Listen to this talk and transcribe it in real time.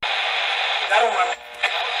I don't mind.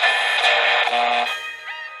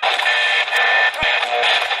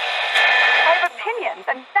 I have opinions,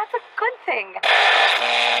 and that's a good thing.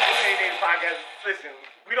 Podcast. Listen,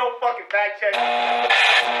 we don't fucking fact check. How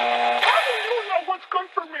do you know what's good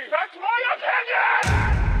for me? That's my opinion!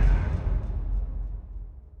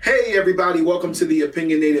 Hey everybody, welcome to the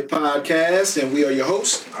Opinionated Podcast, and we are your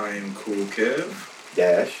hosts. I am Cool Kev.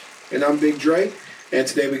 Dash. And I'm Big Dre. And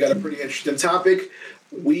today we got a pretty interesting topic.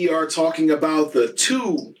 We are talking about the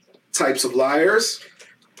two types of liars.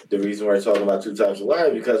 The reason we're talking about two types of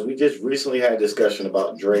liars because we just recently had a discussion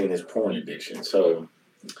about Dre and his porn addiction. So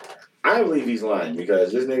I believe he's lying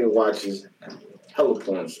because this nigga watches hella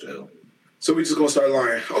porn still. So we just gonna start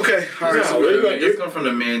lying. Okay, all right. It's coming from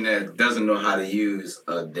the man that doesn't know how to use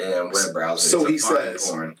a damn web browser. So he says.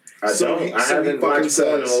 Porn. I haven't watched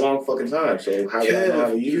porn in a long fucking time. So how do I know how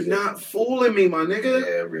to use it? You're not fooling me, my nigga.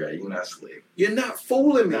 Yeah, bro, you're not slick. You're not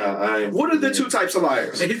fooling me. What are the two types of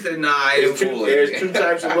liars? He said, "Nah, I ain't fooling." There's two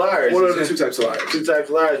types of liars. What are the two types of liars? Two types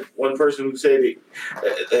of liars. One person who said the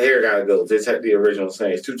hair gotta go. This had the original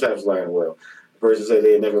saying. It's two types of liars in the world. A person said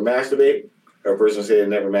they never masturbate, or a person said they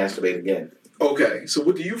never masturbate again. Okay, so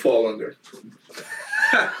what do you fall under?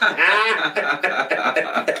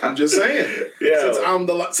 I'm just saying. Yeah. Since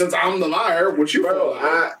I'm the liar, what you fall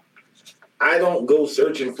under? I don't go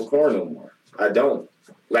searching for porn no more. I don't.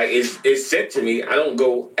 Like it's sent to me. I don't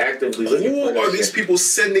go actively looking for it. Who are these people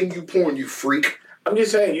sending you porn, you freak? I'm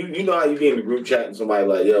just saying, you know how you be in the group chat and somebody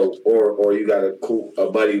like, yo, or you got a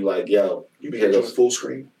buddy like, yo, you be on full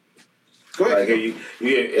screen. Go ahead. Like you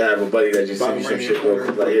have a buddy that just sent you some shit real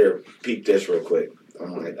quick. Like, here, peep this real quick.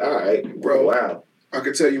 I'm like, all right, bro. Wow. I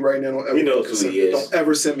can tell you right now, don't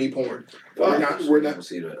ever send me porn. Wow. We're not.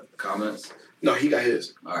 See the comments? No, he got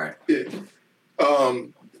his. All right. Yeah.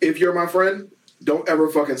 If you're my friend, don't ever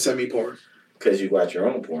fucking send me porn. Because you watch your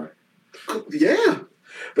own porn. Yeah.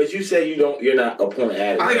 But you say you're not a porn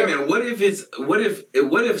addict. Wait a minute.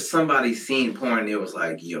 What if somebody seen porn and it was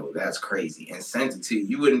like, yo, that's crazy, and sent it to you?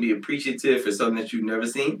 You wouldn't be appreciative for something that you've never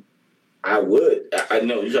seen? I would. I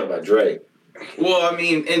know you're talking about Dre. Well, I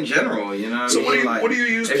mean, in general, you know. So what do you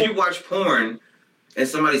use? If you watch porn and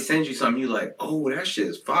somebody sends you something, you like, oh, that shit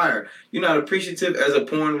is fire. You're not appreciative as a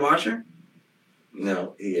porn watcher?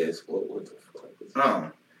 No, he is. What the fuck?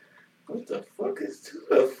 Oh. What the fuck is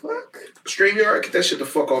the fuck? StreamYard, get that shit the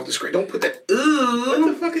fuck off the screen. Don't put that. Ooh.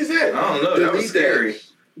 What the fuck is that? I don't know. That was scary.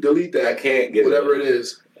 Delete that. I can't get whatever it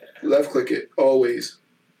is. Left click it. Always.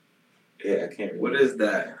 Yeah, I can't. What is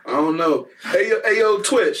that? I don't know. Hey yo,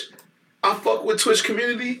 Twitch. I fuck with Twitch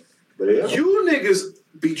community. You niggas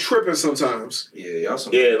be tripping sometimes. Yeah, y'all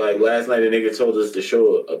some. Yeah, like last night a nigga told us to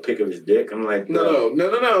show a pic of his dick. I'm like, no.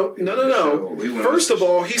 First of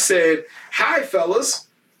all, he said, "Hi, fellas.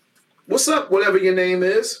 What's up? Whatever your name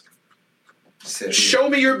is. Show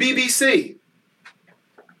me your BBC."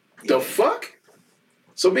 The fuck?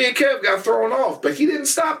 So me and Kev got thrown off, but he didn't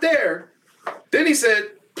stop there. Then he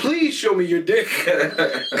said, "Please show me your dick."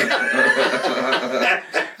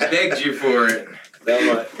 Begged you for it.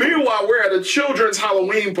 Meanwhile, we're at a children's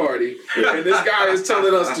Halloween party, and this guy is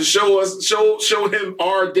telling us to show him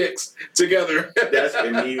our dicks together. That's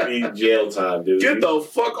immediately jail time, dude. Get the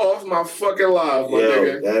fuck off my fucking live, my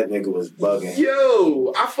nigga. That nigga was bugging.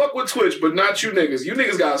 Yo, I fuck with Twitch, but not you niggas. You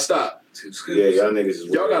niggas gotta stop. Yeah, y'all niggas is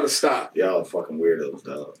weird. Y'all gotta stop. Y'all are fucking weirdos,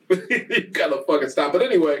 dog. You gotta fucking stop. But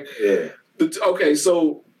anyway, yeah. Okay,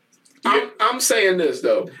 so I'm saying this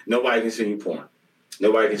though. Nobody can send you porn.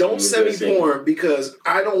 Nobody can don't send me porn because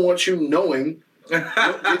I don't want you knowing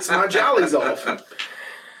what gets my jollies off.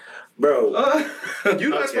 Bro. You're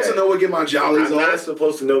not supposed to know what get my jollies off. I'm not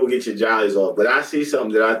supposed to know what get your jollies off, but I see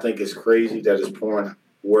something that I think is crazy that is porn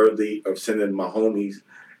worthy of sending my homies.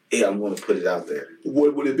 Yeah, I'm going to put it out there.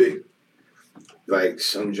 What would it be? Like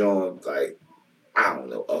some joint, like, I don't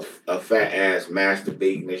know, a fat ass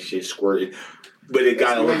masturbating and shit squirting. But it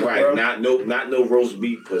gotta look right. Bro. Not no roast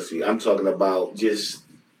beef pussy. I'm talking about just,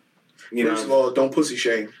 First of all, don't pussy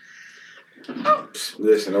shame.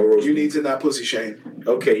 Listen, no roast. You need to not pussy shame.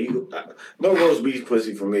 Okay, no roast beef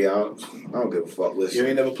pussy for me. I don't give a fuck. Listen, you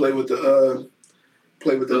ain't never played with the little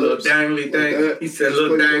lips. dangly thing. Like he said,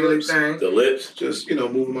 little dangly thing. The lips. Just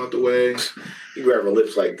move them out the way. You grab her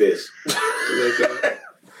lips like this. Like that.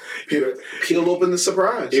 Peel open the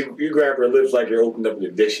surprise. You grab her lips like you're opening up the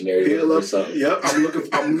dictionary. Peel up something. Yep,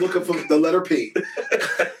 I'm looking for the letter P.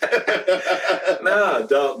 Nah,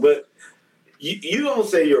 dog. But you don't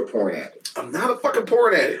say you're a porn addict. I'm not a fucking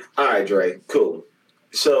porn addict. All right, Dre. Cool.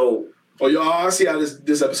 So. Oh, y'all. I see how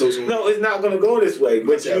this episode's going. No, it's not going to go this way.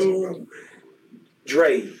 But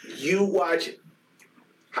Dre, you watch.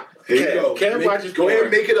 Here you go. Kev watches go porn. ahead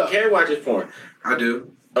and make it up. Kev watches porn. I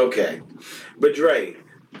do. Okay. But Dre,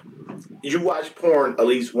 you watch porn at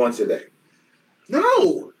least once a day.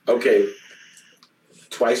 No. Okay.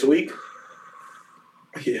 Twice a week?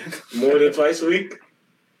 Yeah. More than twice a week?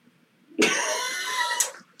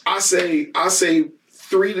 I say 2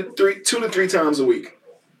 to 3 times a week.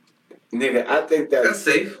 Nigga, I think That's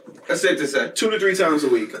safe. That's safe to say. 2 to 3 times a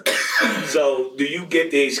week. So, do you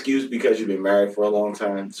get the excuse because you've been married for a long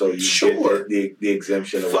time? So you get the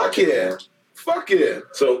exemption of Fuck watching yeah. porn? Fuck yeah.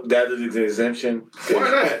 So that is an exemption? Why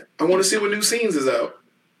not? I want to see what new scenes is out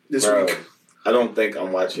this week. I don't think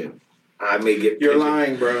I'm watching. I may get. You're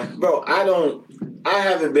lying, bro. Bro, I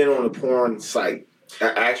haven't been on a porn site,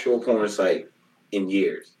 an actual porn site, in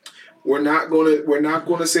years. We're not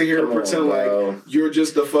gonna sit here and pretend like you're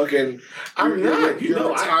just the fucking. I'm not.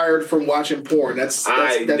 You're retired from watching porn. That's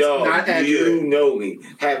not accurate. You know me.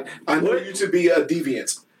 I know you to be a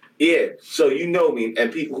deviant. Yeah, so you know me,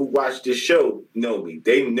 and people who watch this show know me.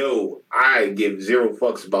 They know I give zero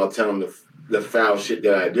fucks about telling the foul shit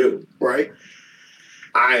that I do. Right.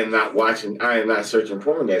 I am not searching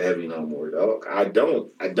porn that heavy no more, dog. I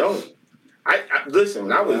don't. I listen.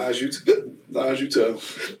 When I was lies you tell.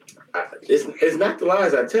 It's not the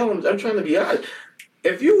lies I tell them. I'm trying to be honest.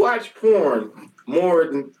 If you watch porn more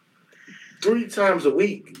than 3 times a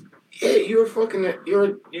week, yeah, you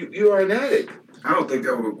are an addict. I don't think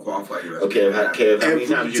that would qualify you as Okay, Kev, how many Every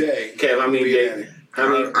times day. Kev, how many days?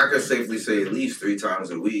 I could safely say at least 3 times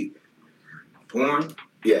a week. Porn?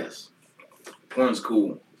 Yes. Porn's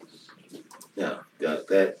cool. No,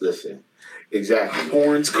 that listen. Exactly.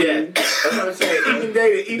 Porn's cool. Yeah, that's what I'm saying.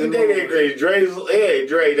 Even dating Dre,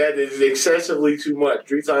 Dre, that is excessively too much.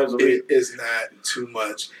 3 times a week. It is not too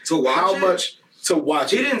much. To watch How it? much to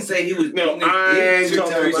watch He it? didn't say he was No, beating his I dick ain't 3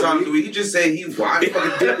 talking about times a week. He just said he watched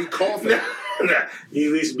Fucking dick be coughing. Nah, he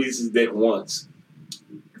at least beats his dick once.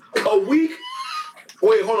 A week?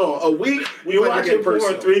 Wait, hold on. A week? You watching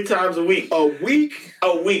porn 3 times a week. A week?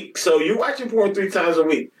 A week. So you watching porn 3 times a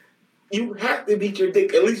week. You have to beat your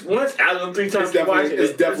dick at least once out of them 3 times you're watching it.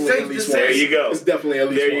 It's definitely at least once. There you go. It's definitely at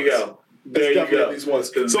least There once. you go. There It's you definitely go. at least once.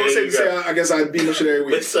 So There it's safe you to go. say I guess I beat my shit every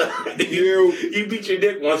week. You beat your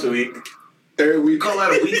dick once a week. Every We week. call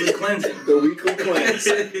that a weekly cleansing. The weekly cleanse.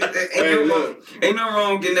 Ain't no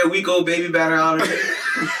wrong getting that week old baby batter out of it.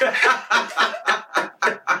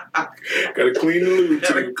 Gotta clean the lube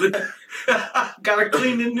tube. Gotta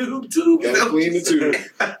clean the noob too. Gotta clean the tube.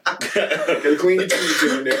 Gotta clean your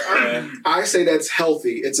tube in there. I say that's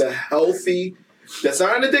healthy. It's a healthy. That's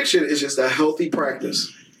not an addiction. It's just a healthy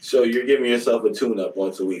practice. So you're giving yourself a tune-up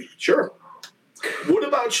once a week. Sure. What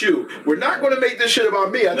about you? We're not going to make this shit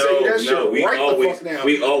about me. I tell you that shit the fuck now.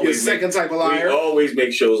 You're second type of liar. We always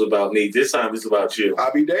make shows about me. This time it's about you.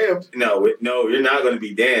 I'll be damned. No, you're not going to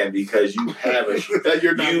be damned because you have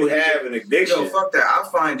an addiction. Yo, fuck that. I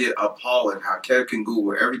find it appalling how Kev can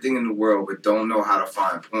Google everything in the world but don't know how to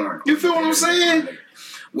find porn. You feel what I'm saying?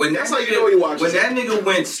 That's how you know he watches. When that nigga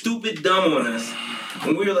went stupid dumb on us,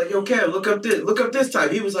 and we were like, "Yo, Kev, look up this type."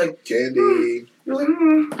 He was like, "Candy." You're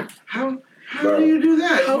like, How do you do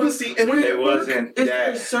that? How does the internet It wasn't work? Is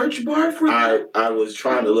there a search bar for that? I was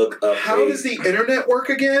trying to look up. How does the internet work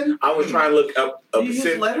again? I was trying to look up Do you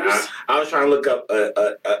use letters? I was trying to look up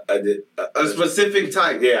A specific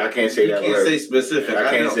type. Yeah, I can't say You that can't word. say specific. I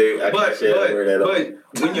can't say that word at all.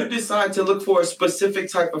 But when you decide to look for a specific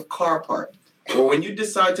type of car part, or when you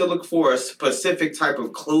decide to look for a specific type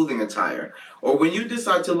of clothing attire, or when you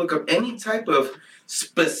decide to look up any type of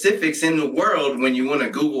specifics in the world when you want to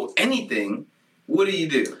Google anything, what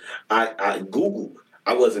do? I Googled.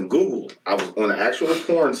 I wasn't Googled. I was on an actual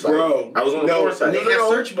porn site. Bro, I was on a porn site.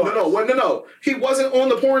 No. He wasn't on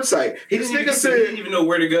the porn site. He didn't even know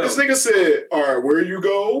where to go. This nigga said, all right, where you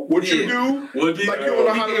go? What you do? Like you don't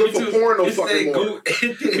know how to look for porn no fucking more.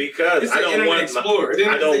 Because I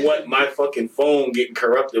don't want my fucking phone getting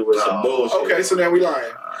corrupted with some bullshit. Okay, so now we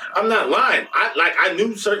lying. I'm not lying. I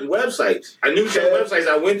knew certain websites.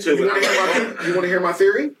 I went to. You want to hear my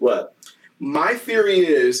theory? What? My theory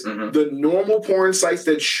is the normal porn sites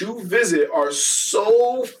that you visit are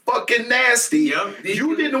so fucking nasty. Yep.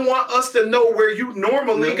 You didn't want us to know where you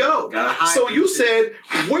normally go. So you said,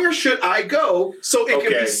 where should I go so it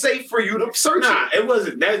can be safe for you to search it? It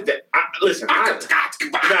wasn't that. Listen, because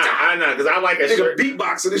I like a nigga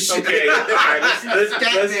beatboxing this shit. Okay, all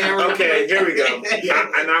right, okay, here we go.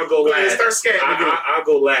 And I'll go last. Start scatting again. I'll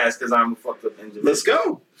go last because I'm a fucked up individual. Let's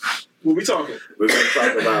go. What we talking? We're going to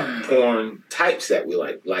talk about porn types that we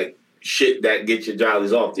like. Like, shit that gets your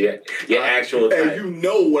jollies off. Your actual type. And you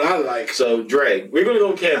know what I like. So, Dre, we're going to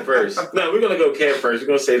go Kev first. No, we're going to go Kev first. We're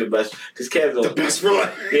going to say the best. Because Kev's the best for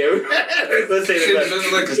life. Yeah, let's say the best.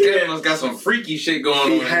 Because Kev got some freaky shit going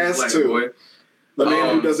on. He has to. Boy. The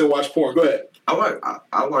man who doesn't watch porn. Go ahead. I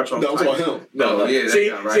watch all No, I'm talking him. No, yeah, see,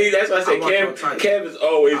 that's why I said Kev is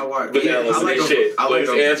always vanilla and shit. But his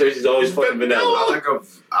answers is always fucking vanilla.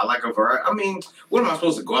 I like a variety. I mean, what am I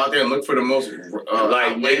supposed to go out there and look for the most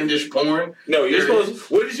outlandish porn? No, you're supposed.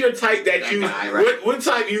 What is your type that you? Right? What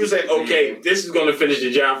type you say? Okay, this is gonna finish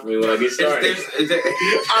the job for me when I get started.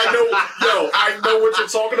 I know what you're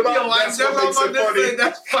talking about. Yo, that's what makes it funny.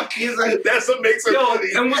 That's fucking. That's what makes it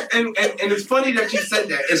funny. And it's funny that you said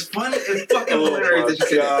that. It's funny. It's fucking hilarious that you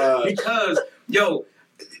said that because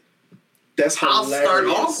that's hilarious. I'll start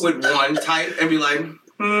off with one type and be like,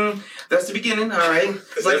 that's the beginning. All right,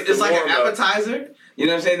 it's like an appetizer. You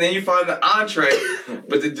know what I'm saying? Then you find the entree,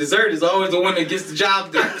 but the dessert is always the one that gets the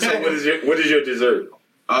job done. So what is your dessert?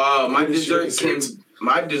 My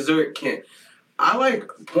dessert can. I like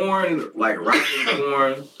porn, like riding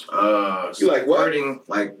porn. You like what? Squirting,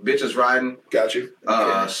 like bitches riding. Got you.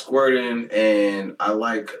 Squirting, and I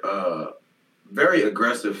like very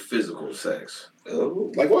aggressive physical sex.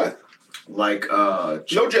 Oh. Like what? Like no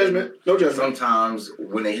judgment. No judgment. Sometimes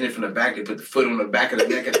when they hit it from the back, they put the foot on the back of the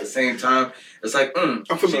neck at the same time. It's like, I'm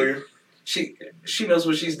familiar. She knows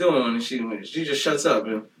what she's doing, and she just shuts up,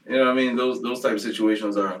 and you know what I mean. Those type of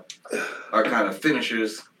situations are kind of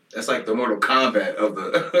finishers. That's like the Mortal Kombat of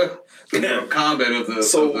the of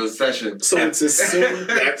the session. So it's as soon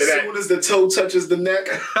as the toe touches the neck,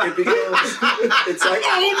 it becomes. It's like,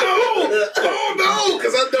 oh no,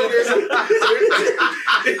 because I know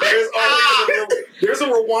there's a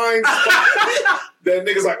rewind spot. That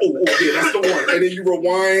nigga's like, oh yeah, that's the one, and then you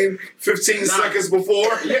rewind 15 seconds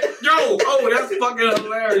before. Yeah, that's fucking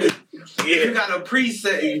hilarious. Yeah. You got a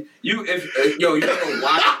preset. You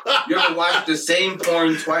ever watch the same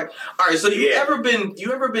porn twice? All right, so you ever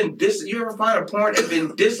find a porn and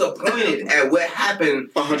been disappointed at what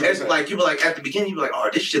happened? 100%. Like you be like at the beginning, you be like,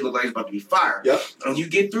 oh, this shit look like it's about to be fire. Yep. And you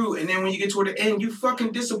get through, and then when you get toward the end, you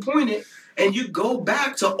fucking disappointed, and you go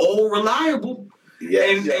back to old reliable.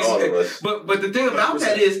 Yeah, all of us. But the thing about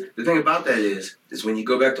that is when you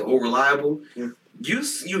go back to old reliable. Yeah.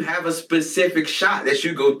 You have a specific shot that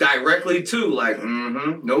you go directly to. Like,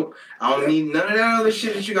 nope, I don't need none of that other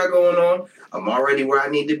shit that you got going on. I'm already where I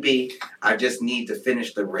need to be. I just need to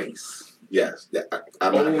finish the race. Yes,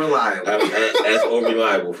 I'm reliable. That's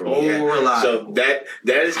reliable for me. Reliable. So that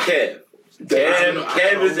is Kev.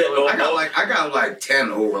 Kev is I got like 10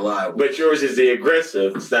 reliable. But yours is the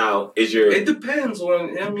aggressive style. It depends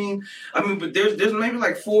on. I mean, but there's maybe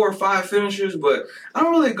like 4 or 5 finishers, but I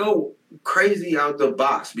don't really go crazy out the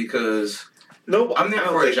box because I'm there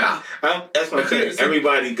for a job. That's what I'm saying.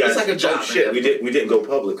 Everybody got. It's like a job. Oh, shit, we didn't go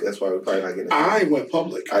public. That's why we're probably not getting. I went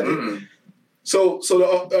public. I did. Mm-hmm. So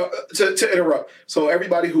to interrupt. So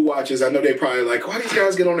everybody who watches, I know they probably like, why do these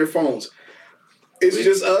guys get on their phones? It's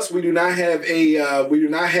just us. We do not have a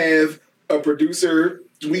producer.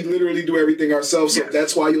 We literally do everything ourselves. So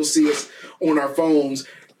that's why you'll see us on our phones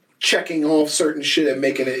checking off certain shit and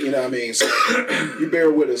making it, you know what I mean? So you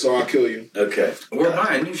bear with us or I'll kill you. Okay. We're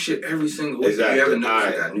buying new shit every single week. Exactly. You ever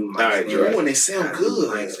notice I got new mics? And they sound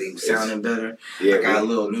good. They sounding better. Yeah, I got a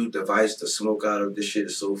little new device to smoke out of. This shit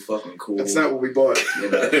is so fucking cool. That's not what we bought.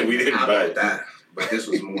 You know, we didn't buy that. But this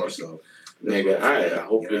was more so. Nigga, I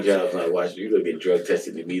hope your job's not watching. You're going to get drug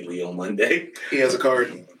tested immediately on Monday. He has a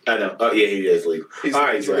card. I know. Oh, yeah, he is legal. He's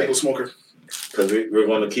a legal smoker. Because we're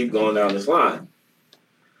going to keep going down this line.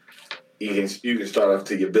 You can start off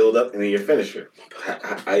to your build up and then your finisher.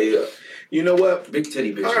 You know what? Big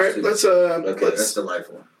titty bitches. All right, too. let's that's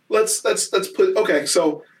delightful. Let's put okay.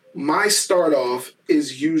 So my start off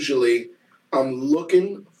is usually I'm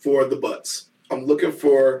looking for the butts. I'm looking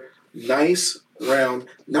for nice, round,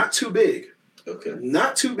 not too big. Okay.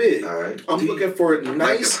 Not too big. All right. I'm looking for a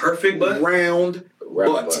nice, like perfect butt? round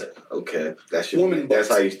butt. Okay. That's your woman. That's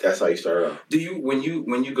how you start off. Do you when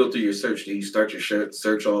you go through your search? Do you start your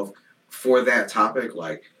search off for that topic,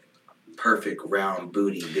 like perfect round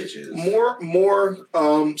booty bitches? More.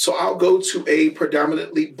 So I'll go to a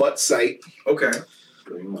predominantly butt site. Okay.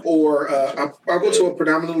 Or I'll go to a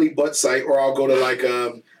predominantly butt site, or I'll go to like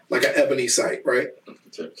an ebony site, right?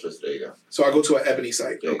 So there you go. So I go to an ebony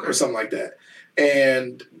site or something like that.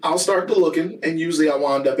 And I'll start to looking, and usually I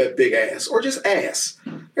wind up at big ass or just ass.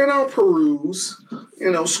 And I'll peruse,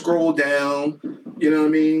 scroll down, you know what I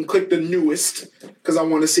mean? Click the newest because I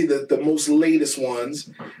want to see the most latest ones.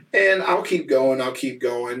 And I'll keep going,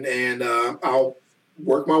 and I'll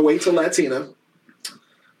work my way to Latina.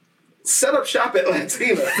 set up shop at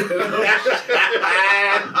Latina.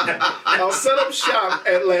 I'll set up shop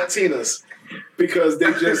at Latinas because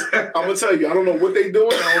they just, I'm going to tell you, I don't know what they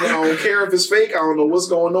doing. I don't care if it's fake. I don't know what's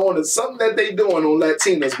going on. It's something that they doing on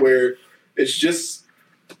Latinas where it's just,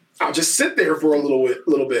 I'll just sit there for a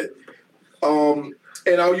little bit.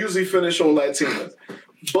 And I'll usually finish on Latinas.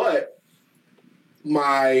 But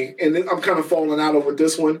and then I'm kind of falling out of with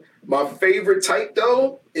this one. My favorite type,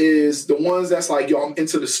 though, is the ones that's like, yo, I'm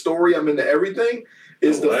into the story, I'm into everything,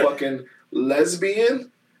 is the fucking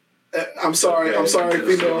lesbian. I'm sorry,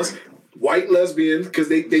 females. White lesbian, because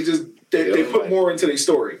they put more into their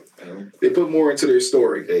story. They put more into their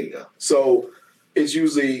story. There you go. So it's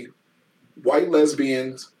usually white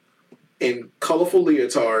lesbians in colorful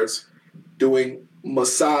leotards doing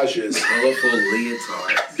massages. Colorful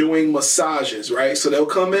leotards. Doing massages, right? So they'll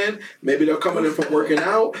come in, maybe they're coming in from working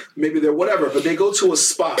out, maybe they're whatever, but they go to a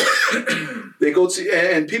spa. They go to,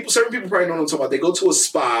 and certain people probably know what I'm talking about. They go to a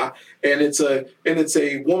spa, and it's a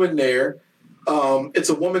woman there. It's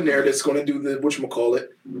a woman there that's going to do the whatchamacallit,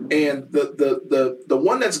 and the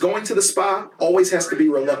one that's going to the spa always has to be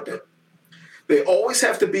reluctant. They always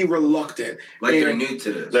have to be reluctant. Like they're new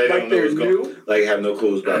to this. Like they're new. Like have no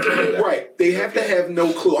clues about it. Right. They have to have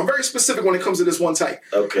no clue. I'm very specific when it comes to this one type.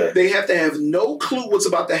 Okay. They have to have no clue what's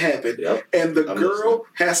about to happen. Yep. And the girl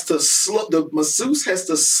has to the masseuse has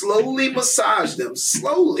to slowly massage them.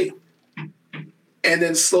 Slowly. And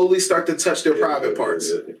then slowly start to touch their private parts.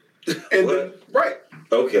 And then, right.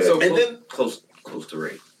 Okay. So and then close to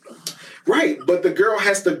rape. Right. But the girl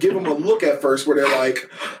has to give them a look at first where they're like,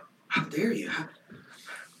 how dare you?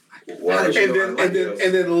 And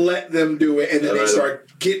then let them do it, and then they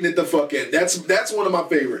start getting it the fuck in. That's one of my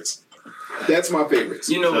favorites. That's my favorites.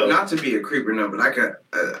 You know, not to be a creeper now, but I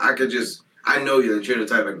know that you're the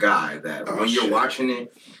type of guy that when you're watching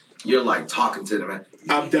it, you're like talking to them.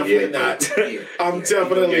 I'm definitely not. I'm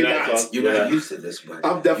definitely not. You're not used to this, but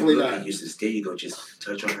I'm definitely not used to this. There you go, just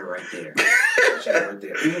touch on her right there. Touch her right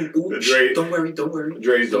there. Ooh, don't worry.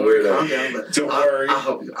 Dre's the weirdo. Calm down. Don't worry. I'll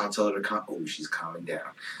help you. I'll tell her to calm. Oh, she's calming down.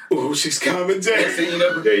 Oh, she's calming down. Next thing you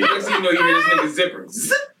know, you hear this nigga zipper.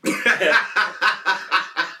 Zip.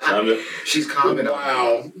 She's calming down.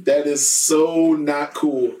 Wow, that is so not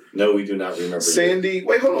cool. No, we do not remember. Sandy,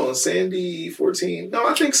 wait, hold on. Sandy 14. No,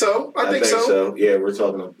 I think so. I think so. Yeah, we're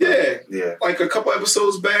talking about Yeah. Like a couple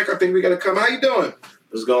episodes back, I think we got to come. How you doing?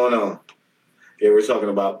 What's going on? Yeah, we're talking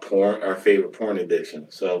about porn, our favorite porn addiction.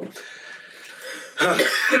 So,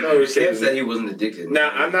 Sam said he wasn't addicted. No,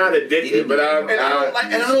 I'm not addicted, but I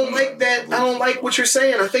don't like that. I don't like what you're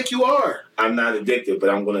saying. I think you are. I'm not addicted, but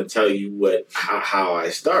I'm going to tell you how I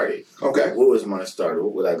started. Okay. What was my starter?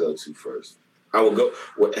 What would I go to first? How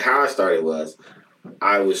I started was,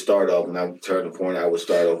 I would start off when I turned to porn. I would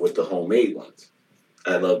start off with the homemade ones.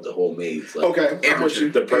 I love the homemades. Like okay, amateur,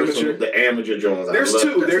 the amateur drawings. There's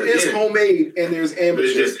two. There is homemade and there's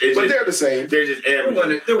amateur, but they're the same. They're just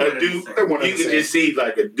amateur. You can just see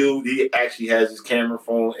like a dude. He actually has his camera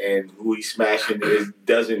phone, and who he's smashing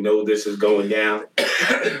doesn't know this is going down.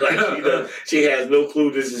 Like she has no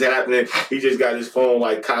clue this is happening. He just got his phone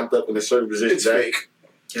like cocked up in a certain position. It's fake.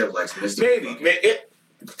 Yeah, like maybe.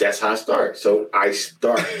 That's how I start. So I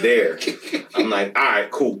start there. I'm like, all right,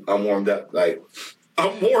 cool. I'm warmed up.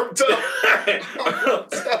 I'm warmed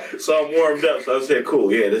up. So I'm warmed up. So I said,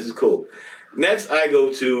 cool. Yeah, this is cool. Next, I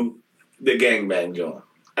go to the gangbang joint.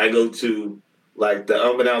 I go to like the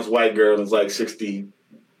unbeknownst white girl and it's like 60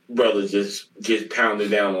 brothers just pounding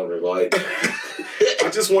down on her. Like, I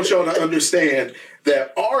just want y'all to understand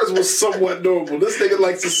that ours was somewhat normal. This nigga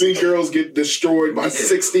likes to see girls get destroyed by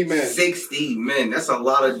 60 men. 60 men. That's a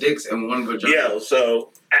lot of dicks in one vagina. Yo,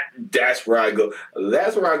 so that's where I go.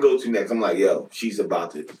 That's where I go to next. I'm like, yo, she's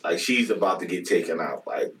about to get taken out.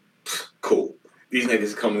 Like, cool. These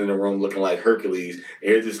niggas coming in the room looking like Hercules, and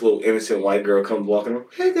here's this little innocent white girl comes walking around.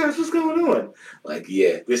 Hey guys, what's going on? Like,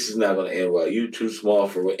 yeah, this is not going to end well. You're too small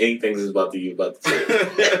for what anything is about to take.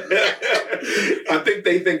 I think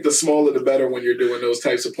they think the smaller the better when you're doing those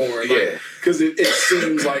types of porn. Yeah. Because it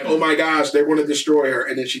seems like, oh my gosh, they're going to destroy her,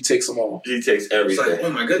 and then she takes them all. She takes everything. It's like,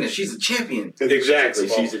 oh my goodness, she's a champion. Exactly,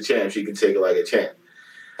 she's a champ. She can take it like a champ.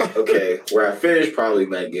 Okay, where I finish probably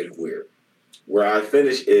might get weird. Where I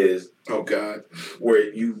finish is, oh God,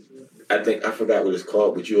 where I forgot what it's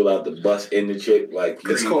called, but you allowed to bust in the chick like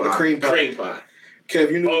it's called a cream pie. Cream pie.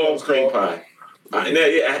 Kev, you know what it's cream called? pie.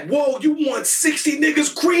 Yeah. Whoa, you want 60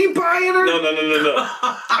 niggas cream pie in her? No.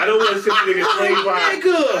 I don't want 60 niggas cream pie.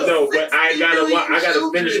 Nigga. No, but I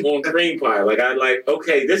gotta finish on cream pie.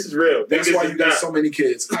 Okay, this is real. That's niggas why is you got not, so many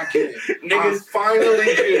kids. I can't. Niggas I finally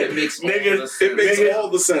get It it. makes Niggas- It makes Niggas- all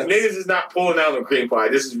the sense. Niggas is not pulling out on cream pie.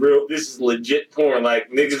 This is real. This is legit porn.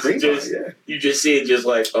 Like niggas Cream is just pie, yeah. you just see it just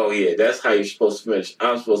like, oh yeah, that's how you're supposed to finish.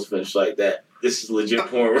 I'm supposed to finish like that. This is legit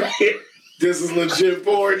porn, right? This is legit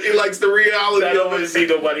porn. He likes the reality. I don't of want to it. see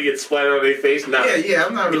nobody get splattered on their face. Nah. Yeah,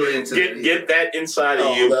 I'm not really into that. Get that inside of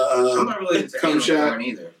Oh, you. I'm not really into cum anal shot. porn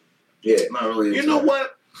either. Yeah. I'm not really into You know that.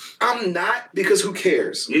 what? I'm not because who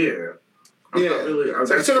cares? Yeah. I'm Yeah. not really.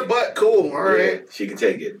 Sex to the butt, cool. All right, Yeah, she can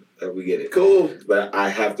take it. We get it. cool. But I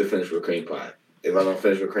have to finish with cream pie. If I don't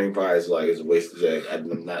finish with cream pie, it's a waste of jack.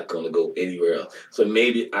 I'm not going to go anywhere else. So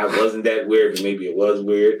maybe I wasn't that weird, but maybe it was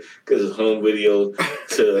weird because it's home video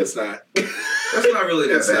to It's not. That's not really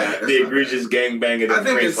that It's bad. not. That's the not egregious gangbanging. I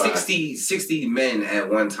think cream there's pie. 60 men at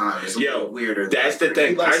one time. It's a Yo, little weirder. That's the He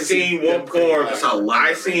thing. likes I to see seen one them cream porn. pie. That's a lot.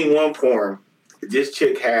 I seen one porn. This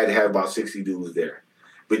chick had to have about 60 dudes there.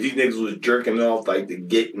 But these niggas was jerking off to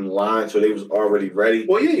get in line, so they was already ready.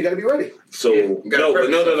 Well, yeah, you got to be ready. So Yeah, you gotta prep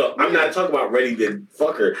no. yourself. I'm not talking about ready to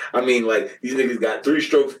fuck her. I mean, these niggas got 3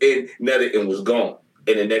 strokes in, nutted, and was gone.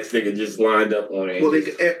 And the next nigga just lined up on it. Well,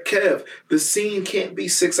 Kev, the scene can't be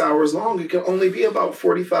 6 hours long. It can only be about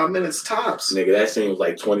 45 minutes tops. Nigga, that scene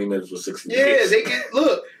was 20 minutes with 60 Yeah, minutes. they get.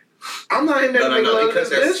 Look, I'm not in there to make No, love to this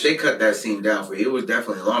bitch. they cut that scene down for you. It was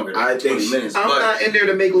definitely longer than I think 20 minutes. I'm but, not in there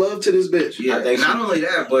to make love to this bitch. yeah, I think not she- only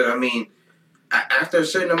that, but I mean, after a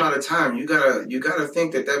certain amount of time, you gotta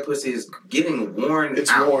think that pussy is getting worn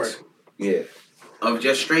It's out worn. Yeah. of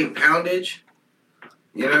just straight poundage.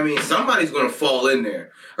 You know what I mean? Somebody's gonna fall in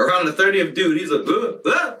there. Around the 30th dude, he's like,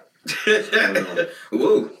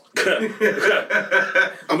 woo.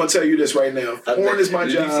 I'm gonna tell you this right now. Porn is my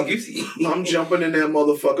job. Juicy. I'm jumping in that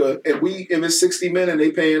motherfucker. If it's 60 men and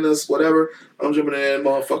they paying us whatever, I'm jumping in that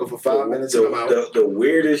motherfucker for 5 minutes and I'm out. The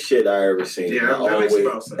weirdest shit I ever seen. Yeah, and I that makes always,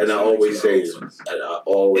 about sense. and I That always makes say about this. sense. And I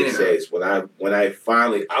always In and say this. When I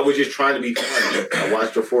finally, I was just trying to be funny. I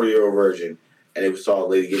watched the 4-year-old version, and it was saw a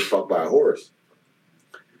lady get fucked by a horse.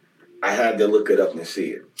 I had to look it up and see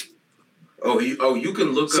it. You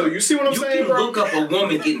can look So up. you see what I'm you saying, can bro? look up a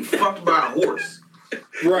woman getting fucked by a horse. But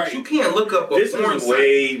you Right. can't look up a This porn is site.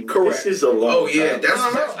 way Correct. This is a long. Oh yeah, time. that's No,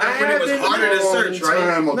 when it was harder to search,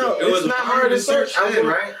 right? No, It was it's not hard to search. then,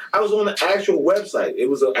 right? I was on the actual website. It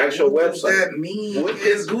was an actual What does website. that mean? What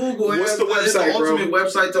is- Google? what's the It's the website, bro? ultimate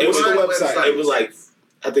website to It was find the website. websites. It was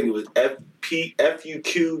I think it was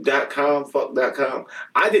fuq.com, fuck.com.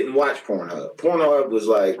 I didn't watch Pornhub. Pornhub was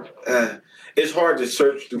it's hard to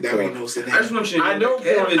search through Now he porn. knows the I just name. want you to I know know that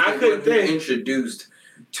Kev porn. is I the couldn't one who think. introduced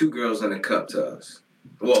 2 girls in a cup to us.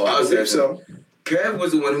 Well, I us believe as so. Kev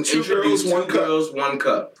was the one who 2 introduced girls, 1 2 cup. girls, 1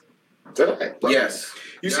 cup. Did I? Yes.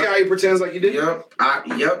 You see how he pretends like you did? Yep.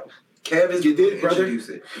 Kev is You the one did, who brother? introduced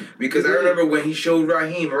it. Because You I did. remember when he showed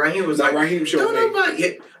Raheem. Raheem was Like like, Raheem showed "Don't me.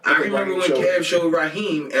 nobody." I think remember Raheem when showed Kev me. showed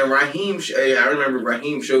Raheem, and I remember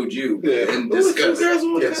Raheem showed you Yeah. and Who was 2 discussed. girls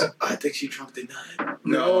in one Yes. cup? I think she drunk the night.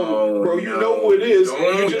 No, Bro, you know who it is. Don't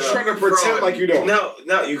You're just trying to pretend fraud. like you don't.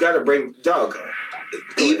 No, you gotta bring dog.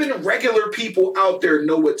 Even regular people out there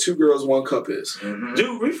know what 2 girls, 1 cup is. Mhm.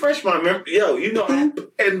 Dude, refresh my memory. Yo, you know.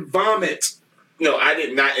 Poop and vomit. No, I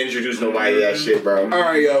did not introduce nobody to that shit, bro. All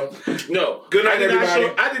right, yo. No. Good night, I did not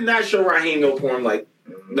everybody. I did not show Raheem no porn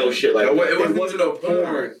no shit like No, that. it wasn't no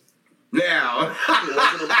porn. Now, It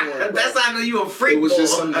wasn't a porn, that's how I know you a freak. It was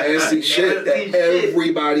just boy. some nasty shit that Nasty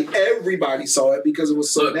shit. everybody saw it because it was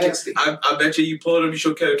so Look, nasty. I bet you pulled him, you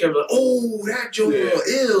showed Kevin like, oh, that joint, Yeah.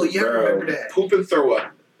 ill. Yeah, I Bro. remember that. Poop and throw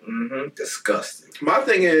up. Mm-hmm. Disgusting. My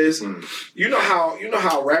thing is, Mm. you know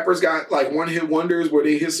how rappers got one hit wonders where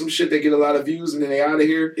they hit some shit, they get a lot of views and then they out of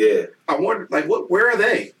here. Yeah. I wonder, where are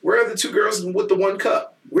they? Where are the 2 girls with the 1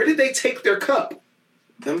 cup? Where did they take their cup?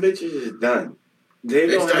 Them bitches is done. They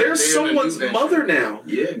don't started- They're they someone's on a new mother now.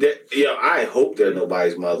 Yeah, I hope they're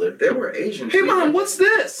nobody's mother. they were Asian. Hey too. mom, what's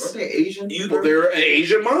Weren't this? they Asian? Well, they're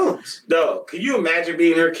Asian moms. No, can you imagine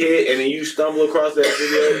being her kid and then you stumble across that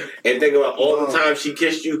video and think about all the times she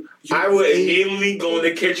kissed you? I would immediately go in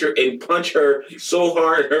the kitchen and punch her so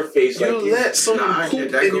hard in her face. You like let someone Nah,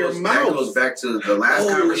 poop that in your That mouth. goes back to the last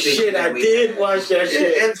oh conversation. shit, that I we did had. watch that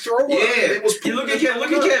shit. Yeah, and throw up. Yeah, It was you look at poop Kev.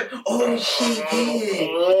 Look at Kev. Oh, she did.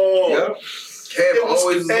 Oh. Yep. Kev It was-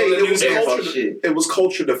 always hey, on the it was news and fuck culture. shit. It was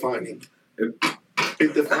culture defining.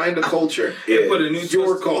 It defined the culture. Yeah. Put a new Your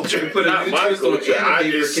twist- culture. Put a Not new my twist on culture. I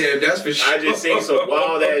anime for just- Kev. That's for sure. I just seen some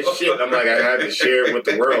wild ass shit. I'm like, I had to share it with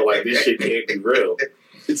the world. Like, this shit can't be real.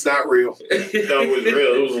 It's not real. No, it was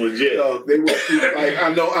real. It was legit. No, they were like,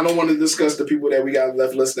 I don't want to discuss the people that we got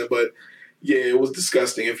left listening, but yeah, it was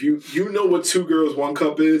disgusting. If you know what 2 girls 1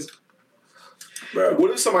 cup is, Bro.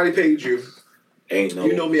 What if somebody paid you? Ain't no.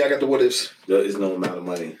 You know me, I got the what ifs. There is no amount of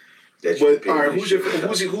money that you But pay all right, this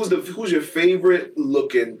who's your favorite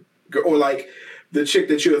looking girl, or like the chick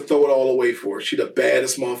that you would throw it all away for? She the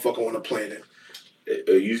baddest motherfucker on the planet.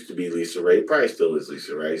 It used to be Lisa Ray. Probably still is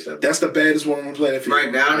Lisa Ray. So. That's the baddest one on the planet. For you.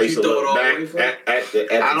 Right now, I you used to throw it look all back away for at the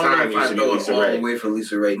I don't time. know if I throw it Lisa all Ray. away for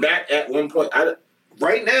Lisa Ray. Back at one point,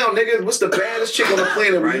 Right now, nigga, what's the baddest chick on the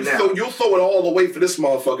planet? Right now. You'll throw it all away for this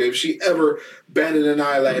motherfucker if she ever batted an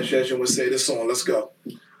eyelash at you and would say, "This song, let's go."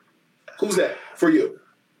 Who's that for you?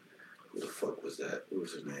 Who the fuck was that? What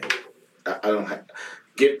was his name? I don't have.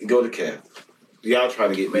 Go to Kev. Y'all trying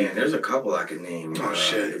to get Man, there's a couple I could name. Oh,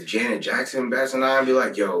 shit. If Janet Jackson bats an eye, I'd be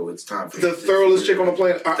like, yo, it's time for The thoroughest chick on the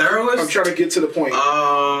planet. Thoroughest? I'm trying to get to the point.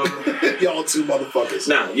 Y'all 2 motherfuckers.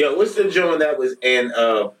 Nah, yo, what's the joint that was in?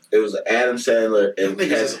 It was Adam Sandler and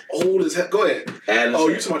Niggas is old as hell. Go ahead. Adam. Oh,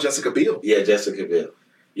 you talking about Jessica Biel? Yeah, Jessica Biel.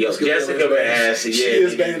 Yo, Jessica Biel ass. Yeah, She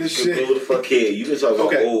is bad as shit. Go the fuck here. You can talk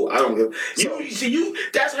about I don't give. You see you.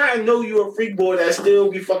 That's how I know you a freak boy that still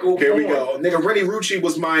be fucking with Here porn. we go. Nigga, Rennie Rucci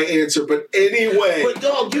was my answer, but anyway. But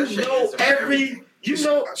dog, you know every. You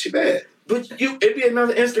know she bad. But it'd be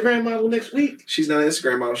another Instagram model next week. She's not an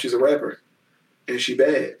Instagram model. She's a rapper. And she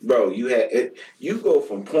bad. Bro, you go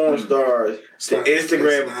from porn stars to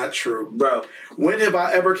Instagram. That's not true. Bro. When have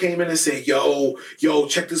I ever came in and said, yo,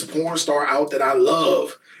 check this porn star out that I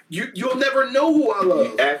love? You'll never know who I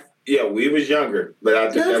love. Yeah, we was younger. But I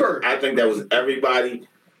think that was everybody.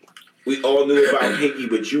 We all knew about Pinky,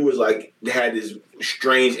 but you was like, had this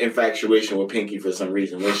strange infatuation with Pinky for some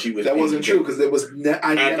reason when she was. That wasn't true because there was.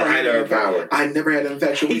 I at the height of her power. I never had an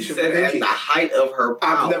infatuation with Pinky. At the height of her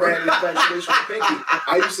power. I've never had an infatuation with Pinky.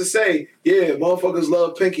 I used to say, yeah, motherfuckers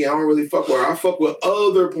love Pinky. I don't really fuck with her. I fuck with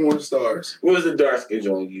other porn stars. What was the dark skin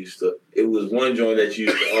joint you used to? It was one joint that you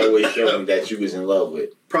used to always show me that you was in love with.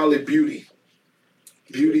 Probably Beauty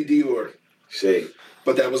Dior. Say.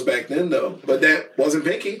 But that was back then though. But that wasn't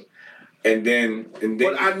Pinky. And then.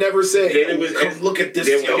 But I never said, then it was, come look at this.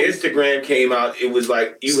 Then when Instagram came out, it was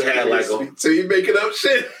like you had like a. So you making up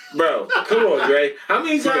shit, bro? Come on, Dre. How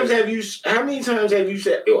many times have you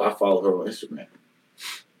said, "Yo, I follow her on Instagram"?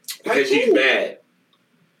 Because she's bad.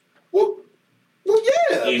 Well,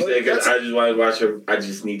 yeah. You say, "Cause I just want to watch her. I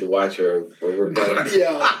just need to watch her."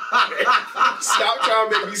 Yeah. Stop trying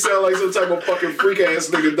to make me sound like some type of fucking freak ass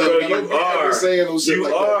nigga. Though. Bro, you are. Saying no shit you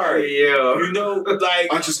like are. That. Yeah. You know,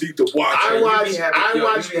 like I just need to watch. I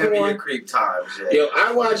watch porn. Creep times. Yo,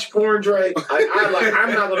 I watch porn, Dre.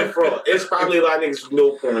 I'm not gonna fraud. It's probably a lot of niggas who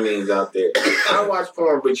know porn names out there. I watch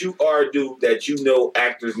porn, but you are a dude that you know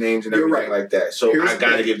actors' names and everything like that. So I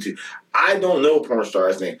gotta give it to you. I don't know porn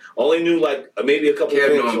stars' name. Only knew like maybe a couple of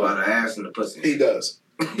names. names. About her ass and the pussy. He does.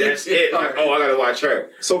 That's it. Like, I gotta watch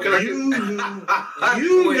her. So can you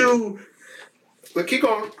knew. But keep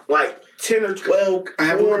going. Like 10 or 12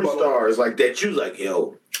 porn stars like that. You like,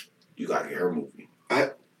 yo, you gotta get her movie.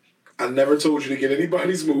 I never told you to get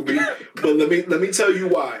anybody's movie, but let me tell you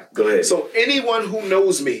why. Go ahead. So anyone who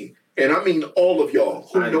knows me, and I mean all of y'all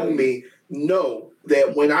who know me, know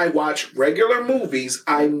that when I watch regular movies,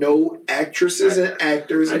 I know actresses and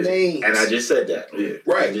actors' names. And I just said that. Yeah.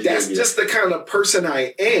 Right. That's just the kind of person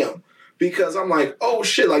I am. Because I'm like, oh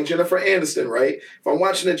shit, like Jennifer Aniston, right? If I'm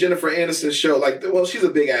watching a Jennifer Aniston show, like, well, she's a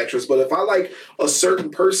big actress, but if I like a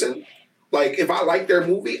certain person, like if I like their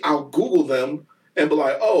movie, I'll Google them and be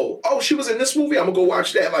like, oh, she was in this movie. I'm gonna go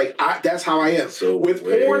watch that. Like, that's how I am. So with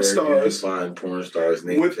porn stars, find porn stars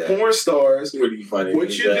names. With porn stars, where do you find it?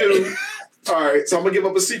 What you do? All right, so I'm gonna give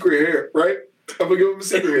up a secret here, right? I'm gonna give up a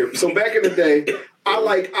secret here. So back in the day, I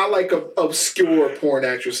like obscure porn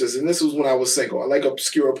actresses, and this was when I was single. I like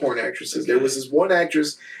obscure porn actresses. There was this one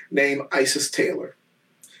actress named Isis Taylor.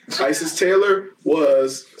 Isis Taylor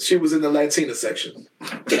was in the Latina section,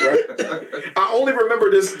 right? I only remember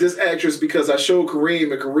this actress because I showed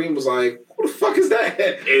Kareem, and Kareem was like, "Who the fuck is that?"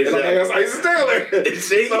 And I'm like, "That's Isis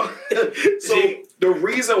Taylor." So the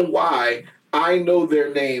reason why I know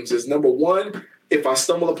their names is, number one, if I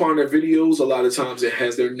stumble upon their videos, a lot of times it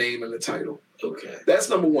has their name in the title. Okay. That's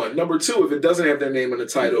number one. Number two, if it doesn't have their name in the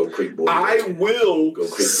title, I will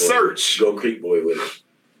search. Go Creek Boy with it.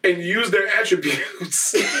 And use their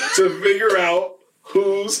attributes to figure out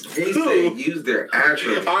who's who. Use their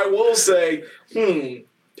attributes. I will say,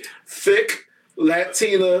 thick,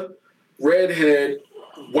 Latina, redhead,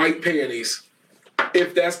 white panties.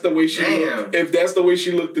 if that's the way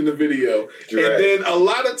she looked in the video. Right. And then a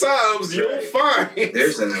lot of times you'll find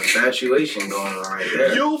There's an infatuation going on right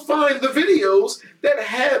there. you'll find the videos that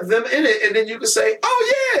have them in it, and then you can say,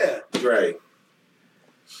 "Oh yeah, Dre.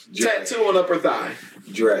 tattoo on upper thigh."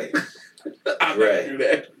 Dre. I Dre. do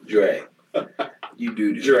that. Dre. You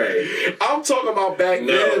do this. Dre. I'm talking about back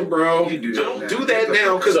No. then, bro. You do that Don't now. do that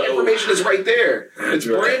now because So- information is right there. It's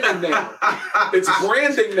Dre. branding now. It's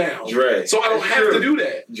branding now. Dre. So I don't That's have true. to do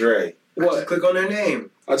that. Dre. What? Just click on their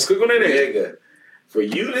name. I just click on that name. Nigga. For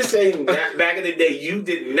you to say that back in the day, you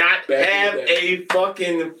did not Back in have the a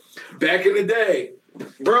fucking Back in the day,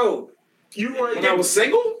 bro. You were when I was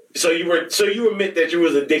single, so you admit that you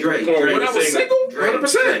was addicted Dre, to porn Dre, when I was single,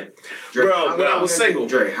 100%. Dre, Bro, how when I long was has- single.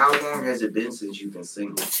 Dre, how long has it been since you've been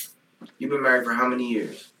single? You've been married for how many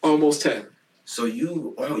years? Almost 10. So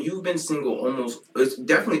you've been single almost. It's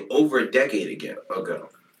definitely over a decade ago.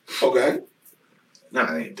 Okay.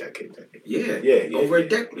 Nah, it ain't a decade. Yeah. Yeah, Over yeah, a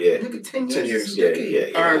decade. yeah. Nigga, 10 years. 10 years. Is a decade.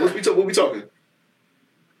 Yeah. All right, what we talking?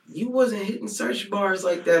 You wasn't hitting search bars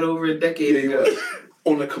like that over a decade Yeah, you ago. was.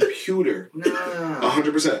 On the computer. Nah.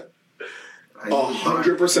 100%.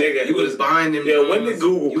 100%. Nigga, You was buying them. Yeah, when did joints.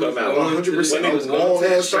 Google You was come out? going to 100%. the- That you was a going long to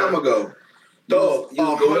the ass time shop. ago. Dog, You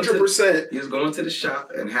was going to- 100%. You was going to the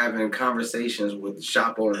shop and having conversations with the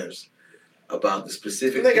shop owners about the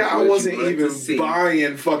specific. Nigga, I keywords you wasn't wanted to even see.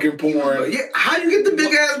 buying fucking porn. But yeah, how you get the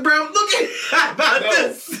big ass brown? Look at about No.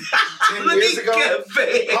 this. 10 Look years at ago?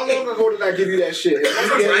 Cafe. How long ago did I give you that shit? It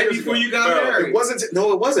wasn't 10 Right years before ago. you got Bro, married. It wasn't.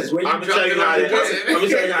 No, it wasn't. When I'm gonna tell dropped you it how on that. the I'm web. gonna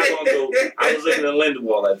tell you how long ago. I was living in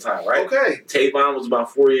Lindenwood at that time, right? Okay. Tavon was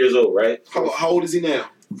about 4 years old, right? How old is he now?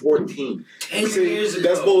 14. 10 See, years ago.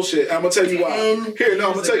 that's bullshit. I'm gonna tell you why. 10 Here, no,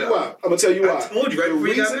 I'm gonna years tell you ago. why. I'm gonna tell you why. I told you right The before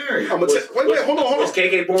you got reason- married. I'm gonna wait, hold on. Was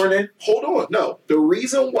KK born in? Hold on. No, the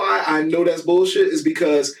reason why I know that's bullshit is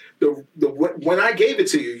because when I gave it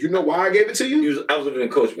to you, you know why I gave it to you? I was living in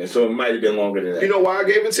Coachman, so it might have been longer than that. You know why I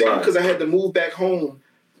gave it to you? Why? Because I had to move back home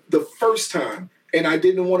the first time, and I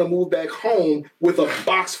didn't want to move back home with a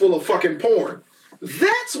box full of fucking porn.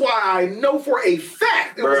 That's why I know for a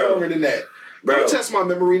fact it was Bro. longer than that. Bro. Don't test my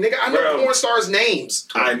memory, nigga. I know Bro. porn stars' names.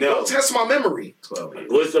 I know. Don't test my memory. 12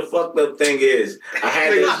 years. What's the fucked up thing is, I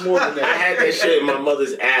had Nigga, this it's more than that. I had that shit in my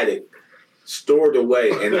mother's attic, stored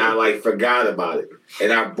away, and I like forgot about it,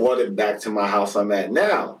 and I brought it back to my house I'm at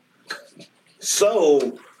now.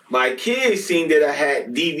 So my kids seen that I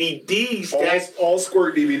had DVDs. All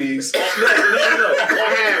squirt DVDs. No.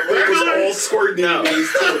 I had It was regular. all squirt No,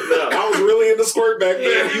 DVDs. no. I was really into squirt back then.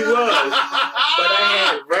 Yeah, you was. But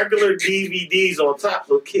I had regular DVDs on top,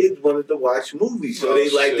 so kids wanted to watch movies. So Oh,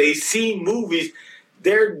 shit. they see movies.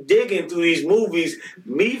 They're digging through these movies.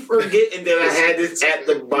 Me forgetting that I had this at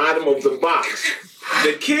the bottom of the box.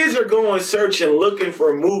 The kids are going searching, looking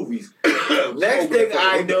for movies. Next thing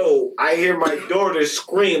I know, I hear my daughter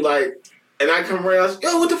scream like, and I come around. I say,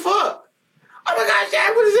 yo, what the fuck? Oh my gosh,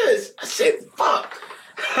 Dad, what is this? I said, fuck.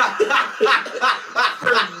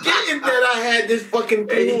 Forgetting that I had this fucking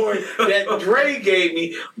porn that Dre gave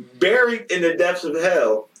me buried in the depths of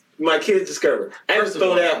hell. My kids discovered. I had to First of throw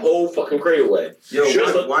all- that old fucking crate away. Yo,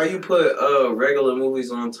 Sure. why you put regular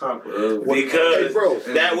movies on top of? Because Hey, bro,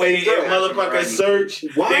 that way if motherfuckers search,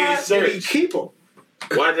 why they did he search. keep them?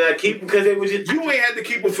 Why did I keep them? Because it was just, You ain't had to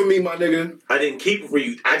keep them for me, my nigga. I didn't keep them for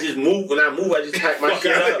you. I just moved. When I moved, I just packed my Fuck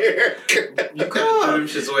shit out up. here. You could have threw them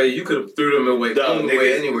shits away. You could have threw them away, Dog, thrown them away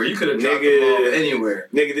nigga. anywhere. You could have dropped Nigga. them off anywhere.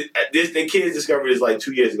 Nigga, the kids discovered this like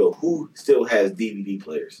 2 years ago. Who still has DVD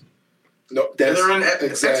players? No, that's They're on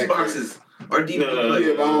exactly. Xboxes or DVD No. players.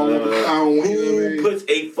 Yeah, but I don't want you know what I Who mean? puts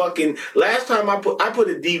a fucking... Last time I put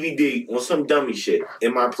a DVD on some dummy shit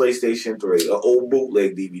in my PlayStation 3, an old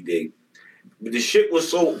bootleg DVD. But the shit was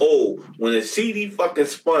so old, when the CD fucking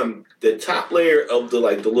spun, the top layer of the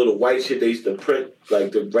little white shit they used to print,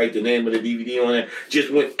 like to write the name of the DVD on it, just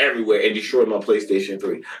went everywhere and destroyed my PlayStation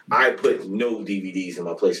 3. I put no DVDs in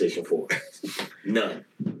my PlayStation 4. None.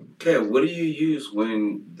 Okay, what do you use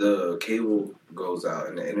when the cable goes out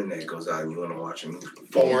and the internet goes out and you want to watch a movie?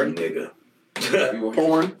 Porn. Nigga. You want-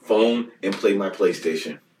 Porn. Phone and play my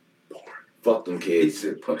PlayStation. Fuck them He kids.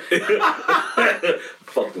 said porn.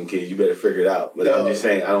 Fuck them kids. You better figure it out. But I'm No. just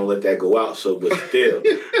saying, I don't let that go out. So, but still,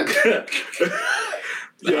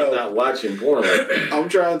 Yo. I'm not watching porn like that. I'm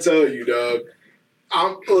trying to tell you, dog.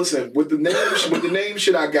 Listen, with the name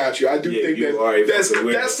shit, I got you. I do Yeah, think you are a that's fucking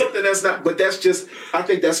weirdo. something that's not. But that's just. I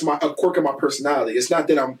think that's a quirk of my personality. It's not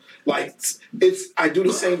that I'm like. It's. I do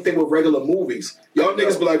the same thing with regular movies. Y'all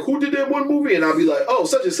niggas be like, "Who did that one movie?" And I'll be like, "Oh,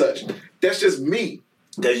 such and such." That's just me.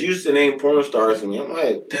 Because you used to name porn stars to me. I'm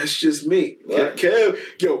like, that's just me. What?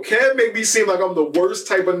 Kev make me seem like I'm the worst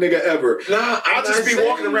type of nigga ever. nah, I'll just be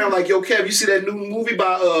walking around like, yo, Kev, you see that new movie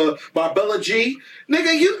by Bella G?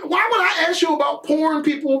 Nigga, why would I ask you about porn,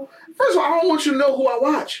 people? First of all, I don't want you to know who I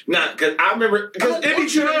watch. Nah, because I remember, because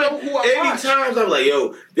anytime I'm like,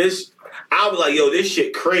 yo, this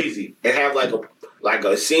shit crazy. And have like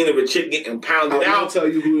a scene of a chick getting pounded out. I'll tell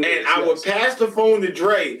you who it is. And I would pass the phone to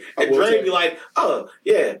Dre, and Dre would be like, oh,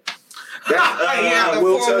 yeah. I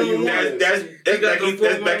will tell you who it is. That's Becky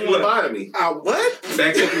Lobotomy. What?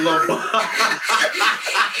 Becky Lobotomy.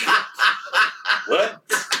 What?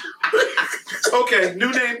 Okay,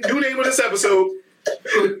 new name of this episode.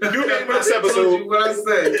 New name of this episode. What I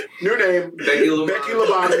said? New name. Becky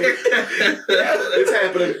Lobotomy. It's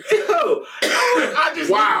happening. Yo, I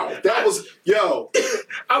just that was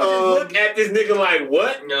I would just look at this nigga like,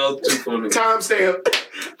 what? No, too funny. Timestamp.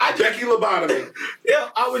 Becky Lobotomy. Yeah,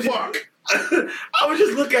 I was I would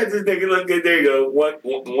just look at this nigga. Look at there you go,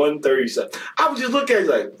 130 something. I would just look at it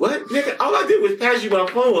like, what, nigga? All I did was pass you my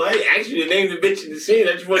phone. I ain't asked you to name the bitch in the scene.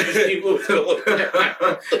 I just wanted to see what was going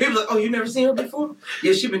on. People like, oh, you never seen her before?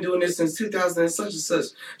 Yeah, she been doing this since 2000 and such and such.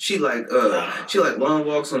 She like long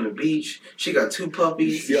walks on the beach. She got 2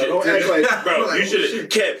 puppies. Yo, don't act like, bro. Like, you should have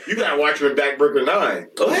kept. You gotta watch her in Backbreaker 9.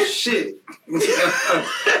 Oh shit!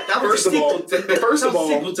 That was First of all,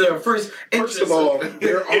 sequel to her first. First of all,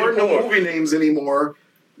 there are no movie names anymore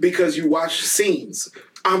because you watch scenes.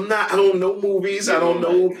 I don't know movies. I don't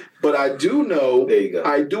know, but I do know. There you go.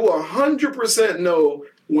 I do 100% know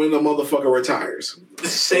when a motherfucker retires.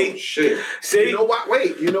 Say shit. Say you know why?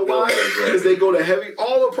 Wait, you know why? Because they go to heavy.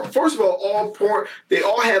 First of all porn. They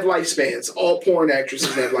all have lifespans. All porn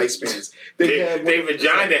actresses have lifespans. Their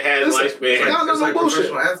vagina has lifespans. No like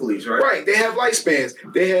bullshit. Professional athletes, right? Right. They have lifespans.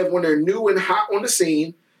 They have when they're new and hot on the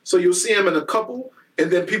scene. So you'll see them in a couple. And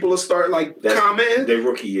then people will start commenting. Their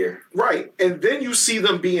rookie year. Right. And then you see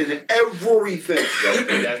them being in everything.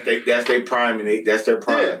 That's their prime and that's their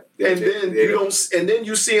prime. Yeah. And then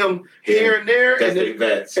you see them here and there. That's and then, their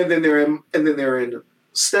vets. And then they're in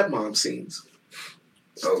stepmom scenes.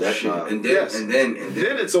 Oh shit! And then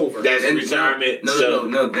it's over. That's retirement.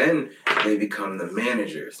 No. Then they become the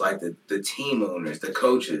managers, like the team owners, the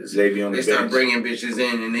coaches. They start bringing bitches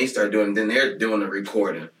in, and they start doing. Then they're doing the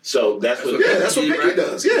recording. So that's what Becky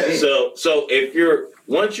does. Yeah. So if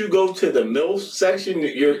once you go to the MILF section,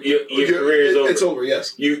 your career is over. It's over.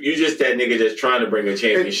 Yes. You just that nigga just trying to bring a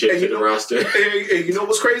championship to the roster. And you know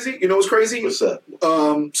what's crazy? What's up?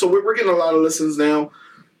 So we're getting a lot of listens now.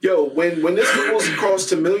 Yo, when this goes across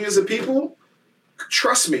to millions of people,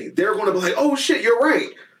 trust me, they're going to be like, oh shit, you're right.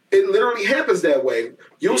 It literally happens that way.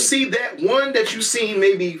 You'll see that one that you seen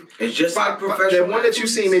maybe it's just like professional. That one that you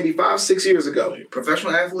seen maybe 5-6 years ago.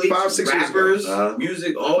 Professional athletes, 5-6 rappers, years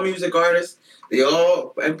ago. all music artists,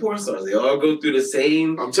 and porn stars. They all go through the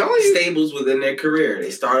same stables within their career. They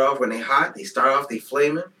start off when they hot. They start off they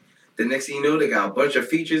flaming. The next thing you know, they got a bunch of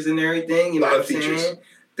features and everything. You know what I'm saying?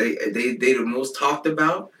 They the most talked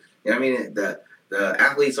about. You know what I mean? The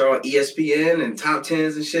athletes are on ESPN and top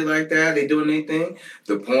 10s and shit like that. They doing their thing.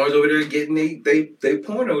 The porns over there getting they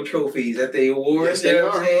porno trophies at the awards. Yes, they you know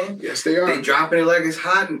what I'm saying? Yes, they are. They dropping it like it's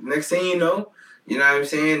hot. And next thing you know what I'm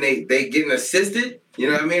saying? They getting assisted. You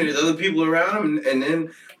know what I mean? There's other people around them, and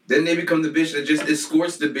then they become the bitch that just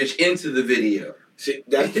escorts the bitch into the video. See,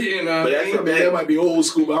 that's, you know, that might be old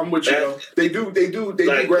school, but I'm with you. Though. They do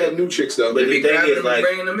grab new chicks though. But they thing is,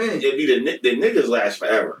 bringing them in. It be the niggas last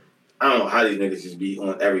forever. I don't know how these niggas just be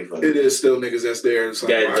on everything. It is still niggas that's there. It's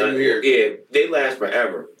like, yeah, they last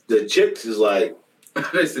forever. The chicks is like,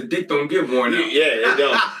 it's the dick don't get worn out. Yeah, they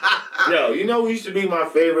don't. Yo, you know who used to be my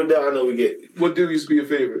favorite though? I know we get. What dude used to be your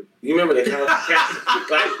favorite? You remember that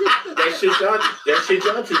shit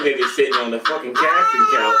y'all two niggas sitting on the fucking casting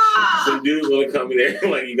couch. Some dudes wanna come in there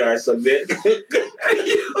like you guys suck dick. Both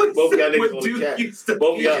y'all niggas on the couch.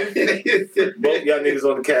 Both y'all niggas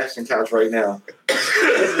on the casting couch right now.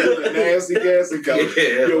 Nasty casting couch.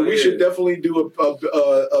 Yo, we should definitely do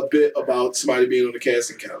a bit about somebody being on the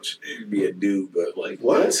casting couch. It'd be a dude, but like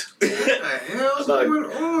what? What the hell's going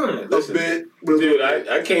on? Listen, a bit, dude.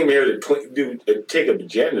 I came here to take a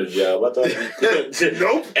janitor's job. I thought you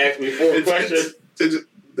nope. Ask me 4 questions.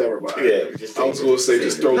 Never mind. Yeah, I was going to say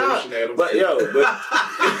just throw lotion at him. But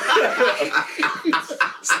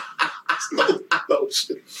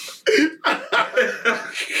lotion.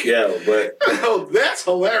 Yo, that's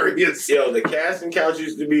hilarious. Yo, the casting couch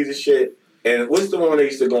used to be the shit. And what's the one that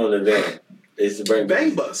used to go in the van? It's the Bang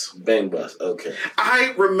Bang Bus. Bang Bus. Okay.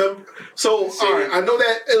 I remember. So, all right, I know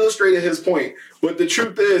that illustrated his point, but the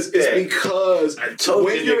truth is, it's because I told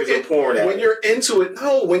when you you're niggas are porn when addicts. you're into it,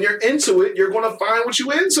 when you're into it, you're gonna find what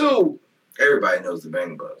you into. Everybody knows the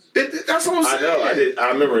Bang Bus. That's what I'm I saying. know.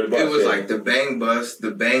 I remember the bus. It was like the Bang Bus,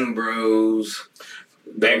 the Bang Bros.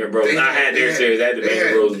 Banger Bros. I had their series. I had the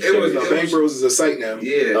Banger Bros. It was Bang Bros is a site now.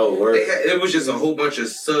 Yeah. Oh, word. It was just a whole bunch of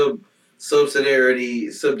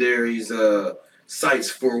subsidiaries, sites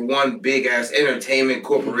for one big ass entertainment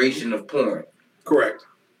corporation of porn. Correct.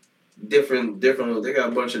 Different. They got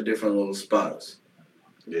a bunch of different little spots.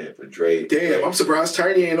 Yeah, but Dre. Damn, I'm surprised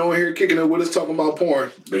Tiny ain't on here kicking it with us talking about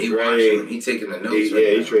porn. But He Dre, watching. He taking the notes. he's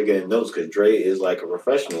taking notes because Dre is like a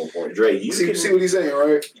professional porn. Dre, you See can, what he's saying,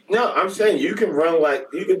 right? No, I'm saying you can run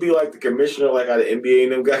you can be like the commissioner, like how the NBA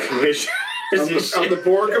and them got commissioners. I'm the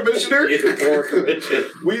porn commissioner. You're the porn commissioner.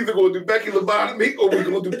 We either gonna do Becky Lobotomy or we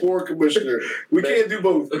gonna do porn commissioner. We can't do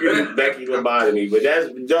both. Becky Lobotomy, but that's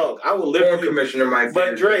dog. I would live Porn commissioner might.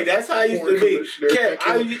 But Dre, that's how I used to be.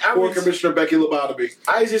 Porn commissioner Becky Lobotomy.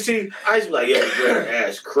 I used to be like, yeah, Dre, her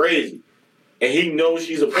ass crazy. And he knows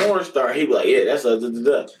she's a porn star. He'd be like, yeah, that's a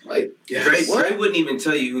da-da-da. Like, Dre wouldn't even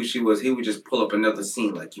tell you who she was. He would just pull up another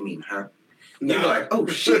scene like, you mean her? Nah. You'd be like, oh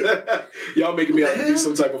shit. Y'all making me out to be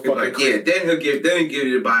some type of fucking like, yeah, then he'll give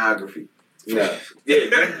you the biography. No.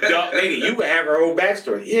 Yeah, you would have her whole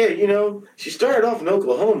backstory. Yeah, she started off in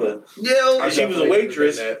Oklahoma. Yeah, she was a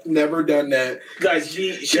waitress. Never done that. Guys,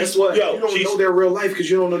 guess what? You don't know their real life because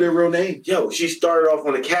you don't know their real name. Yo, she started off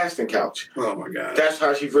on a casting couch. Oh my god. That's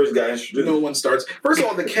how she first got introduced. No one starts. First of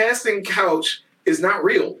all, the casting couch is not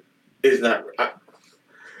real. It's not.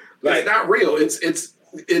 It's not real. It's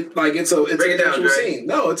an actual scene.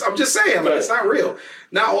 No, I'm just saying, it's not real.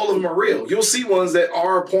 Not all of them are real. You'll see ones that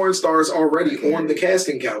are porn stars already on the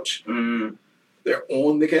casting couch. Mm-hmm. They're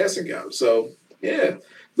on the casting couch. So yeah,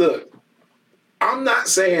 look, I'm not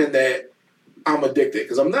saying that I'm addicted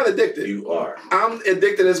because I'm not addicted. You are. I'm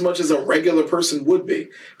addicted as much as a regular person would be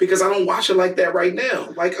because I don't watch it like that right now.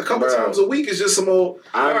 Like a couple times a week is just some old.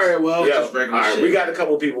 All right, just regular shit. We got a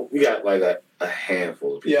couple people. We got like a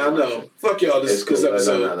handful of people. Yeah, I know. Fuck y'all this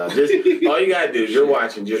episode. No. Just, all you gotta do is you're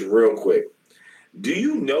watching just real quick. Do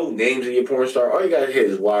you know names of your porn star? All you gotta hit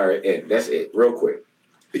is wire in. That's it. Real quick.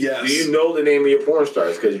 Yes. Do you know the name of your porn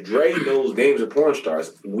stars? Because Dre knows names of porn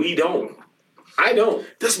stars. We don't. I don't.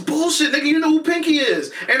 That's bullshit, nigga. You know who Pinky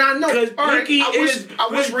is, and I know. I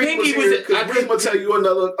wish Reed was here because Reed will tell you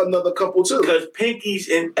another couple too. Because Pinky's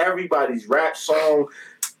in everybody's rap song.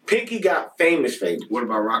 Pinky got famous. What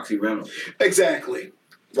about Roxy Reynolds? Exactly.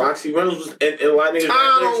 Roxy Reynolds was and a lot of niggas.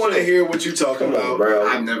 I don't want to hear what you're talking about, bro.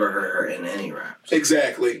 I've never heard her in any raps.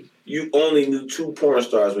 Exactly. You only knew 2 porn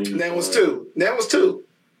stars when you. That was 2.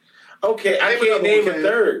 Okay, I can't name a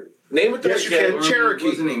third. Name a third. Yes, you can. Cherokee.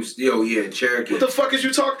 What's the name? Oh yeah, Cherokee. What the fuck is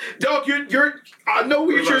you talking, dog? You're. I know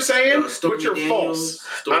what you're saying, but you're false.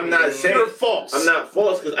 I'm not saying you're false. I'm not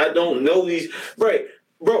false because I don't know these. Right.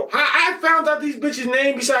 Bro, I found out these bitches'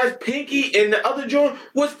 name besides Pinky and the other joint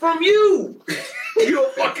was from you. You a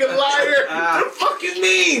fucking liar. What the fuck you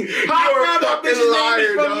mean? How I found out bitches' name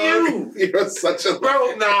is from you? You're such a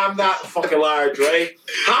bro. Nah, I'm not a fucking liar, Dre.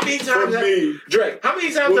 How many times Dre? How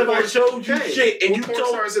many times have I showed you shit and you told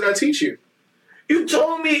stars did I teach you? You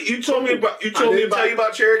told me about. You told me about. Tell you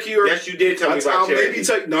about Cherokee, or yes, you did tell me about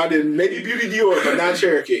Cherokee. No, I didn't. Maybe Beauty Dior, but not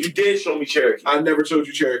Cherokee. You did show me Cherokee. I never showed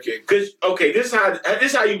you Cherokee. Cause this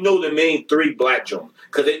is how you know the main 3 black Jones.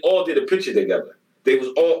 Cause they all did a picture together. They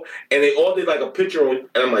all did like a picture on, and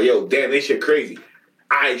I'm like, yo, damn, they shit crazy.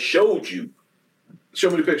 I showed you. Show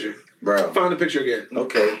me the picture. Bro. Find the picture again.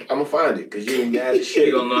 Okay, I'm gonna find it because you ain't got the shit.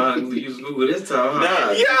 You don't know how to use Google this time, huh?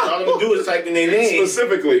 Nah, all I'm gonna do is type in their name.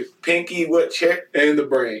 Specifically. Pinky, what, check? And the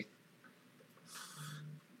brain.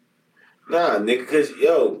 Nah, nigga, cause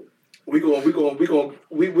yo. We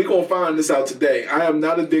gonna find this out today. I am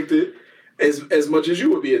not addicted as much as you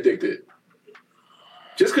would be addicted.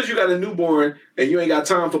 Just because you got a newborn and you ain't got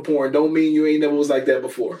time for porn don't mean you ain't never was like that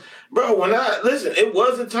before. Bro, listen, it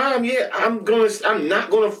was a time, yeah, I'm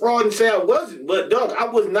not gonna fraud and say I wasn't, but dog, I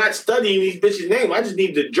was not studying these bitches' names. I just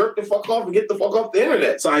need to jerk the fuck off and get the fuck off the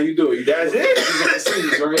internet. That's how you do it. That's it.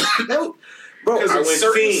 Scenes, right? No. Bro, I went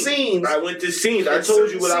certain scenes. I went to scenes. I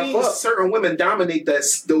told you what I fucked. Certain women dominate that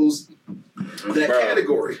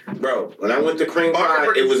category. Bro, when I went to Cream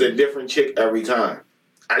Pie, it was a different chick every time.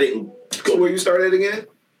 I didn't go. So where you started again?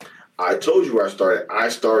 I told you where I started. I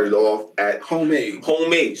started off at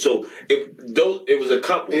Homemade. So it was a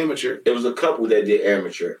couple. Amateur. It was a couple that did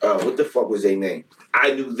amateur. What the fuck was their name?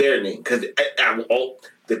 I knew their name because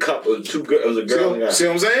the the couple, two girls, it was a girl and a guy. See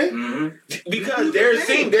what I'm saying? Mm-hmm. Because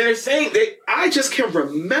they're saying they. I just can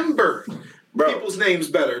remember people's names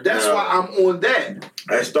better. That's why I'm on that.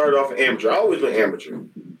 I started off amateur. I always went amateur.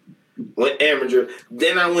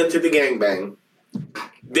 Then I went to the gangbang.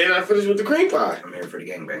 Then I finished with the cream pie. I'm here for the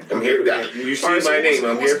gangbang. I'm here. You see my name.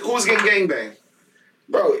 I'm here. Who's getting gangbang?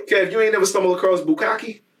 Bro, Kev, you ain't never stumbled across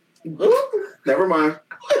Bukkake? Never mind.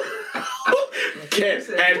 Kev,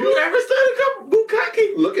 have you ever studied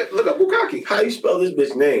Bukkake? Look up Bukkake. How you spell this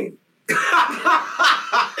bitch name?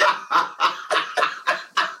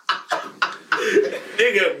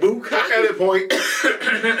 Nigga, Bukkake. At that point.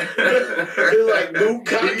 It's like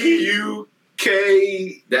Bukkake.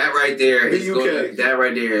 B-U-K. That right there is B-U-K.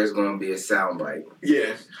 going to be a soundbite.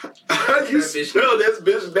 Yeah. How you spell this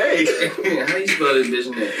bitch name? How you spell this bitch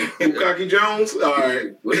name? Bukkake Jones? All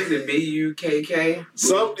right. What is it? B-U-K-K?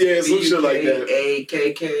 Some shit like that.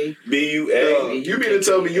 B-U-K-A-K-K? B-U-A. You mean to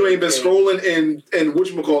tell me you ain't been scrolling and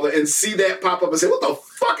whatchamacallit and see that pop up and say, what the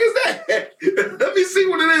fuck is that? Let me see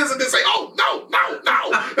what it is. And then say, oh, no. I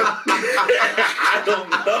don't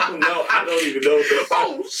know. No, I don't even know.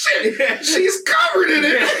 Oh, shit. She's covered in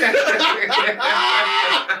it.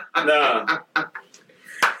 Nah.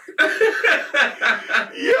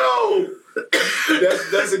 Yo.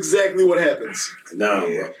 That's exactly what happens. Nah,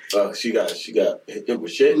 bro. She got hit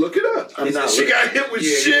with shit. Look it up. She got hit with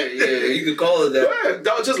shit. Yeah, you could call it that. Go ahead,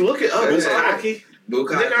 dog, just look it up. It's Bukkake.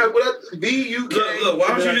 Nigga, B-U-K. Look, why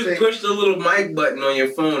don't you just push the little mic button on your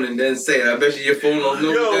phone and then say it? I bet you your phone don't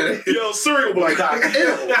know what that is. Yo, Siri will be like,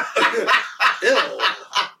 ew.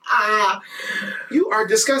 You are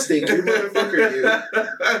disgusting, you motherfucker, you.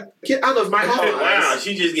 Get out of my office. Wow,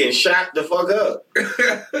 she just getting shot the fuck up.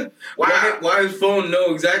 Why his phone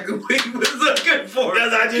know exactly what he was looking for?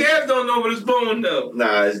 Because Kev don't know what his phone know.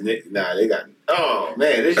 Nah, they got. Oh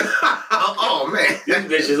man, this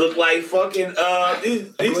bitches look like fucking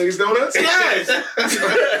these Glazed donuts? Yes.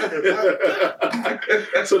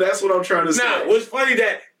 So that's what I'm trying to say. Nah, what's funny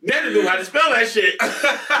that Netta knew how to spell that shit.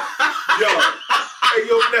 Hey,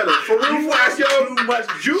 yo, Netta, for real,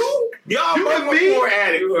 Y'all you both and me, porn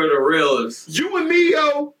addicts. You are the realest. you and me,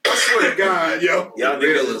 yo. I swear to God, yo. Y'all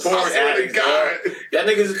niggas is porn I swear to addicts. God. Y'all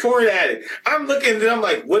niggas is porn addicts. I'm looking and I'm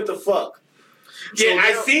like, what the fuck? Yeah,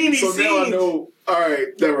 I seen these so scenes. now I know. All right,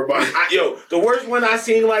 never mind. The worst one I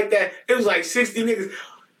seen like that, it was like 60 niggas.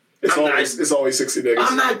 It's always 60 niggas.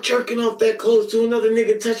 I'm not jerking off that close to another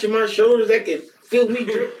nigga touching my shoulders that can feel me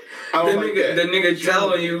jerk. The nigga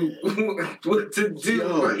telling you what to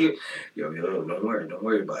do. Yo, don't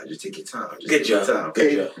worry about it. Just take your time. Good job.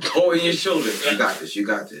 Hold in your shoulders. You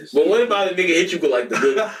got this. But what about a nigga hit you with like the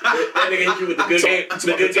good? That nigga hit you with the good game.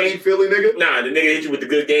 The good game. Philly nigga? Nah, the nigga hit you with the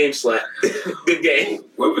good game slap. Good game.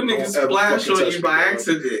 What if a nigga splash on you by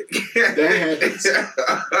accident? That happens.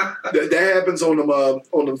 that happens on them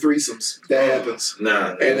threesomes. That happens.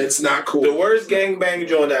 Nah, and it's not cool. The worst gangbang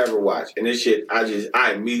joint I ever watched, and this shit, I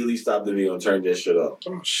immediately stopped the video and turned this shit off.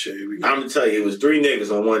 Oh shit! I'm gonna tell you, it was 3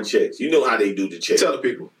 niggas on one chick. You know how they do the chick. Tell the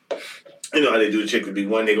people. You know how they do the chick. Would be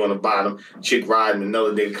one nigga on the bottom, chick riding,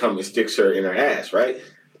 another nigga come and sticks her in her ass, right?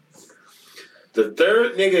 The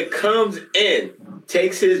third nigga comes in,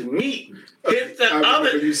 takes his meat, hits the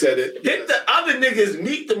other. You said it. Hit the other nigga's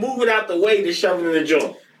meat to move it out the way to shove it in the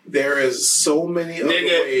joint. There is so many other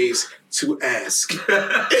ways to ask.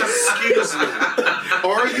 Excuse me.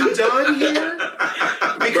 Are you done here?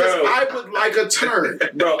 Because I would like a turn.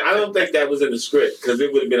 Bro, I don't think that was in the script because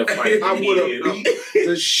it would have been a fight. I would have beat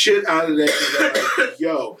the shit out of that nigga. Like,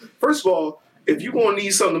 yo, first of all, if you gonna need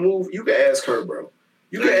something to move, you can ask her, bro.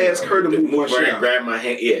 You can ask her to move my shit out. Grab my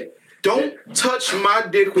hand, yeah. Don't touch my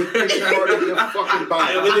dick with any part of your fucking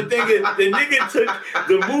body. But the thing is, the nigga took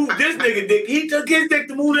the move this nigga dick. He took his dick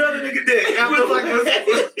to move the other nigga dick.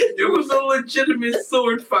 It was a legitimate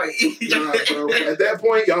sword fight. Nah, bro. At that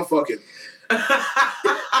point, y'all fucking.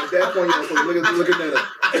 At that point, y'all fucking. Look at Netta.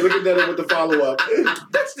 Look at Netta with the follow up.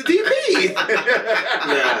 That's the DP.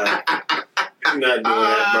 Nah. I'm not doing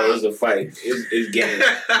that, bro. It's a fight. It's game.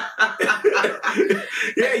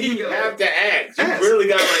 Yeah, you have to act. You really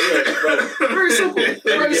got bro. Very simple.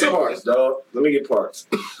 Very simple. Parts, dog. Let me get parts.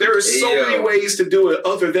 There are so many ways to do it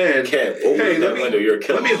other than Kev, hey, let me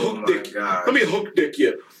hook dick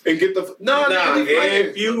you and get the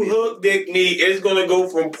if you hook dick me, it's gonna go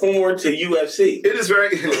from porn to UFC. It is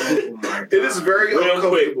very it is very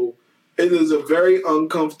uncomfortable. It is a very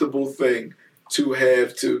uncomfortable thing to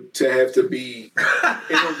have to be in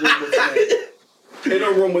a room with men. In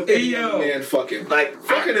a room with any man fucking. Like,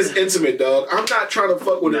 fucking is intimate, dog. I'm not trying to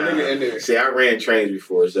fuck with a nigga in there. See, I ran trains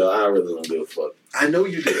before, so I really don't give a fuck. I know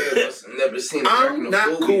you did. Never seen I'm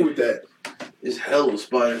not cool with that. It's hella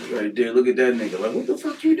spiders right there. Look at that nigga. Like, what the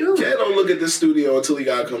fuck you doing? Cat don't look at the studio until he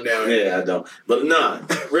gotta come down here. Yeah, I don't. But nah,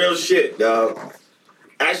 real shit, dog.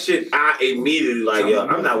 That shit, I immediately like, yo,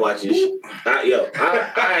 I'm not watching shit. I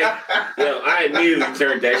immediately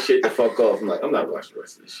turned that shit the fuck off. I'm like, I'm not watching the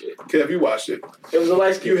rest of this shit. Kev, you watched it. It was a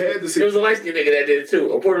light skin. You had to see. It was a light skin nigga that did it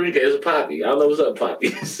too. A Puerto Rican. It was a Poppy. I don't know what's up, Poppy.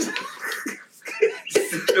 That's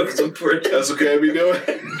what Kev be doing.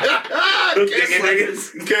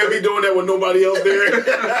 Can't be doing that with nobody else there.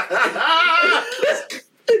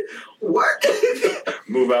 What?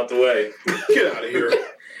 Move out the way. Get out of here.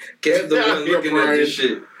 Kev the one looking at this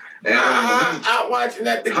shit. And out watching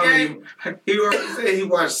at the game. He already said he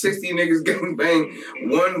watched 60 niggas gang bang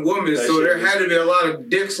one woman, That so shit there was- had to be a lot of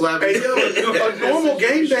dick slapping. Hey, yo, a normal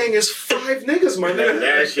gangbang is 5 niggas, my nigga.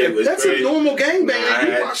 That shit was That's crazy. a normal gangbang.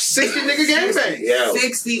 Nah, You watch 60 nigga gangbang. Yo,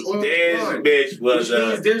 60 on this one. bitch was Which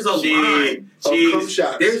means there's a line. Cum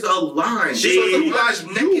shots. There's a line. She- So you watch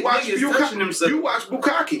You naked watch niggas touching themselves. You watch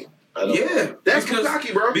Bukkake. Yeah, That's because-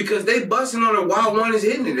 Bukkake, bro. Because they busting on it while one is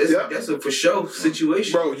hitting it. That's, Yeah. that's a for sure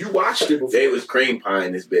situation. Bro, you watched it before. They was cream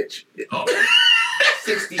pieing this bitch.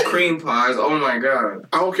 60 cream pies. Oh my god.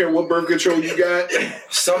 I don't care what birth control you got.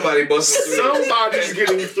 Somebody busting through Somebody's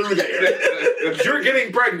getting through there. You're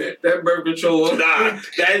getting pregnant. that birth control. Nah,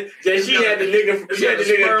 that she had the nigga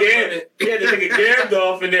gammed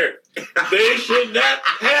off in there. They should not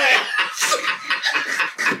have.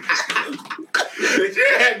 She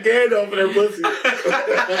had gammed off in her pussy.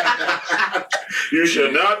 You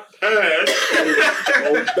should not have.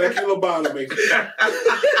 Oh, Becky Lobotomy.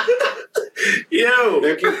 Yo,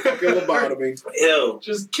 Becky fucking Lobotomy. yo,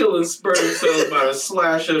 Just killing sperm cells by a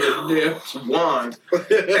slash of a damn wand.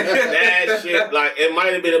 that shit, like, it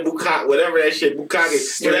might have been a bukkake, whatever that shit,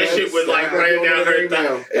 bukkake, but that shit was like running down her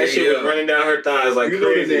thighs. That shit was running down her thighs like You know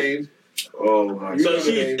the crazy. name. Oh my You So know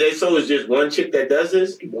the name. so it's just one chick that does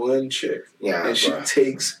this? One chick. Yeah, And she bro.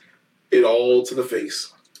 takes it all to the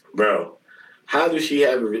face. Bro, how does she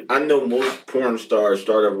have I know most porn stars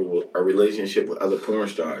start a relationship with other porn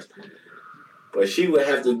stars. But she would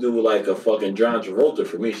have to do like a fucking John Travolta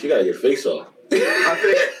for me. She gotta get face off.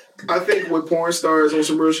 I think with porn stars on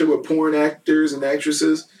some real shit with porn actors and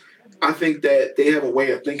actresses, I think that they have a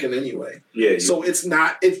way of thinking anyway. Yeah. So it's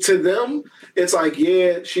not to them. It's like,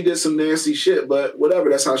 yeah, she did some nasty shit, but whatever.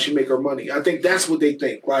 That's how she make her money. I think that's what they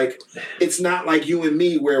think. Like, it's not like you and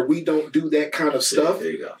me where we don't do that kind of stuff.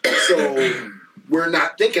 There you go. So we're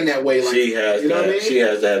not thinking that way. Like, She has you know what I mean? She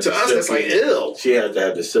has to have To the us, silky, it's like ill. She has to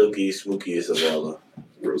have the silky, spookiest of all of them.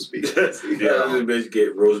 Roast beef. Yeah, this bitch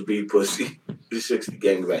get roast beef pussy. 60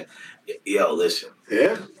 gangbang. Yo, listen.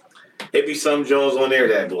 Yeah. It be some Jones on there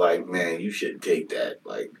that be like, man, you shouldn't take that.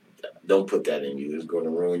 Like, don't put that in you. It's going to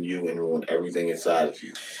ruin you and ruin everything inside of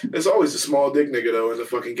you. There's always a small dick nigga though in the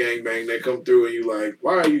fucking gangbang that come through and you like,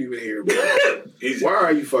 why are you even here, bro? Why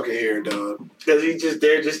are you fucking here, dog? Because he's just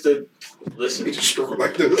there just to listen. He just stroke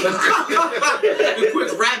like this.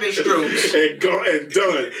 Quick rabbit strokes. and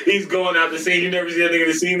done. He's going out the scene. You never see that nigga in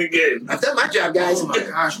the scene again. I've done my job, guys. Oh my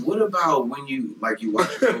gosh, what about when you watch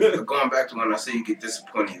going back to when I say you get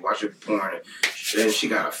disappointed, you watch a porn and she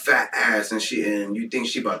got a fat ass and you think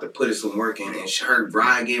she about to put in some work in and her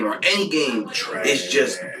ride game or any game is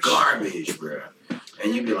just garbage, bro.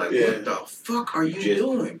 And you be like, what the fuck are you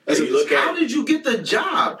doing? How did you get the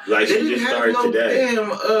job? Like They she didn't just have started no today.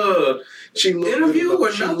 damn she looked interview good,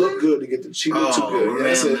 or she nothing? looked good to get the. She looked too good. Man,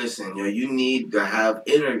 That's it. listen, yo, you need to have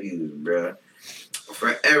interviews, bro,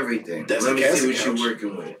 for everything. That's Let a me see casting what couch.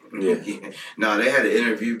 you're working with. Yeah. No, they had an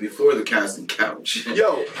interview before the casting couch.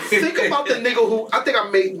 Yo, think about the nigga who I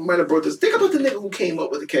think might have brought this. Think about the nigga who came up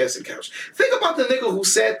with the casting couch. Think about the nigga who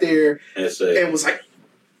sat there and was like,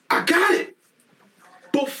 "I got it."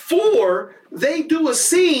 Before they do a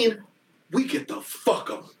scene, we get the fuck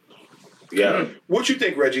up. Yeah. What you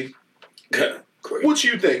think, Reggie? Great. What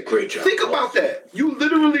you think? Great job. Think about that. You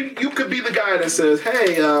could be the guy that says,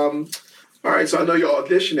 "Hey, all right, so I know you're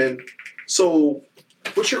auditioning. So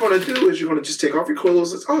what you're gonna do is you're gonna just take off your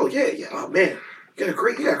clothes. It's, oh yeah. Oh man, you got a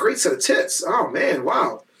great set of tits. Oh man,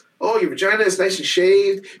 wow. Oh, your vagina is nice and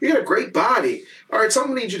shaved. You got a great body. All right, so I'm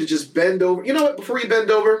gonna need you to just bend over. You know what? Before you bend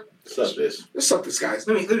over, suck this. just suck this guy's.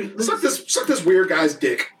 Let me Suck this weird guy's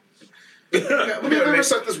dick. Let me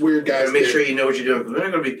suck this weird guy's make dick. sure you know what you're doing because we're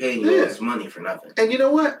not gonna be paying you all this money for nothing. And you know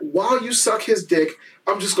what? While you suck his dick,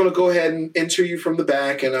 I'm just gonna go ahead and enter you from the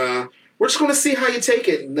back, and we're just gonna see how you take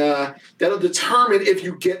it, and that'll determine if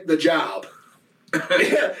you get the job.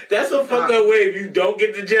 Yeah, that's a fucked up way if you don't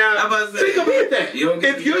get the job. I'm about to say, Think about that. you don't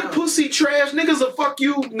get If the you're job. pussy trash, niggas will fuck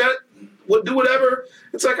you we'll do whatever.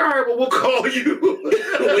 It's like, all right, well, we'll call you. We'll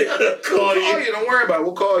call you. Don't worry about it.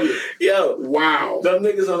 We'll call you. Yo, wow. Them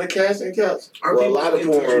niggas on the casting couch. Our Well, a people lot of in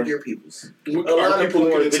touch porn. with your peoples. A lot of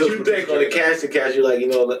porn. But you think on the casting couch, you're like,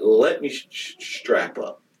 let me strap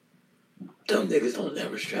up. Them niggas don't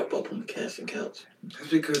never strap up on the casting couch. That's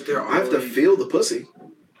because they're I have to feel the pussy.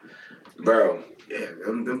 Bro. Yeah,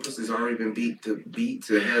 them pussies already been beat to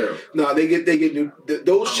hell. No, they get new.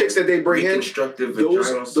 Those chicks that they bring in,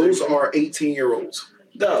 those are 18-year-olds.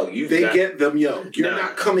 No, they get them young. You're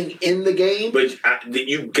not coming in the game, but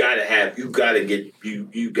you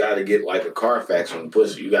gotta get like a Carfax on the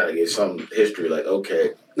pussy. You gotta get some history. Like,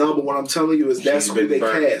 okay, no, but what I'm telling you is that's who they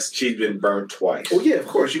cast. She's been burnt twice. Oh yeah, of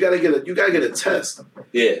course. You gotta get a test.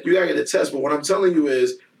 Yeah, you gotta get a test. But what I'm telling you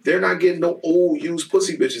is they're not getting no old used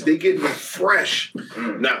pussy bitches. They getting them fresh.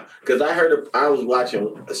 No, because I was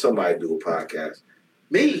watching somebody do a podcast.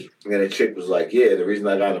 Me. And the chick was like, yeah, the reason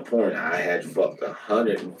I got into porn, I had fucked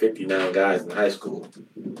 159 guys in high school.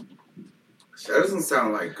 That doesn't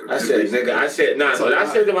sound like... I said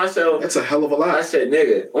to myself... That's a hell of a lot. I said,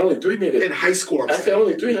 nigga, only 3 niggas... In high school, I said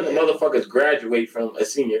only 300 motherfuckers graduate from a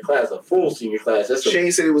senior class, a full senior class.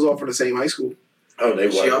 Shane said it was all from the same high school. Oh, they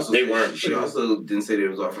weren't. She also didn't say they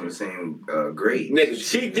was all from the same grade. Nigga,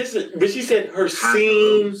 she said her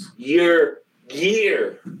senior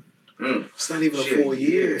year. It's not even a full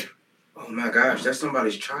year. Oh my gosh, that's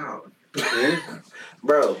somebody's child. Yeah.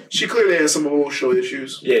 Bro. She clearly has some emotional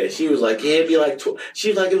issues. Yeah, she was like, yeah, it'd be like, she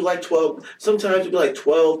was like, it was like 12, sometimes it'd be like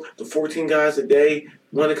 12 to 14 guys a day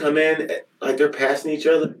want to come in, like they're passing each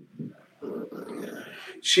other.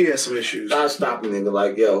 She has some issues. I'll stop a nigga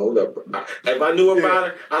like, yo, hold up. If I knew about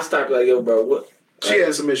her, I'll stop like, yo, bro, what? She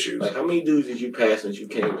has some issues. Like, how many dudes did you pass since you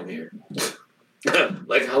came in here?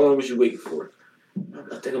 Like, how long was you waiting for?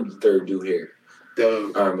 I think I'm the third dude here.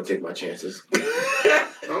 Alright, I'm gonna take my chances.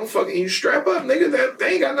 I'm fucking you strap up, nigga. That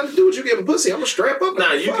ain't got nothing to do with you getting pussy. I'm gonna strap up.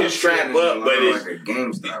 Nah, you can strap up, but it's like a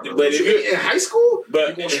GameStop. But if you're in high school, but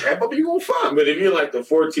you gonna strap up and you gonna fuck. But if you're like the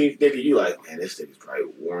 14th nigga, you like, man, this nigga's probably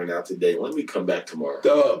worn out today. Let me come back tomorrow.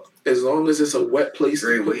 Dog, as long as it's a wet place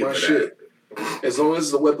to put my shit. As long as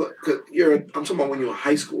it's a wet place, I'm talking about when you're in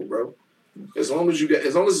high school, bro. As long as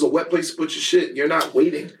it's a wet place to put your shit, you're not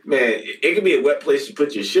waiting. Man, it can be a wet place to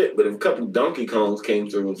put your shit, but if a couple Donkey Kongs came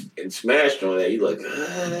through and smashed on that, you like,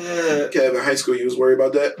 Kev, in high school, you was worried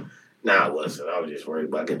about that? Nah, I wasn't. I was just worried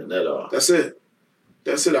about getting the nut off. That's it.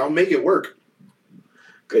 I'll make it work.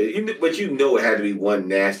 But it had to be one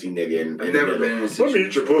nasty nigga. I've never been in a situation. Let me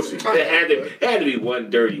eat your pussy. It had to be one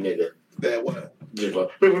dirty nigga. That what? Just like,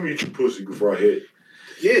 let me eat your pussy before I hit.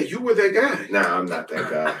 Yeah, you were that guy. Nah, I'm not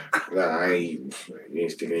that guy. Nah, you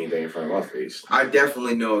ain't sticking anything in front of my face. I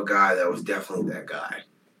definitely know a guy that was definitely that guy.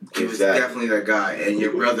 He was definitely that guy, and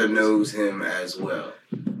your brother knows him as well.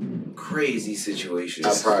 Crazy situations.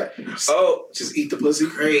 Just eat the pussy.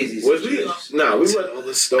 Crazy situations. We went tell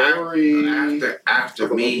the story after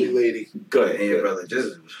me. Lady. Go ahead, and your brother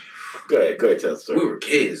just go ahead, tell the story. We were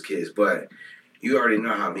kids, but you already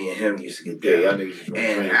know how me and him used to get down. Yeah,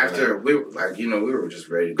 and after we were just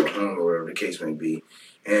ready to go home or whatever the case may be,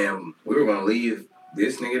 and we were gonna leave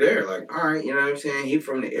this nigga there. Like, all right, you know what I'm saying? He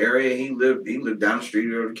from the area. He lived down the street,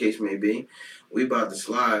 whatever the case may be. We about to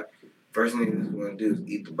slide. First thing he was gonna do is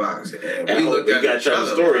eat the box. And we looked at each other. You gotta tell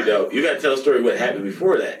the story though. You gotta tell the story what happened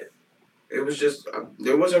before that. It was just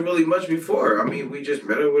there wasn't really much before. I mean, we just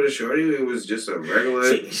met up with a shorty. It was just a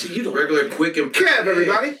regular quick and Kev,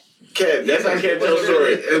 everybody. Kev, that's how Kev tells the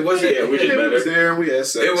story. It wasn't. Yeah, we just met her. There, we had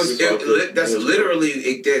sex. That's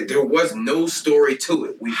literally. There was no story to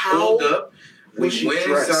it. We pulled up. We went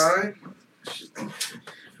inside.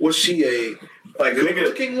 Was she a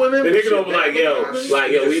good-looking woman? The nigga was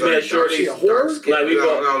like, yo, we met shorty. She a whore? Like we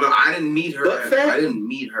no. I didn't meet her. I didn't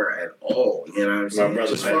meet her at all. You know what I'm saying? My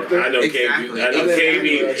brother's fucked up. I know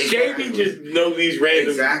KB. KB just know these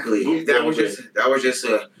random. Exactly. That was just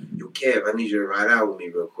a. Yo, Kev, I need you to ride out with me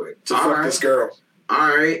real quick. To fuck this girl.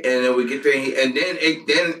 All right, and then we get there, and then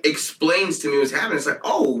it explains to me what's happening. It's like,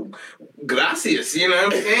 oh, gracias, you know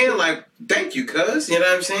what I'm saying? Like, thank you, cuz, you know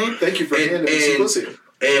what I'm saying? Thank you for handing me some pussy.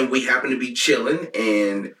 And we happened to be chilling,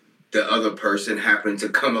 and the other person happened to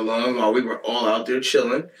come along while we were all out there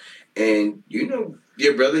chilling. And, you know,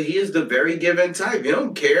 your brother, he is the very giving type. You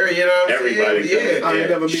don't care, you know what I'm Everybody saying? I ain't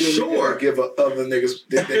never met a nigga give other niggas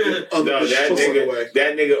that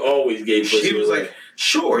nigga always gave pussy. He was like,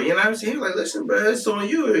 sure, you know what I'm saying? Like, listen, bro, it's on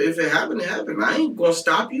you. If it happened, it happened. I ain't gonna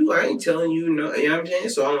stop you. I ain't telling you no. You know what I'm saying?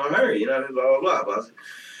 So I'm on her. You know, blah blah blah.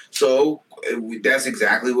 So that's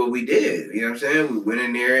exactly what we did. You know what I'm saying? We went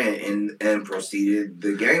in there and proceeded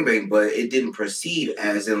the gangbang, but it didn't proceed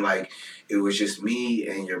as in like it was just me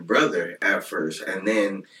and your brother at first, and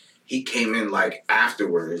then he came in like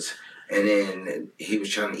afterwards, and then he was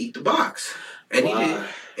trying to eat the box, and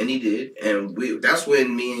he did, and that's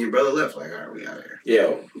when me and your brother left. Like, all right, we out of here.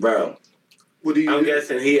 Yo, bro. I'm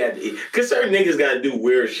guessing he had to eat. Because certain niggas got to do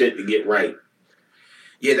weird shit to get right.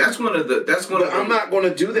 Yeah, that's one of the. I'm not going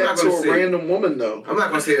to do that to a random woman, though. I'm not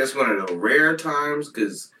going to say that's one of the rare times,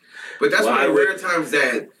 but that's one of the rare times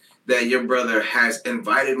that your brother has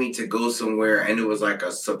invited me to go somewhere, and it was like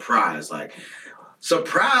a surprise, like.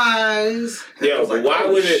 Surprise! Yo, but why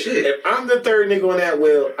wouldn't it? If I'm the third nigga on that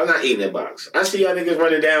wheel, I'm not eating that box. I see y'all niggas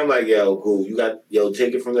running down like, yo, cool.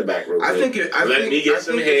 Take it from the back real quick. Let me get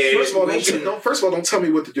some head. First of all, don't tell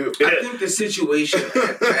me what to do. I think the situation,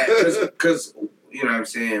 because you know what I'm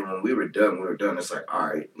saying, when we were done. It's like, all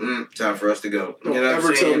right, time for us to go. You know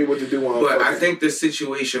never tell me what to do. But I think the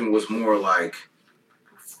situation was more like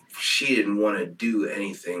she didn't want to do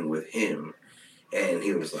anything with him. And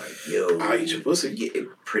he was like, yo, I'll eat your pussy. Yeah,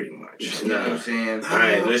 pretty much. You know what I'm saying? All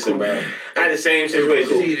right, listen, bro. I had the same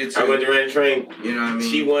situation. I went to rent a train. You know what I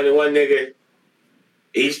mean? She wanted one nigga.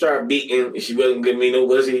 He started beating. She wasn't giving me no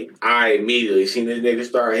pussy. I immediately seen this nigga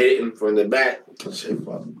start hitting from the back. I said,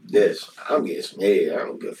 fuck this. I'm getting some head. I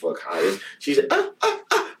don't give a fuck how it is. She said,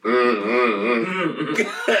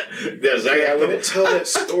 That's exactly how Don't tell that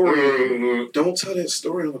story. Don't tell that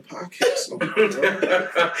story on the podcast.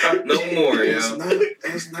 No more,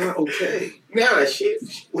 That's not okay. Nah, shit.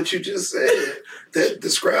 What you just said, that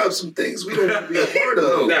describes some things we don't want to be a part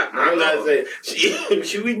of. Nah, I'm not saying.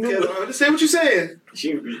 We knew. I understand what you're saying.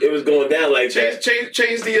 It was going down like that.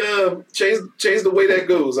 Change the way that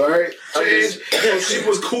goes. All right. She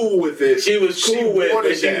was cool with it. She was cool with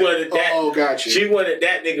it. She wanted that. Oh, gotcha. She wanted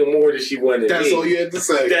that nigga more than she wanted me. That's all you had to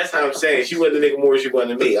say. That's how I'm saying. She wanted the nigga more than she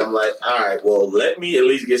wanted me. I'm like, all right, well, let me at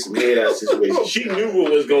least get some head out of the situation. She knew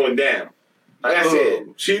what was going down. Like I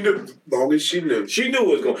said, she knew. As long as she knew. She knew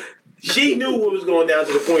what was going. She knew what was going down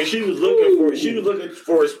to the point she was looking for. She was looking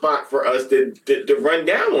for a spot for us to run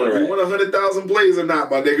down on her. You want 100,000 plays or not,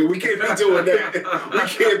 my nigga? We can't be doing that. We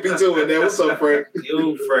can't be doing that. What's up, Frank?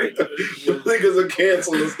 Yo, Frank. Niggas are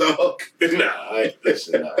canceling us, dog. I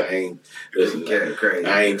ain't. Listen, crazy.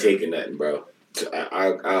 I ain't taking nothing, bro.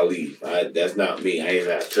 I'll leave. That's not me. I ain't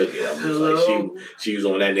I took it. I'm just like she was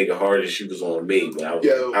on that nigga harder than she was on me, but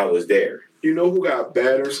I was there. You know who got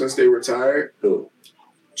better since they retired? Who?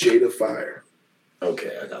 Jada Fire.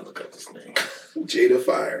 Okay, I gotta look up this name. Jada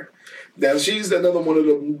Fire. Now she's another one of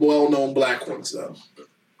the well-known black ones, though.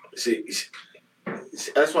 See,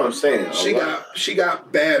 that's what I'm saying. She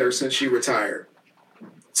got better since she retired.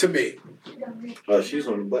 To me. Oh, she's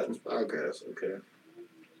on the Buttons podcast. Okay.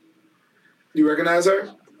 You recognize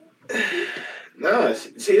her? Nah.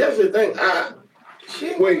 See, that's the thing. She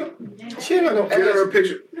ain't got no ass. Get her a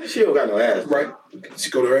picture. She don't got no ass, right? She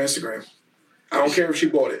go to her Instagram. I don't care if she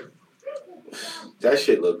bought it. That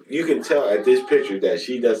shit look. You can tell at this picture that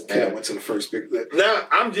she doesn't have. I went to the first picture.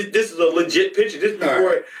 Nah, this is a legit picture. This before.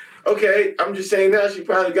 Right. Okay, I'm just saying now she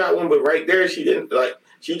probably got one, but right there she didn't. Like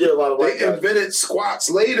she did a lot of white. They invented squats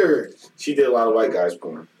later. She did a lot of white guys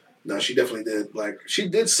porn. No, she definitely did. She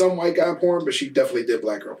did some white guy porn, but she definitely did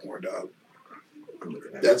black girl porn, dog.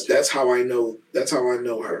 That's how I know. That's how I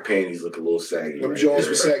know her. Her panties look a little saggy. Them Jones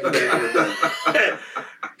were saggy back in the day.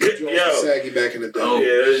 Saggy back in the day. Oh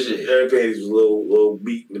yeah, her panties was a little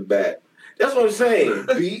beat in the back. That's what I'm saying.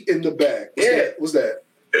 Beat in the back. What's that?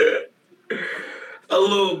 A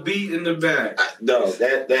little beat in the back. No,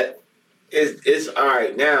 that is it's all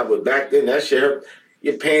right now, but back then that shit,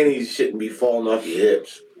 your panties shouldn't be falling off your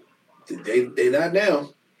hips. They not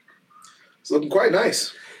now. It's looking quite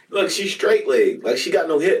nice. Look, she's straight leg. Like, she got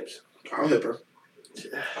no hips. I'll hip her.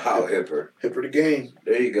 I'll hip her. Hip her the game.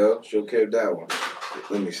 There you go. She'll carry that one.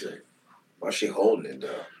 Let me see. Why is she holding it,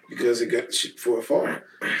 though? Because it got for a far.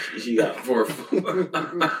 She got for a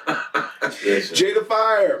Jada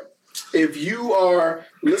Fire. If you are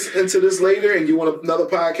listening to this later and you want another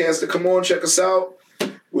podcast to come on, check us out.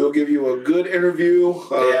 We'll give you a good interview.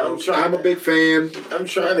 I'm a big fan. I'm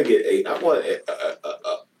trying to get I want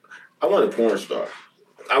a porn star.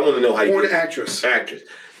 I want to know how porn you actress,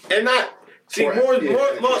 and not see more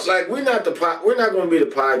like we're not going to be the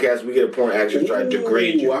podcast. We get a porn actress try to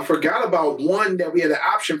degrade you. I forgot about one that we had an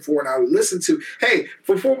option for, and I listened to. Hey,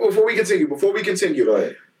 before we continue, go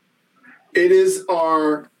ahead. It is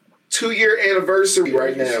our 2-year anniversary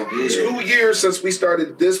right now. Yeah. 2 years since we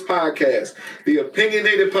started this podcast, the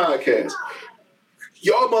Opinionated Podcast.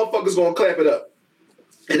 Y'all motherfuckers gonna clap it up,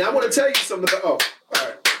 and I want to tell you something about. Oh, all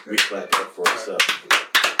right, we clap it up for ourselves.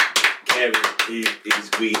 Kevin,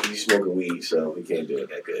 he's smoking weed, so we can't do it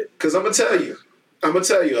that good. Because I'm going to tell you, I'm gonna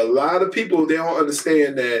tell you, a lot of people, they don't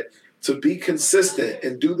understand that to be consistent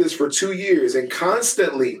and do this for 2 years and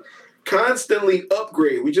constantly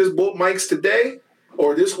upgrade. We just bought mics today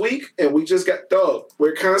or this week, and we just got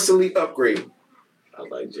we're constantly upgrading. I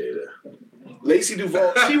like Jada. Lacey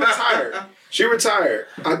Duvall, she retired. She retired.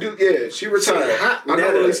 She retired. I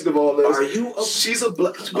know who Lacey Duvall is. Are you? She's a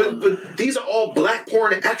black, but these are all black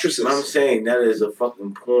porn actresses. I'm saying that is a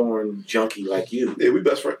fucking porn junkie like you. Yeah, we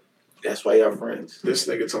best friends. That's why y'all friends. This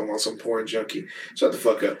nigga talking about some porn junkie. Shut the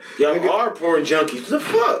fuck up. Y'all are porn junkies. The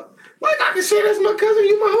fuck? Like I can say that's my cousin.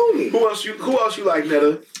 You my homie. Who else you like,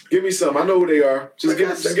 Netta? Give me some. I know who they are.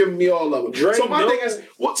 Just give me all of them. Drake, so my thing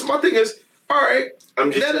is, all right.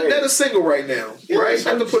 I'm just saying. Netta's single right now, right?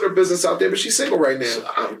 Not to put her business out there, but she's single right now.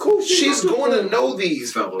 I'm cool. She's going to know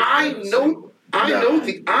these. I know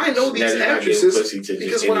these actresses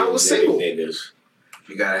because when I was single.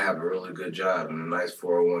 You gotta have a really good job and a nice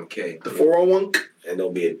 401k. The 401k. And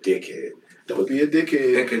don't be a dickhead. Don't be a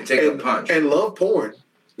dickhead. And can take a punch. And love porn.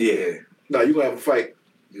 Yeah. No, you gonna have a fight.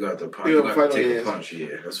 You got the punch. You got to take a punch,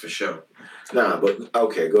 yeah. That's for sure. Nah, but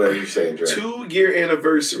okay, go ahead. You saying, Dre. 2-year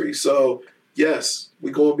anniversary. So, yes,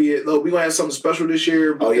 we're going to be we going to have something special this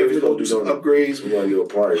year. We're going to do some upgrades. We're going to do a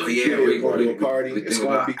party. Oh, yeah, we're going to do a party. It's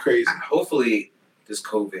going to be crazy. Hopefully, this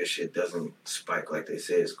COVID shit doesn't spike like they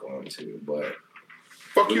say it's going to, but...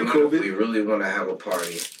 Fuck you, COVID. We really want to have a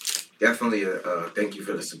party. Definitely thank you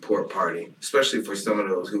for the support party, especially for some of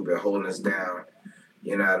those who've been holding us down.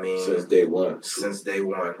 You know what I mean? Since day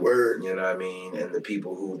one. Word. You know what I mean? And the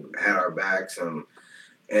people who had our backs and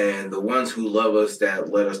the ones who love us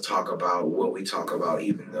that let us talk about what we talk about,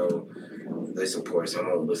 even though they support us and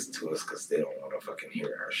won't listen to us because they don't want to fucking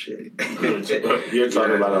hear our shit. You're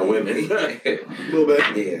talking about our women. A little bit.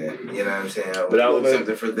 Yeah, you know what I'm saying? But I want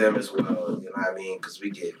something for them as well, you know what I mean? Because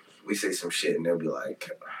we say some shit and they'll be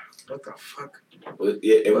like, what the fuck?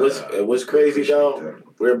 It was crazy though.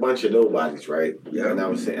 We're a bunch of nobodies, right? Yeah. And I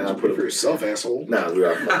was saying, and I put it for yourself, asshole. Nah, we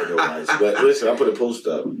are fucking nobodies. But listen, I put a post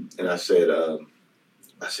up and I said,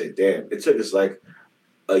 damn, it took us like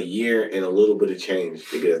a year and a little bit of change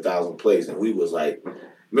to get 1,000 plays, and we was like,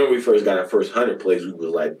 remember we first got our first 100 plays, we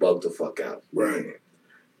was like bugged the fuck out. Right.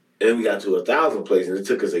 And then we got to 1,000 plays, and it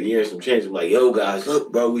took us a year and some change. I'm like, yo guys,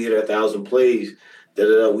 look, bro, we hit 1,000 plays.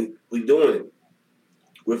 We doing it.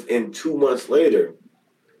 Within 2 months later,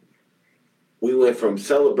 we went from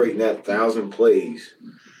celebrating that 1,000 plays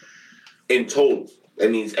in total.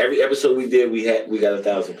 That means every episode we did, we got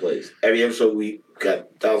 1,000 plays. Every episode we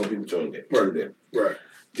got 1,000 people tuned in. Right.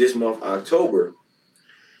 This month, October,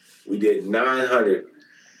 we did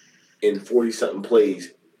 940 something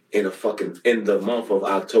plays in the month of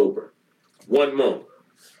October. 1 month.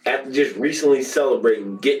 After just recently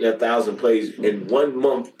celebrating getting 1,000 plays in 1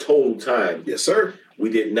 month total time. Yes, sir. We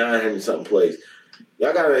did 900 something plays.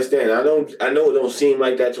 Y'all gotta understand. I know it don't seem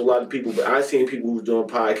like that to a lot of people, but I've seen people who's doing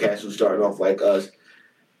podcasts who's starting off like us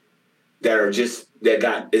that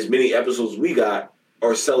got as many episodes we got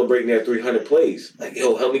are celebrating their 300 plays. Like,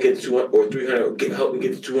 yo, help me get to 200 or 300. Help me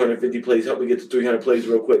get to 250 plays. Help me get to 300 plays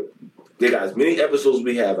real quick. They got as many episodes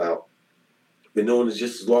we have out. Been doing this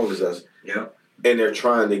just as long as us. Yeah. And they're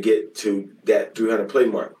trying to get to that 300 play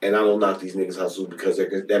mark. And I don't knock these niggas' hustles because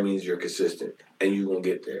that means you're consistent. And you're going to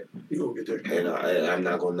get there. You're going to get there. And I'm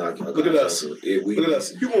not going to knock you. Look at us. Look at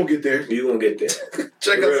us. You're going to get there. You're going to get there.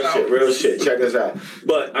 Check us out. Real shit. Check us out.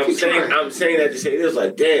 But I'm saying that to say this,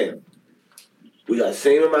 like, damn. We got the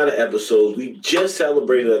same amount of episodes. We just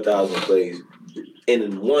celebrated 1,000 plays. And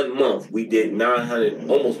in 1 month, we did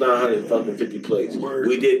almost 950 plays. Word.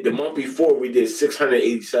 We did, the month before, we did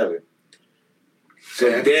 687.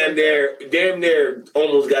 So damn near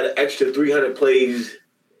almost got an extra 300 plays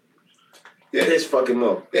this fucking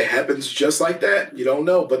month. It happens just like that. You don't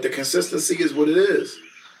know, but the consistency is what it is.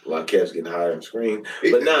 Well, I kept getting higher on screen.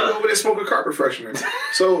 But nah. Over there smoking carpet freshener.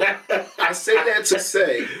 So I say that to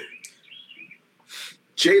say,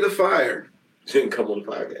 Jada Fire didn't come on the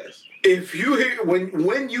podcast. If you hear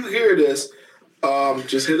when you hear this,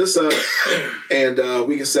 just hit us up and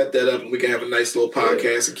we can set that up and we can have a nice little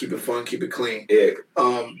podcast and keep it fun, keep it clean. Yeah.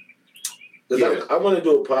 I want to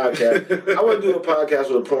do a podcast. I want to do a podcast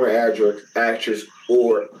with a porn actress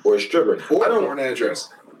or a stripper. Or a porn actress.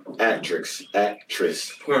 Actress.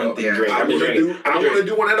 Porn theater. I want to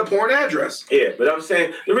do one at a porn address. Yeah, but I'm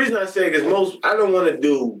saying the reason I say it is I don't want to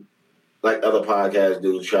do like other podcasts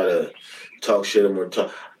do, try to talk shit or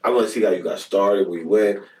talk. I want to see how you got started, where you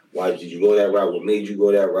went, why did you go that route, what made you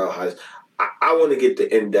go that route. I want to get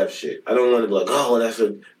the in-depth shit. I don't want to be like, oh, that's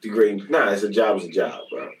a degree. Nah, it's a job,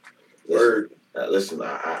 bro. Word. Listen,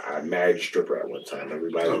 I married a stripper at one time.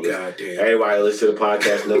 Everybody goddamn. Everybody listen to the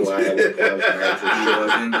podcast know I was married to a stripper. I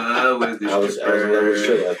was in love with a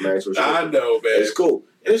stripper. I was married to a stripper. I know, man. It's cool.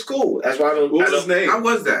 It's cool. That's why I don't. What was his name? How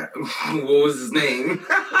was that? What was his name?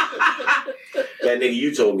 That nigga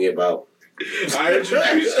you told me about. I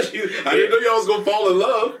introduced you. I didn't know y'all was gonna fall in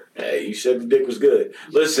love. Hey, you said the dick was good.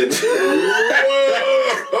 Listen. Okay.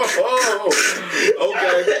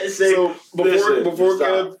 So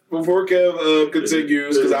before Kev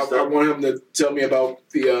continues, because I want him to tell me about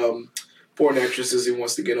the porn actresses he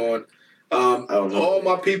wants to get on. All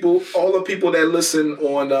the people that listen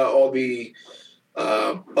on all the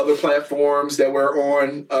other platforms that we're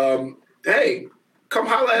on, hey, come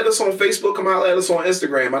holler at us on Facebook. Come holler at us on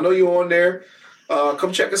Instagram. I know you're on there.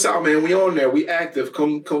 Come check us out, man. We on there. We active.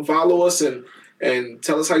 Come follow us and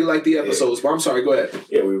tell us how you like the episodes. Yeah. But I'm sorry. Go ahead.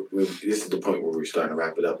 Yeah, this is the point where we're starting to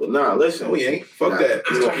wrap it up. But nah, listen. No, we ain't. Fuck that.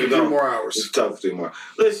 It's talking 3 more hours. It's tough 3 more.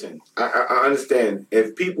 Listen, I understand.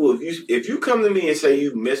 If you come to me and say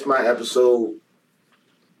you missed my episode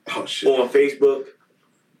on Facebook,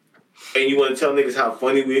 and you want to tell niggas how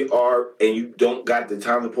funny we are, and you don't got the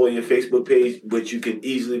time to pull your Facebook page, but you can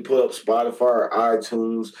easily pull up Spotify or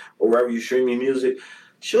iTunes or wherever you stream your music,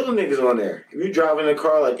 show them niggas on there. If you drive in a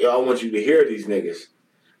car, like, yo, I want you to hear these niggas,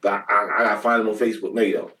 but I gotta find them on Facebook. No,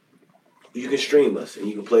 you don't. You can stream us, and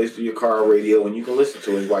you can play us through your car radio, and you can listen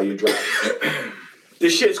to us while you're driving.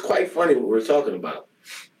 This shit's quite funny what we're talking about.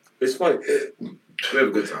 It's funny. We have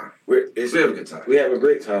a good time. We have a good time. We have a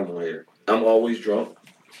great time on here. I'm always drunk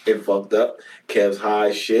and fucked up. Kev's high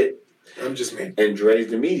as shit. I'm just me. And Dre's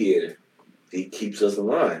the mediator. He keeps us in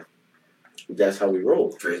line. That's how we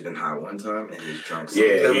roll. Dre's been high one time and he's drunk.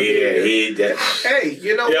 Yeah. Hey,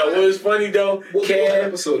 you know what was funny though?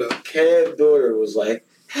 Kev's daughter was like,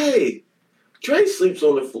 "Hey, Dre sleeps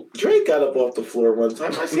on the floor." Dre got up off the floor one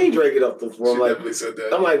time. I seen Dre get off the floor. She definitely said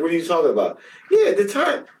that. I'm like, what are you talking about? Yeah, at the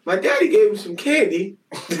time, my daddy gave him some candy,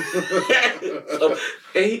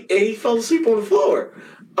 and he fell asleep on the floor.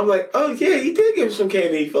 I'm like, oh yeah, he did give him some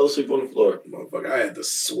candy. He fell asleep on the floor. Motherfucker, I had to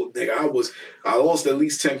sweat. Nigga, I lost at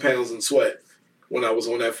least 10 pounds in sweat when I was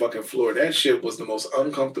on that fucking floor. That shit was the most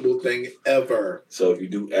uncomfortable thing ever. So if you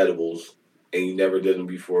do edibles and you never did them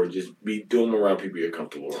before, just do them around people you're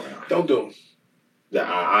comfortable around. Don't do them.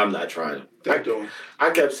 I'm not trying them. Don't do them.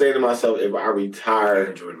 I kept saying to myself, if I retire, I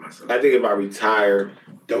enjoyed myself. I think if I retire,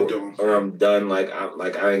 don't do them, or I'm done, I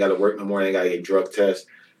ain't got to work no more, I ain't got to get drug tests,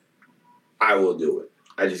 I will do it.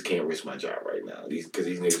 I just can't risk my job right now. Because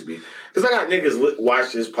these niggas because I got niggas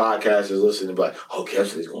watch this podcast and listen and be like, oh, Kev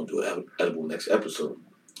said he's going to do an edible next episode.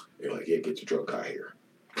 You're like, yeah, get the drug guy here.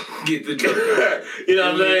 Get the drug guy. You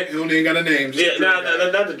know what I'm saying? He only ain't got a name. Yeah,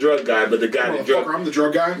 not the drug guy, but the guy that drug. I'm the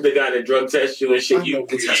drug guy. The guy that drug tests you and shit. You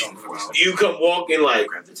come walking like.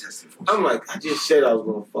 I'm like, I just said I was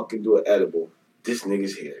gonna fucking do an edible. This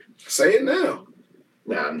nigga's here. Say it now.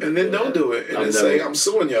 Nah, and then don't do it. And then say I'm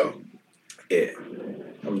suing y'all. Yeah,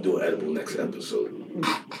 I'm gonna do an edible next episode.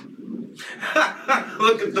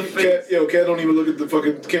 Look at the face. Cat don't even look at the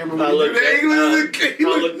fucking camera. I looked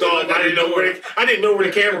off. I didn't know where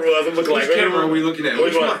the camera was. I'm looking Which camera are we looking at?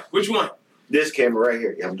 Which one? This camera right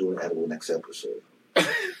here. Yeah, I'm doing an edible next episode. I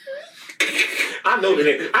know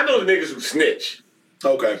the niggas who snitch.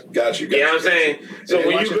 Okay, got you. You know what I'm saying? So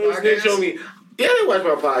when you go snitch on me, yeah, they watch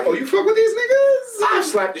my podcast. Oh, you fuck with these niggas? I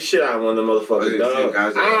slapped the shit out of one of them motherfuckers,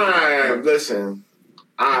 dog. Listen.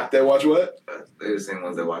 They watch what? They're the same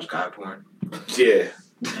ones that watch guy porn. Yeah.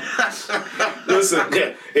 Listen.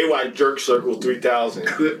 Yeah, they watch Jerk Circle 3000.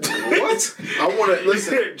 What? I want to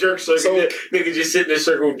listen. Jerk Circle. So, nigga just sit in the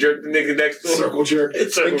circle, jerk the nigga next to him. Circle jerk.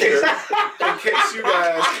 In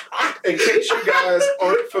case you guys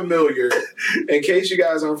aren't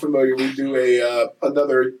familiar, we do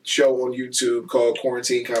another show on YouTube called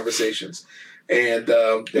Quarantine Conversations, and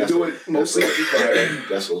we do it mostly every Friday.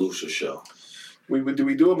 That's a Lucia show. We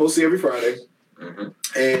do it mostly every Friday,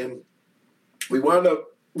 and we wound up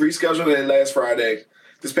rescheduling it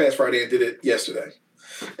this past Friday, and did it yesterday,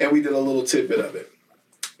 and we did a little tidbit of it.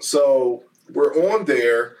 So we're on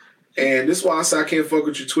there, and this is why I say I can't fuck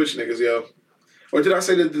with you Twitch niggas, yo. Or did I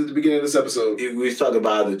say that at the beginning of this episode? We was talking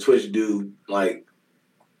about the Twitch dude, was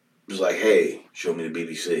like, hey, show me the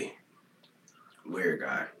BBC. Weird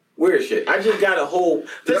guy. Weird shit. I just got a whole...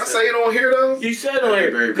 Did I say it on here, though? You said it on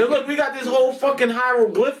here. Because look, we got this whole fucking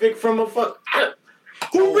hieroglyphic from a fuck...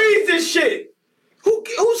 Who reads this shit? Who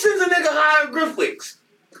sends a nigga hieroglyphics?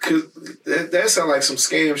 Because that sound like some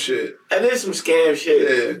scam shit. That is some scam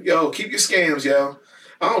shit. Yeah. Yo, keep your scams, yo.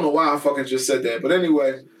 I don't know why I fucking just said that. But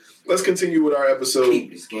anyway, let's continue with our episode.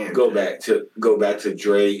 Keep it scamming. Go back to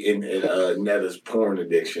Dre and Netta's porn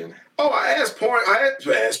addiction. Oh, I asked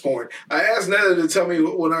Netta to tell me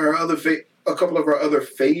what our other a couple of our other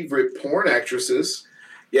favorite porn actresses.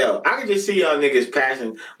 Yo, I can just see y'all niggas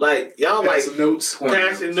passing, like, y'all Passing notes.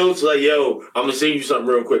 Passing notes like, yo, I'm gonna send you something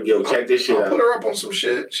real quick. Yo, check this shit I'll out. put her up on some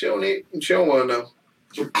shit. She don't want to know.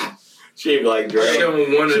 She be like, Dre. She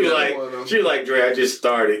be like, Dre, I just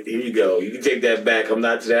started. Here you go. You can take that back. I'm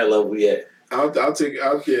not to that level yet. I'll take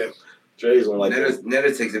yeah. Dre's on like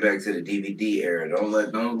Netta takes it back to the DVD era. Don't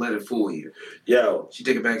let it fool you. Yo. She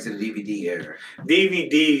took it back to the DVD era.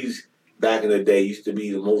 DVDs back in the day used to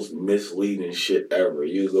be the most misleading shit ever.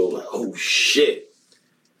 You go like, oh shit.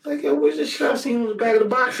 Like, yo, where's the shit I seen on the back of the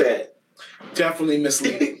box at? Definitely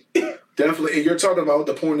misleading. Definitely. And you're talking about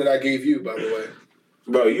the porn that I gave you, by the way.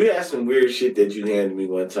 Bro, you had some weird shit that you handed me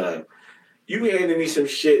one time. You handed me some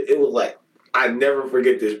shit. It was like, I never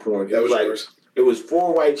forget this porn. It was like, yours. It was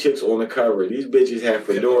 4 white chicks on the cover. These bitches had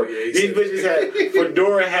fedora. These bitches had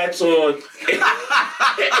fedora hats on.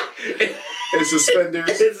 And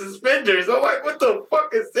suspenders. I'm like, what the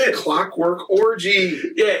fuck is this? Clockwork orgy.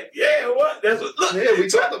 Yeah, what? That's what. Look. Yeah, we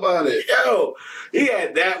talked about it. Yo, he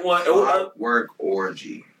had that one. Clockwork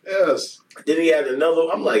orgy. Yes. Then he had another.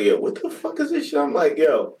 I'm like, yo, what the fuck is this shit? I'm like,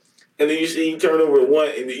 yo. And then you turn over to one,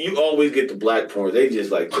 and you always get the black porn. They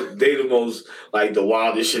just like, they the most, like, the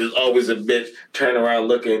wildest shit. Is always a bitch turning around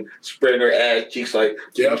looking, spreading her ass cheeks like,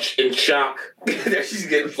 in shock. That she's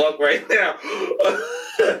getting fucked right now.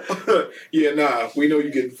 Yeah, nah, we know you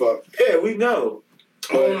getting fucked. Yeah, we know.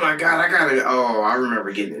 Oh my God, I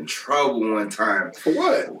remember getting in trouble one time. For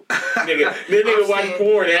what? nigga watched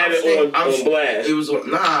porn and had it on blast. It was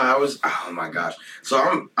oh my gosh. So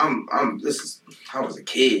I was a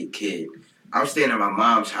kid. I was staying at my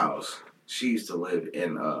mom's house. She used to live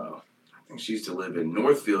in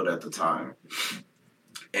Northfield at the time.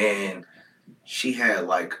 And she had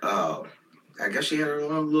I guess she had her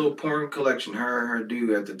own little porn collection. Her and her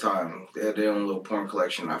dude at the time, they had their own little porn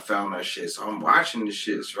collection. I found that shit, so I'm watching the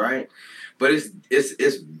shits, right? But it's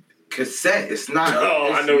cassette. It's not.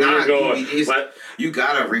 Oh, I know where you're going. You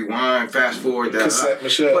gotta rewind, fast forward that. Cassette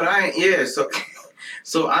Michelle. But I ain't. Yeah,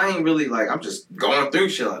 so I ain't really like. I'm just going through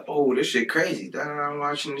shit like, oh, this shit crazy. I'm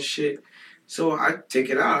watching this shit. So I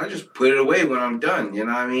take it out. I just put it away when I'm done. You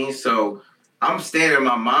know what I mean? So I'm staying at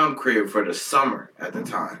my mom's crib for the summer at the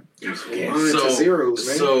time. Zeros,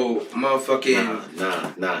 man. So motherfucking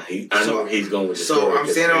nah. I know he's going with the So story. I'm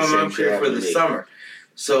staying at my mom's crib for the summer.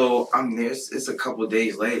 So I'm there. It's a couple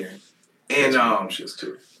days later, and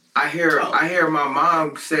I hear my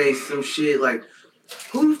mom say some shit like,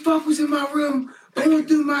 "Who the fuck was in my room going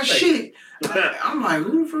through my shit?" I'm like,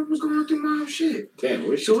 "Who the fuck was going through my shit?" Damn,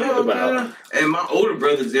 what's she talking about? And my older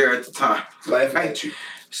brother's there at the time, laughing at you.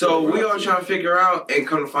 So we all trying to figure out, and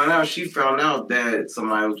come to find out, she found out that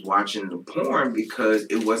somebody was watching the porn because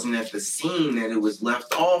it wasn't at the scene that it was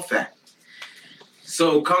left off at.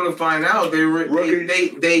 So come to find out,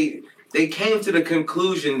 they came to the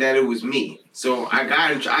conclusion that it was me. So I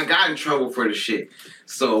got in trouble for the shit.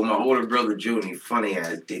 So my older brother Junior, funny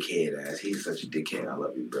ass dickhead ass, he's such a dickhead. I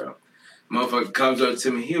love you, bro. Motherfucker comes up to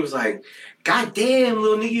me. He was like, "God damn,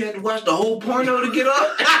 little nigga, you had to watch the whole porno to get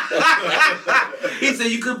up." He said,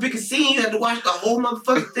 "You couldn't pick a scene. You had to watch the whole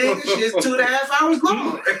motherfucking thing. This shit's 2.5 hours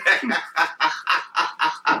long."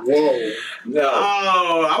 Whoa. No.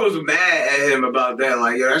 Oh, I was mad at him about that.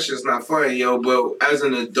 Like, yo, that shit's not funny, yo. But as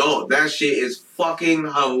an adult, that shit is fucking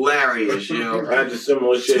hilarious, yo. I had the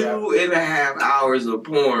similar shit. 2.5 hours of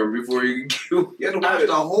porn before you had to watch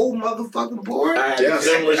the whole motherfucking porn? I had a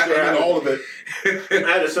similar shit. All of it.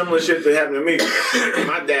 I had a similar shit that happened to me.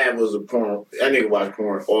 My dad was a porn. That nigga watched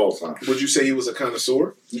porn all the time. Would you say he was a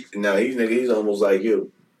connoisseur? No, he's almost like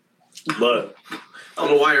you. But I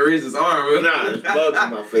don't know why he raised his arm. But nah, it's bugs in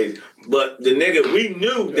my face. But the nigga, we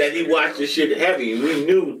knew that he watched this shit heavy. We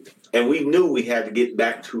knew we had to get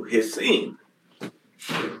back to his scene.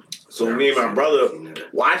 So me and my brother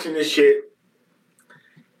watching this shit,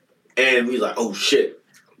 and we like, oh shit,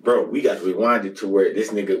 bro, we got to rewind it to where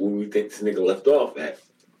we think this nigga left off at.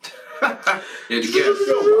 Why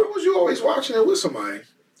was you always watching it with somebody?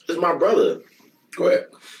 It's my brother. Go ahead.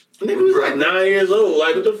 Nigga was like 9 years old.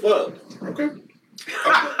 Like, what the fuck? Okay.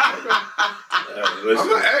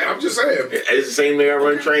 I'm just saying. It's the same nigga I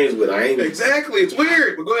run trains with. I ain't exactly. It's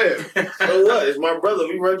weird, but go ahead. So what? It's my brother.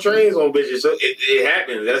 We run trains on bitches, so it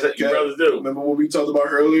happens. That's what your brothers do. Remember what we talked about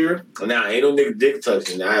earlier? Nah, ain't no nigga dick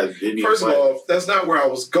touching. First of all, that's not where I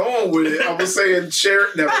was going with it. I was saying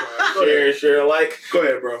share. Never mind. Share alike. Go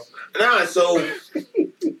ahead, bro. Nah, so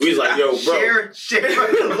we was like, yo, bro. Share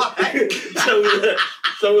alike.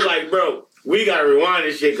 So we're like, bro, we gotta rewind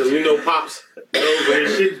this shit because we know Pops knows where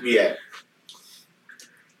his shit be at.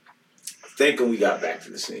 Thinking we got back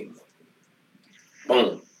to the scene.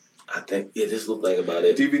 Boom. I think, this looked like about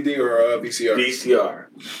it. DVD or VCR? VCR.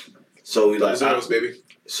 So we like, zeros, baby.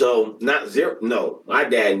 So, not zero. No, my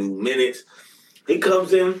dad knew minutes. He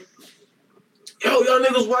comes in. Yo, y'all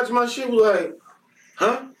niggas watch my shit. We like,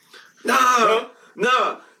 huh? Nah.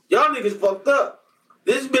 Y'all niggas fucked up.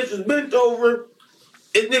 This bitch was bent over.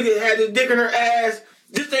 This nigga had his dick in her ass.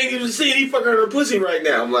 This ain't even seeing he fucking her pussy right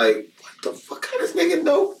now. I'm like, what the fuck? How does nigga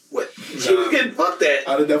know? What? She was getting fucked at.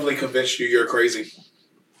 I'd have definitely convinced you you're crazy.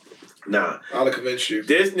 Nah. I'd have convinced you.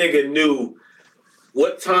 This nigga knew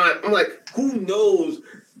what time. I'm like, who knows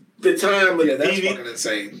the time of that's TV? fucking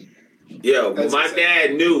insane. Yo, That's my insane.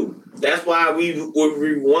 dad knew. That's why we would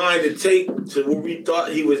rewind the tape to where we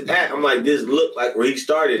thought he was at. I'm like, this looked like where he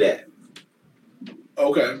started at.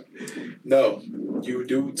 Okay. No. You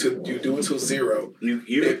do until zero. I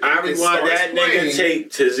rewind that nigga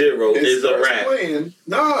tape to zero. It's a wrap.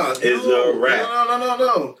 Nah, It's a wrap.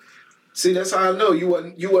 No. See, that's how I know you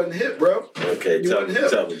wasn't hip, bro. Okay, tell me,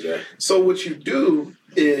 Jay. So what you do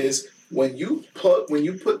is when you put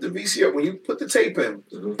the VCR, when you put the tape in,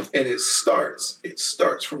 and it starts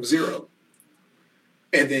from zero.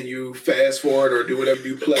 And then you fast forward or do whatever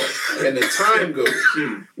you play, and the time goes.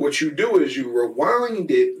 What you do is you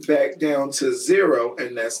rewind it back down to zero,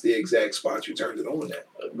 and that's the exact spot you turned it on at.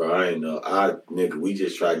 Bro, I ain't know. Nigga, we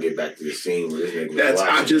just try to get back to the scene where this nigga was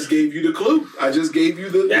watching. I just gave you the clue. I just gave you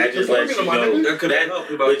the That just lets you know. That could have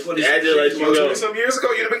helped about 20 That just lets you know. Some years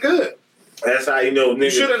ago, you'd have been good. That's how you know, nigga. You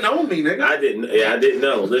should have known me, nigga. I didn't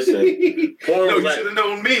know. Listen, porn No, was you like, should have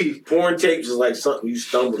known me. porn tapes is like something you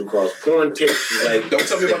stumbled across. Porn tapes is like... Don't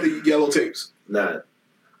tell me about the yellow tapes. Nah,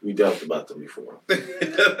 we talked about them before.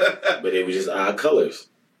 But they were just odd colors.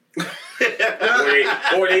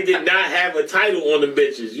 or they did not have a title on the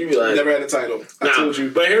bitches. You be like... Never had a title. I told you.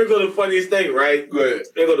 But here go the funniest thing, right? Go ahead.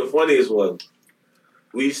 Here go the funniest one.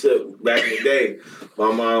 We used to, back in the day,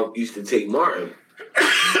 my mom used to take Martin.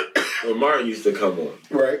 When Martin used to come on.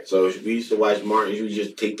 Right. So we used to watch Martin. We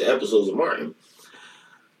just take the episodes of Martin.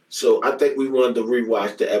 So I think we wanted to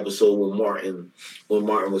rewatch the episode when Martin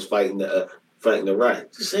was fighting the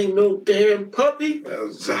rat. This ain't no damn puppy. That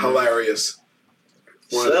was hilarious.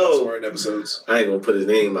 One of the most Martin episodes. I ain't gonna put his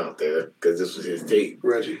name out there because this was his tape.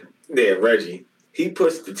 Reggie. Yeah, Reggie. He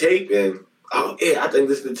puts the tape in. Oh yeah, I think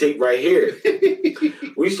this is the tape right here.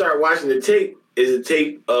 We start watching the tape. Is a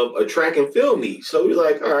tape of a track and field meet. So we're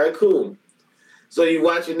like, all right, cool. So you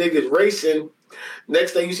watching niggas racing.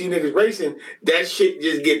 Next thing you see niggas racing, that shit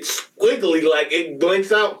just gets squiggly, like it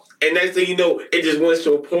blinks out. And next thing you know, it just went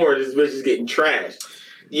to a porn. This bitch is getting trashed.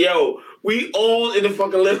 Yo, we all in the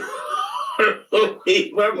fucking living room.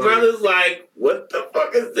 My brother's like, what the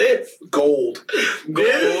fuck is this? Gold.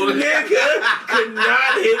 This nigga could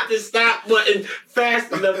not hit the stop button fast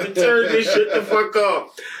enough to turn this shit the fuck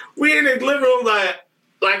off. We in the living room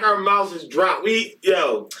like our mouths is dropped. All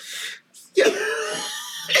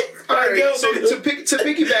right, so to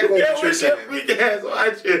piggyback on what you're saying.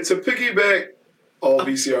 To piggyback all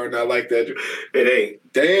VCR not like that. It ain't.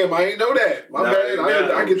 Damn, I ain't know that. My bad.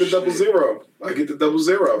 I get the double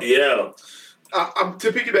zero. Yeah. I'm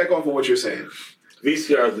to piggyback off of what you're saying.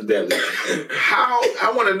 VCR is the deadly. How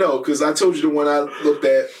I want to know, because I told you the one I looked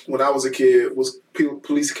at when I was a kid was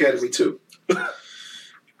Police Academy 2.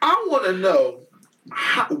 I want to know,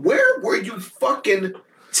 where were you fucking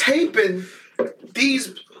taping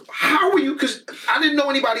these? How were you? Because I didn't know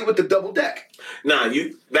anybody with the double deck. Nah,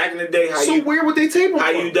 you back in the day. Where would they tape them?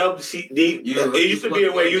 How from? you double CD? It used to be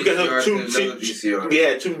a way you could have two VCRs.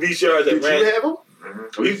 Yeah, two VCRs that ran. Did you have them?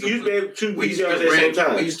 We used to have two VCRs at the same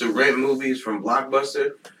time. We used to rent movies from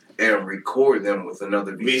Blockbuster and record them with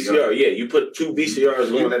another VCR. Yeah, you put two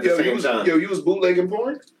VCRs on at the same time. You was bootlegging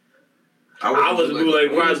porn? I was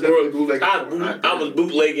bootlegging. I was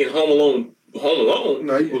bootlegging Home Alone.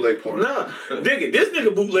 No, you bootleg porn. Nah, this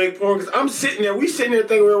nigga bootleg porn because I'm sitting there. We sitting there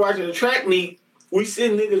thinking we're watching the track meet. We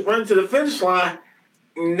sitting niggas running to the finish line.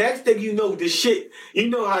 Next thing you know, this shit. You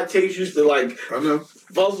know how tapes used to like. I know.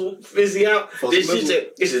 Fuzzle fizzy out. This shit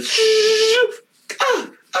said.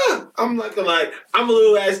 I'm like I'm a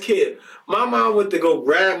little ass kid. My mom went to go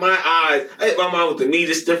grab my eyes. Hey, my mom with the knee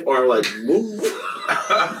to stiff arm, like, move.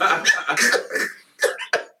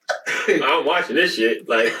 I'm watching this shit,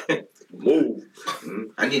 like, move.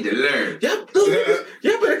 I need to learn. Y'all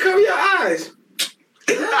better cover your eyes.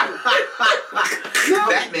 Batman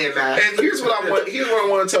man. And here's what I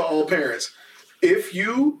want to tell all parents. if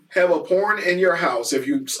you have a porn in your house, if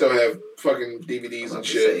you still have fucking DVDs and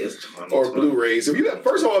shit or Blu-rays, if you have,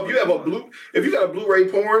 first of all, if you got a Blu-ray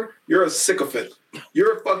porn, you're a sycophant.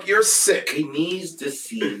 You're sick. He needs to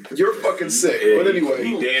see. You're fucking sick. Yeah, but anyway,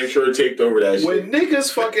 he damn sure taped over that shit. when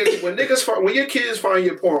your kids find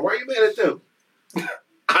your porn, why are you mad at them?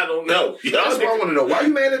 I don't know. That's what I want to know. Why are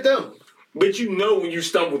you mad at them? But you know when you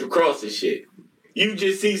stumbled across this shit. You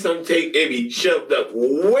just see some tape and be shoved up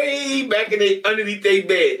way back underneath their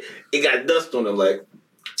bed. It got dust on them, like.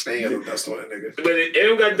 They ain't got no dust on it, nigga. But it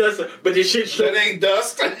don't got dust on, but the shit That ain't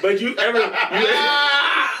dust. But you ever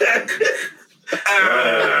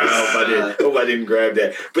hope I didn't grab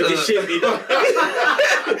that. But this shit be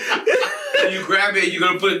You grab it, you're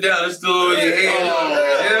gonna put it down. It's still in your hand.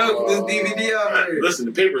 This DVD out here. listen,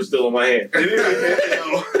 the paper's still in my hand.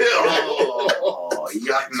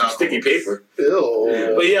 Sticky paper.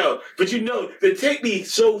 Ew. But you know, the tape be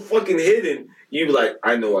so fucking hidden. You be like,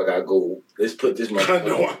 I know I got gold. Let's put this I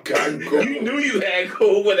know I got gold. You knew you had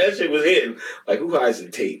gold when that shit was hidden. Like, who hides the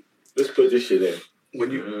tape? Let's put this shit in.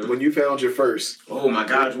 When you found your first. Oh my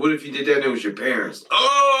gosh, what if you did that and it was your parents?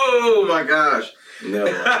 Oh my gosh. No.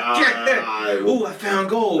 Ooh, I found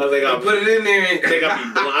gold. I think I put it in there. I think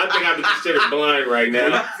I'd be considered blind right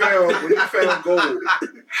now. When you found gold,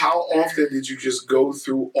 how often did you just go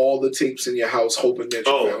through all the tapes in your house hoping that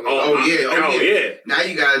you found it? Oh yeah.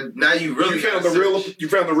 Now you really You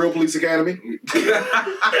found the real Police Academy? You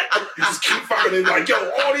just keep finding like, yo,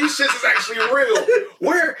 all these shits is actually real.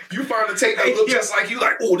 Where you find a tape that looks just like you,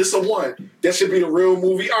 like, oh, this a one. That should be the real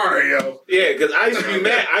movie. All right, yo. Yeah, because I used to be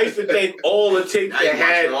mad. I used to think all the tapes that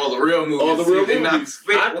had all the real movies. All the real movies.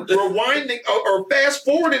 I'm rewinding or fast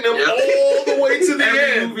forwarding them all the way to the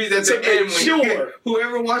end. Movies at to the end. make sure.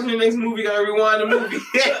 Whoever watching the next movie gotta rewind the movie.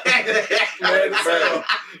 Bad as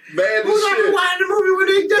Who's gonna shit. rewind the movie when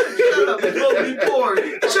they done? Shut up, it's supposed to be bored.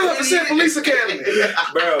 Shut up, it said Police Academy.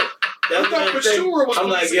 bro. I thought for sure it was I'm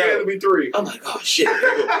Police like, yo. Academy 3. I'm like, oh shit.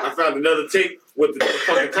 I found another tape with the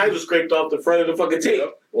fucking title scraped off the front of the fucking tape.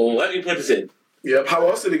 Well, let me put this in. Yep, how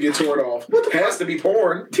else did it get torn off? Has to be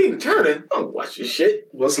porn. Tina Turner. I don't watch this shit.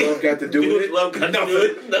 What's love got to do with it? Love got Nothing. to do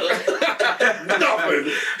it?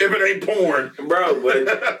 Nothing. If it ain't porn. Bro,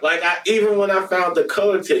 but like even when I found the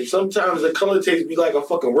color tape, sometimes the color tapes be like a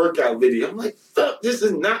fucking workout video. I'm like, fuck, this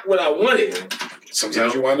is not what I wanted.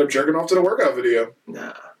 Sometimes you wind up jerking off to the workout video.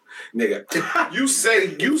 Nah. Nigga. You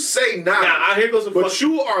say not. Nah, here goes some but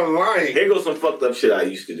you are lying. Here goes some fucked up shit I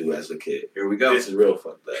used to do as a kid. Here we go. This is real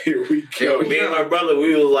fucked up. Here we go. Me and my brother,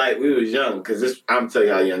 we was young, because I'm telling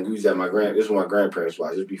you how young. We was at this was my grandparents'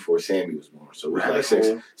 house. This was before Sammy was born. So we was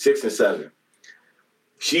like six and 7.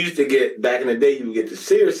 She used to get, back in the day, you would get the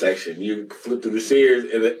Sears section. You flip through the Sears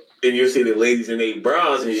and you'll see the ladies in their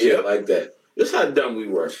bras and shit like that. This how dumb we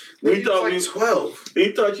were. We thought like 12.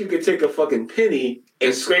 We thought you could take a fucking penny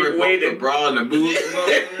and scrape away the bra and the boobs.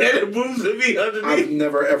 and the boobs to be underneath. I've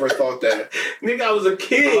never ever thought that. Nigga, I was a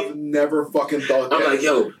kid. I've never fucking thought that. I'm like,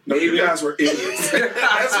 yo, no, you guys were idiots.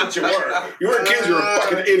 That's what you were. You weren't kids, you were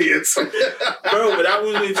fucking idiots. Bro, but I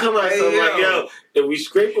was really telling myself, like, yo, if we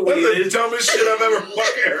scrape away That's this, the dumbest shit I've ever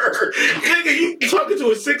fucking heard. nigga, you talking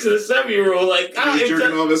to a 6 and a 7-year-old, like, You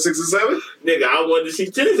jerking off at 6 and 7? nigga, I wanted to see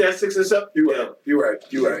titties at 6 and 7. You right.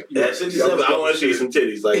 At 6 and 7, I want to see some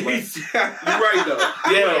titties. Like, You right though.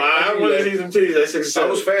 yeah, I want to see some titties at 6 and 7.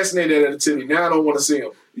 I was fascinated at a titty. Now I don't want to see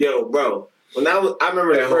them. Yo, bro, I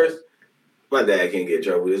remember the first. My dad can't get in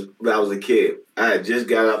trouble with this. When I was a kid, I had just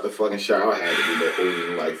got out the fucking shower. I had to be no older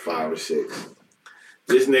than like 5 or 6.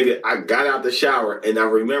 This nigga, I got out the shower and I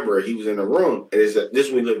remember he was in the room. And this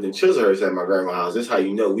when we lived in Chislehurst at my grandma's house. This is how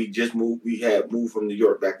you know we just moved. We had moved from New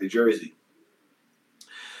York back to Jersey.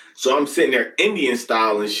 So I'm sitting there Indian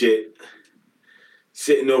style and shit,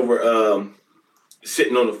 sitting on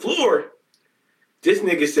the floor. This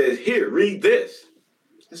nigga says, "Here, read this."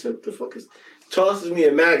 I said, "What the fuck is?" Tosses me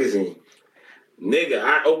a magazine. Nigga,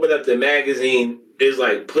 I open up the magazine. It's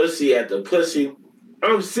like pussy at the pussy.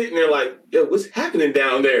 I'm sitting there like, yo, what's happening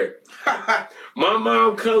down there? My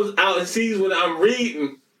mom comes out and sees what I'm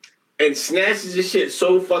reading and snatches the shit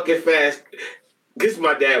so fucking fast. This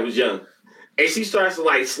my dad was young. And she starts to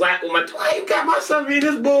like slap with my, why you got my son reading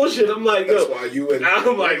this bullshit? I'm like, yo. That's why you and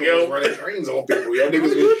I'm like, yo. running trains on people. Y'all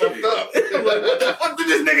niggas get fucked up. I'm like, what the fuck did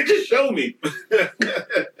this nigga just show me?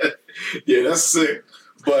 Yeah, that's sick.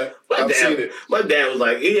 But I've seen it. My dad was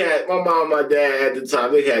like, my mom, my dad at the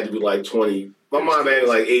time, they had to be like 20. My mom had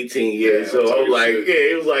like 18 years, so I was like,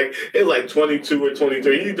 it was like 22 or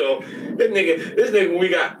 23. You know, this nigga, when we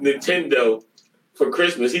got Nintendo for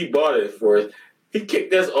Christmas, he bought it for us. He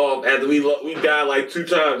kicked us off after we died like 2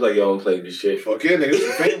 times. Like, yo, don't play this shit. Fuck yeah, nigga. This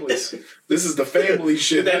is families. This is the family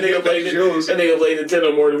shit. That nigga played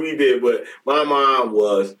Nintendo more than we did, but my mom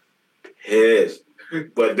was pissed.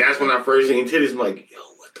 But that's when I first seen titties. I'm like, yo,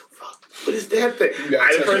 what the fuck? What is that thing?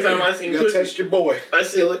 The first time I seen titties, test your boy. I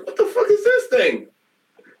said, like, what the fuck is this thing?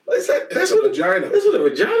 That's what a vagina. That's what a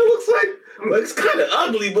vagina looks like. Like, it's kind of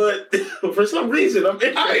ugly, but for some reason, I'm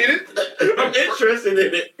interested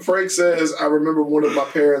in it. Frank says, I remember one of my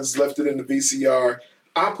parents left it in the VCR.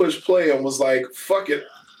 I pushed play and was like, fuck it.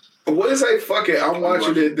 What is that? Fuck it. I'm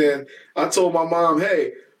watching it. Then I told my mom,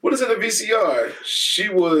 hey, what is in the VCR? She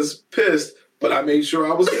was pissed, but I made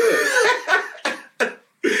sure I was good.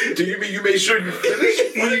 Do you mean you made sure you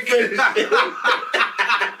finished?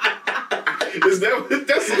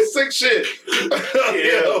 That's some sick shit.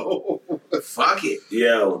 Yo. Fuck it.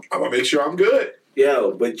 Yo. I'm going to make sure I'm good.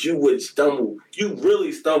 Yo, but you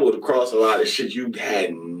really stumbled across a lot of shit you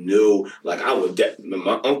had no. Like, I would,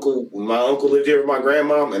 my uncle lived here with my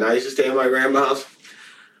grandma, and I used to stay at my grandma's house.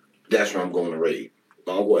 That's where I'm going to raid.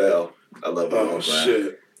 My Uncle L. I love him. Oh,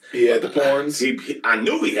 shit. He had the porns. I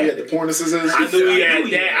knew he had the pornuses. I knew he had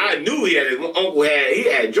that. I knew he had it. My uncle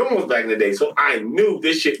had Jones back in the day, so I knew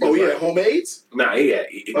this shit was. Oh, he had homemades? Nah,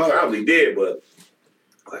 he probably did, but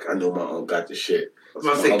like I know my uncle got the shit. I was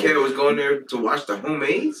about to say, Kev was going there to watch the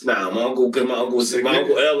homemades? Nah, my uncle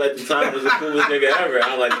L at the time was the coolest nigga ever.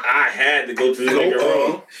 I had to go to the nigga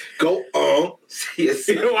room. Go on. Yes.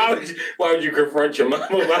 Why would you confront your mom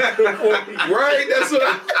about it? Right, that's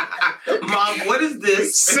what Mom, what is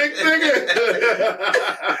this? Sick nigga.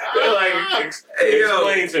 They're like,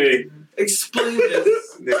 explain to me. Explain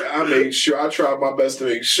this. Nigga, I tried my best to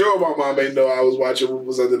make sure my mom ain't know I was watching what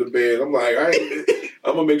was under the bed. I'm like,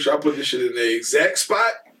 I'm gonna make sure I put this shit in the exact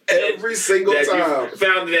spot every single time. You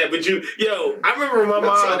found that, but I remember my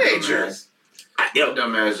mom. Teenagers.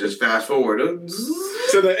 Dumbass just fast forward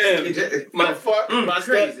to the end. My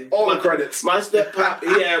crazy. All the credits. My step pop,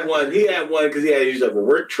 he had one because he had to use up a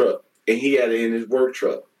work truck, and he had it in his work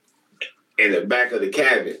truck in the back of the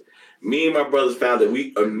cabin. Me and my brothers found that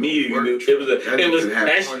we immediately knew it was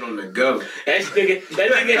on the go. That nigga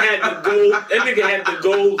had the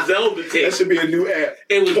gold Zelda tape. That should be a new app.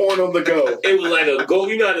 It was porn on the go. It was like a gold.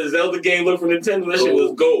 You know how the Zelda game looked from Nintendo? That shit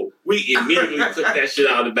was gold. We immediately took that shit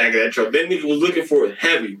out of the back of that truck. That nigga was looking for it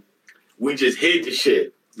heavy. We just hid the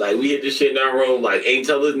shit. Like, we hid the shit in our room. Like, ain't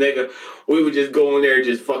tell this nigga. We would just go in there and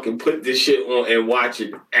just fucking put this shit on and watch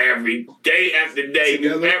it every day after day.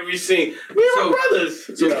 Every scene. We were brothers.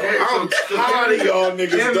 I'm tired of y'all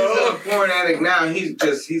niggas, Kevin's dog. a porn addict now.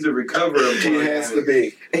 He's a recoverer of porn. He has to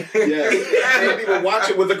be. Yeah. I can't even watch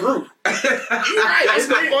it with a group. Right.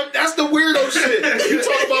 That's the weirdo shit. You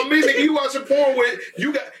talk about me, nigga. You watching porn with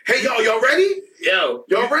hey y'all ready? Y'all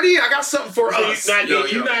ready? I got something for us.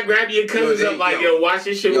 You not grabbing your cousins up like, watch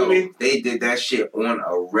this shit with me? They did that shit on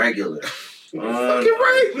a regular. Fucking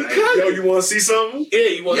right. You want to see something? Yeah,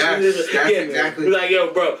 you want to see this? Exactly. Be like,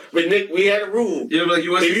 but Nick, we had a rule. Yeah, like,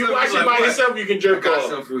 if you watch it by yourself, you can jerk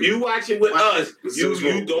off. You watch it with us.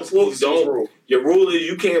 You don't. Your rule is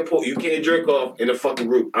you can't jerk off in a fucking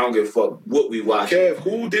group. I don't give a fuck what we watch. Kev,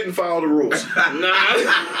 who didn't follow the rules? Nah.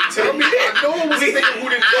 Tell me, I know it was a nigga who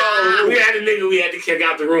didn't follow the rules. We had a nigga we had to kick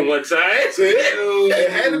out the room one time.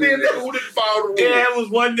 It had to be a nigga who didn't follow the rules. Yeah, it was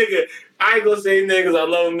one nigga. I ain't gonna say niggas, I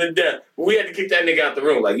love him to death. But we had to kick that nigga out the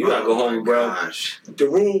room. Like, you gotta go home, bro. Gosh. The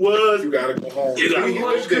rule was... You gotta go home. He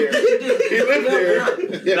lived there. He lived there.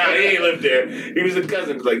 Nah, he ain't lived there. He was a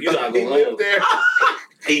cousin. Like, you gotta go home. He lived there.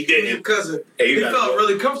 He didn't. Cousin. Hey, he felt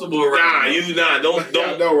really comfortable around. Don't.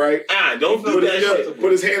 I know, right? Don't do that shit.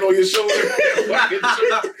 Put his hand on your shoulder and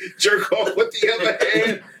jerk off with the other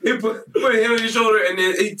hand. He put his hand on your shoulder and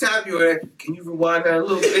then he tapped you and can you rewind that a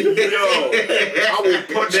little bit? Yo, I will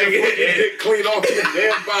punch that fucking dick clean off your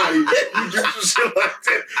damn body. You do some shit like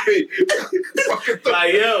that. Hey,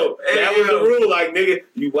 that was the rule. Like, nigga,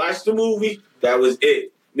 you watch the movie, that was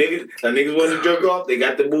it. Niggas wanted to jerk off, they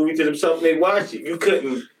got the movie to themselves and they watched it. You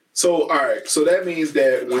couldn't. So, all right. So that means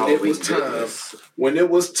that when it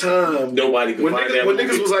was time, nobody could find that when movie.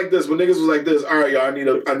 niggas was like this, all right, y'all, I need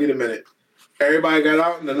a minute. Everybody got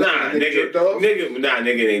out and the nigga jerked off?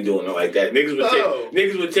 Nigga ain't doing it like that.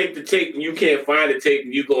 Niggas would take the tape and you can't find the tape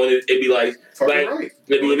and you go in, it'd be like right.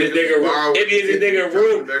 It'd be in this nigga room. It'd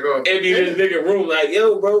be in this nigga room like,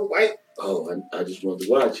 yo, bro, white. Oh, I just wanted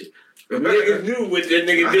to watch it. Niggas knew what that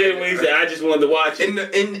nigga did when he said, I just wanted to watch it.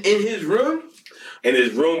 In his room? In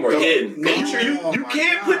his room or hidden. Nature. You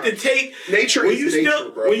can't put the tape. Nature is nature,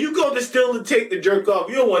 bro. When you go to steal the tape to jerk off,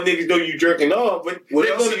 you don't want niggas know you jerking off. But what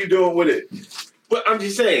else are you doing with it? But I'm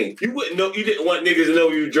just saying, you wouldn't know. You didn't want niggas to know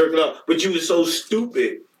you were jerking off, but you was so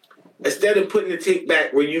stupid. Instead of putting the tape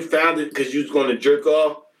back where you found it because you was going to jerk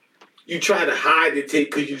off, you tried to hide the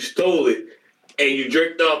tape because you stole it, and you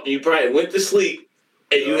jerked off, and you probably went to sleep,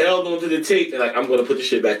 and you held onto the tape, and like, I'm going to put the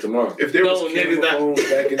shit back tomorrow. If there was camera phones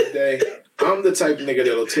back in the day, I'm the type of nigga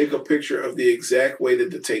that'll take a picture of the exact way that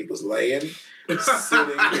the tape was laying, sitting,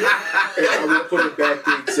 and I will put it back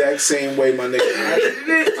the exact same way, my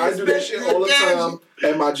nigga. I do that shit all the time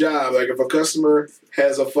at my job. Like if a customer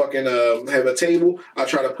has a fucking have a table, I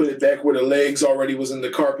try to put it back where the legs already was in the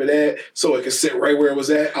carpet at, so it can sit right where it was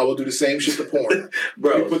at. I will do the same shit to porn.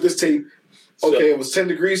 Bro, you put this tape. Okay, it was 10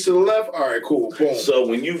 degrees to the left. All right, cool. Boom. So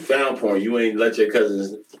when you found porn, you ain't let your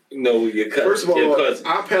cousins know your cousin. First of all,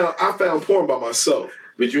 I found porn by myself.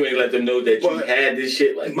 But you ain't let them know that you had this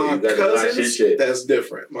shit. Like my cousins, that's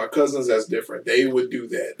different. My cousins, that's different. They would do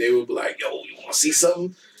that. They would be like, "Yo, you want to see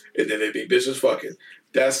something?" And then they'd be bitches fucking.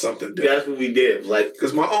 That's something different. That's what we did. Like,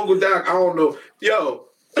 because my Uncle Doc, I don't know. Yo,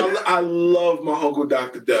 I love my Uncle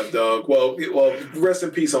Doc to death, dog. Well, rest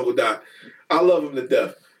in peace, Uncle Doc. I love him to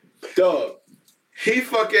death, dog. He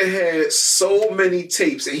fucking had so many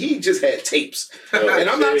tapes, and he just had tapes. And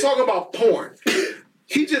I'm not talking about porn.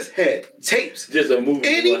 He just had tapes. Just a movie.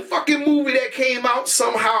 Any fucking movie that came out,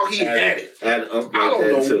 somehow he had it. I don't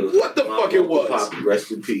know what the fuck it was. Pop,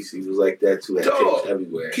 rest in peace. He was like that too. Had tapes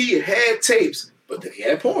everywhere. He had tapes, but then he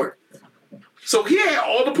had porn. So he had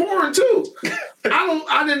all the porn too.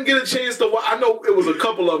 I didn't get a chance to watch. I know it was a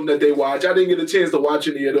couple of them that they watched. I didn't get a chance to watch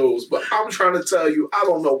any of those. But I'm trying to tell you, I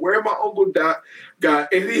don't know where my Uncle Doc got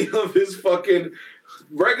any of his fucking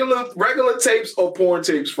regular tapes or porn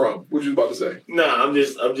tapes from. What you about to say? No, I'm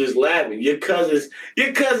just laughing. Your cousins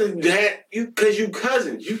had you because you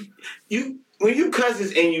cousins. You when you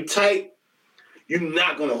cousins and you tight, you're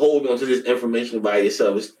not gonna hold on to this information by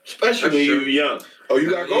yourself, especially when you're young. Oh, you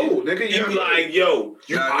got gold, nigga. You like, yo.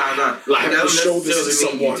 No. Like, that doesn't show this to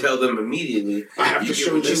necessarily mean someone. you tell them immediately. I have to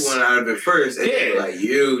show you this. one out of it first, and then like,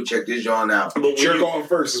 you check this John out. But jerk on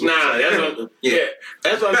first. Nah, that's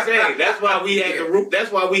what I'm saying. That's why we had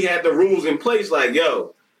That's why we had the rules in place. Like,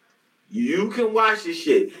 yo, you can watch this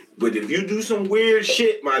shit, but if you do some weird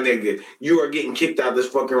shit, my nigga, you are getting kicked out of this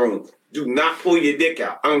fucking room. Do not pull your dick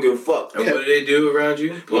out. I don't give a fuck. And what did they do around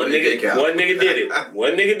you? One nigga did it.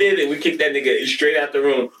 One nigga did it. We kicked that nigga straight out the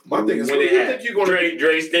room. My thing is, what do you think you're gonna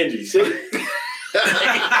Dre Stingy. See?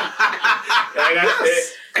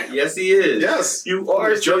 Yes, he is. Yes, you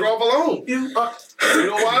are jerk off alone. You are. You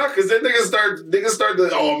know why? Because then niggas start to,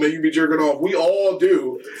 oh man, you be jerking off. We all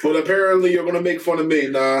do, but apparently you're gonna make fun of me.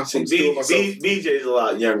 Nah, I'm still myself. BJ's a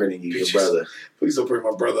lot younger than you, your brother. Please don't bring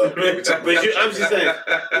my brother up. I'm just saying,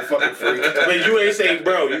 you fucking freak. But you ain't saying,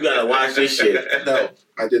 bro, you gotta watch this shit. No,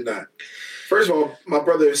 I did not. First of all, my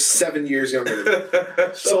brother is 7 years younger than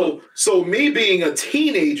me. So me being a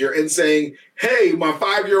teenager and saying, hey, my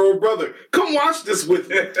 5-year-old brother, come watch this with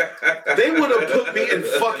me. They would have put me in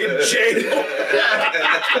fucking jail.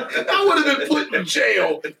 I would have been put in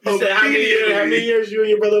jail. You said how many years you and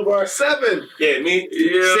your brother were? 7. Yeah, me.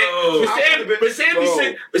 But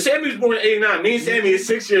Sammy was born in 89. Me and Sammy is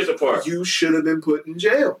 6 years apart. You should have been put in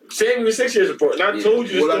jail. Sammy was 6 years apart. And I told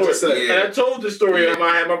you the story. And I told the story of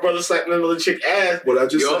I had my brother slapping another chick ass. What I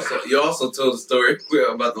just said. You also told the story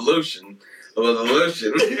about the lotion. About the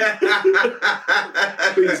lotion.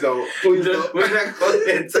 Please don't. Please don't. We're not going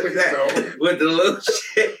into that. With the lotion.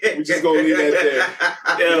 We're just going to leave that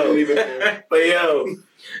there. Yo. Leave it there. But yo.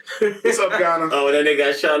 What's up, Ghana? Oh, then they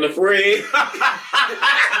got shot in the frame.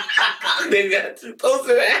 They got too close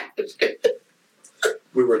to that.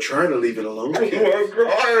 We were trying to leave it alone. For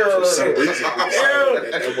some reason,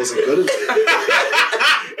 that wasn't good enough.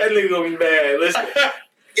 That nigga gonna be mad. Listen.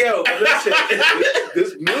 Yo, listen.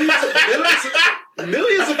 There's millions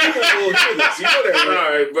of people will hear this. You know that, right?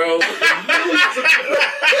 All right, bro. Millions of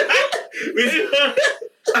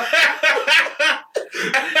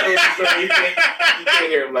you can't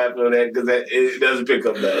hear him laughing on that because it doesn't pick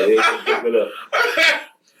up that. It doesn't pick it up.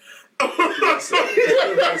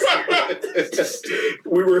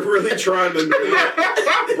 We were really trying to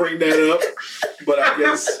bring that up, but I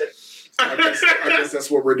guess that's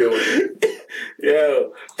what we're doing.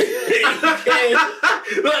 Yo. Look,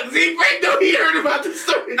 see, Frank know he heard about the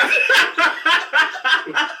story.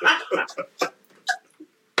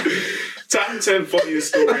 Top 10 funniest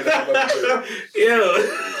story that I've ever heard. Yo.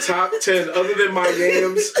 Top 10, other than my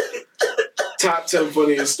yams, top 10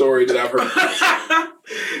 funniest story that I've heard.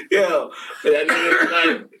 Yo. That nigga,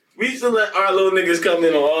 like, we used to let our little niggas come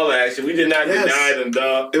in on all action. We did not deny them,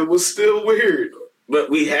 dog. It was still weird. But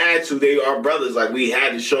we had to. They are brothers. Like, we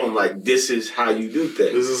had to show them, like, this is how you do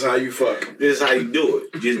things. This is how you fuck. This is how you do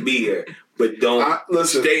it. Just be here. But don't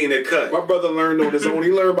stay in the cut. My brother learned on his own. He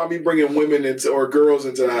learned by me bringing women into or girls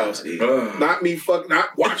into the house.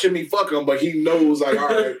 Not watching me fuck them, but he knows, like, all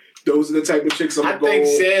right, those are the type of chicks I'm gonna go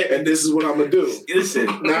on, and this is what I'm gonna do. Listen,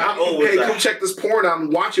 come check this porn out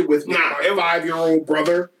and watch it with me. My 5-year-old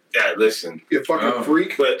brother. Yeah, listen. You fucking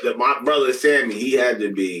freak. But my brother Sammy, he had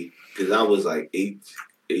to be, because I was like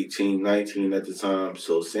 18, 19 at the time.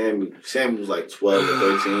 So Sammy was like 12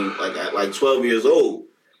 or 13, like 12 years old.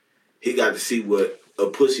 He got to see what a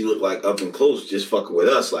pussy looked like up and close, just fucking with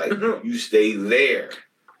us. Like, you stay there.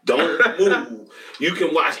 Don't move. You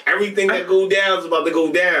can watch everything that go down is about to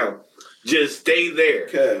go down. Just stay there.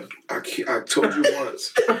 Kev, I told you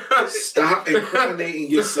once. Stop incriminating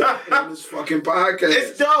yourself in this fucking podcast.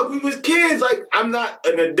 It's dog. We was kids. Like, I'm not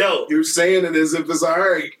an adult. You're saying it as if it's all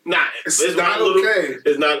right. Nah, it's not okay.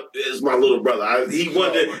 It's my little brother. He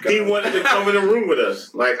wanted to come in the room with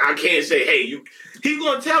us. Like, I can't say, hey, he's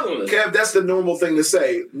gonna tell him this. Kev, that's the normal thing to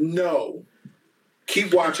say. No.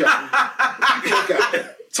 Keep watching. Keep looking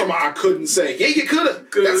out. Talking about I couldn't say. Yeah, you could have.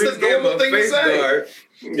 That's the normal thing to say. Guard.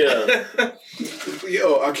 Yeah.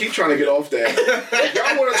 Yo, I keep trying to get off that. If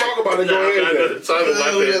y'all want to talk about it, go ahead. I'm not going to talk about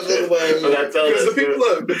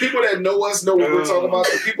that. The people that know us know what we're talking about.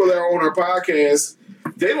 The people that are on our podcast,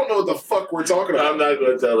 they don't know what the fuck we're talking about. I'm not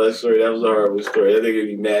going to tell that story. That was a horrible story. That nigga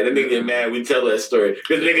be mad. That nigga get mad. We tell that story.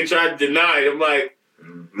 Because the nigga tried to deny it. I'm like,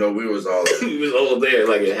 no, we was all there. We was all there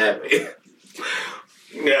like it happened.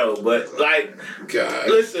 No, but like, God.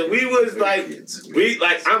 Listen, we was like,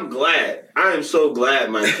 I'm glad. I am so glad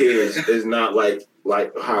my kids is not like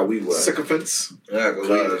how we were. Sycophants. Yeah,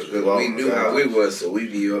 because we knew how we was, so we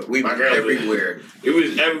be everywhere. It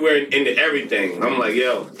was everywhere into everything. I'm like,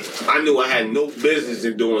 yo, I knew I had no business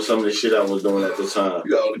in doing some of the shit I was doing at the time.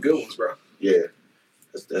 You got all the good ones, bro. Yeah.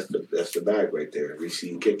 That's the bag right there. Reese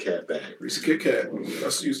Kit Kat bag. Reese Kit Kat. That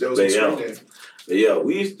was a sweet name. Yeah,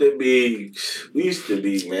 we used to be,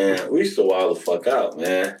 man. We used to wild the fuck out,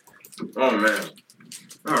 man. Oh, man.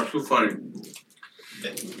 Oh, it's too funny.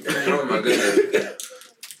 Oh, my goodness.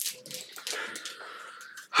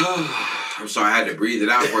 I'm sorry, I had to breathe it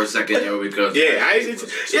out for a second, yo, because... I used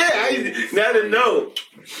to never know.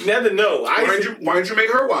 Why didn't you make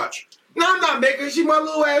her watch? No, I'm not making her. She my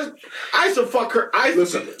little ass. I used to fuck her.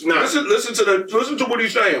 Listen to what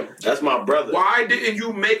he's saying. That's my brother. Why didn't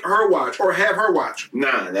you make her watch or have her watch?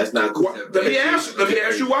 Nah, that's not cool. Let me ask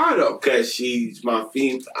you why though. Because she's my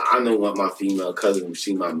female. I don't want my female cousin to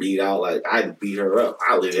see my meat out. Like, I had to beat her up.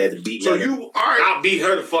 I literally had to beat her. I'll beat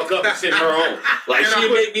her the fuck up and send her home. Like,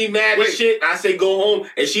 she make me mad as shit. I say go home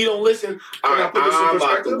and she don't listen. I'm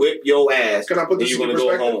about to whip your ass. Can I put this in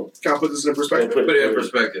perspective? Go home. Can I put this in perspective? Put it in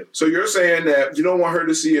perspective. So you're saying that you don't want her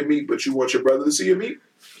to see your meat, but you want your brother to see your meat?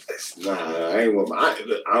 Nah, I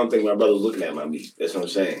don't think my brother's looking at my meat. That's what I'm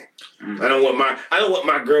saying. I don't want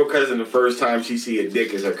my girl cousin the first time she see a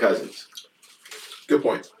dick is her cousin's. Good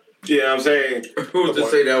point. You know what I'm saying? Who's to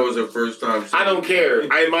say that was her first time? I don't care.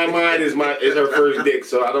 In my mind is her first dick,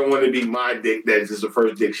 so I don't want to be my dick that's just the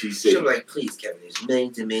first dick she sees. She'll be like, please, Kevin, there's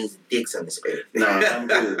millions and millions of dicks on this earth. Nah, I'm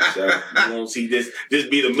cool. So you won't see this. This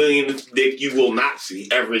be the millionth dick you will not see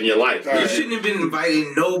ever in your life. You shouldn't have been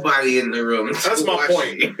inviting nobody in the room. That's my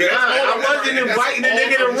point. I wasn't inviting the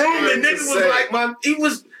nigga in the room. The nigga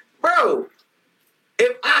was like, bro.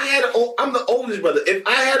 If I had I'm the oldest brother. If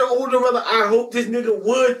I had an older brother, I hope this nigga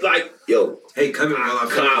would yo. Hey, come here,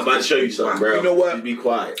 I'm about to show you something, bro. You know what? Just be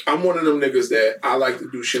quiet. I'm one of them niggas that I like to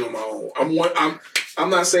do shit on my own. I'm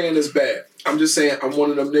not saying it's bad. I'm just saying I'm one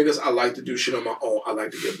of them niggas. I like to do shit on my own. I like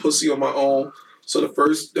to get pussy on my own. So the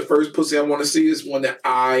first pussy I want to see is one that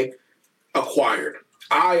I acquired.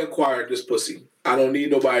 I acquired this pussy. I don't need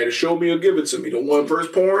nobody to show me or give it to me. The one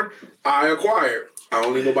first porn I acquired. I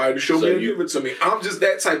don't need nobody to show me or give it to me. I'm just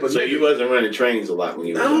that type of nigga. So you wasn't running trains a lot when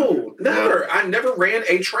you were never. I never ran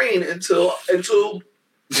a train until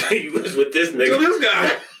you was with this nigga. Until this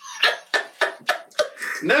guy.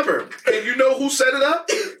 Never. And you know who set it up?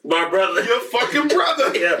 My brother. Your fucking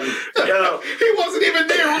brother. Yeah. Yo. He wasn't even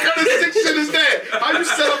there. What kind of sick shit is that? How you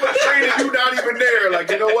set up a train and you not even there? Like,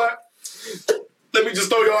 you know what? Let me just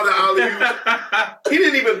throw you on the alley. He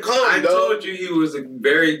didn't even come, I told you he was a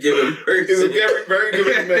very giving person. He's a very, very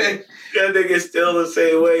giving man. That nigga's still the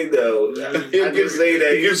same way, though. I can say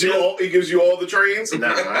that. He gives you all the trains?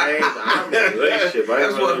 Nah, I'm in a relationship. I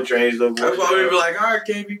ain't running trains no more. That's why we were like, all right,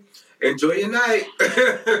 KB, enjoy your night.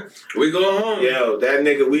 We go home. Yo, that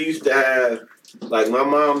nigga, we used to have Like my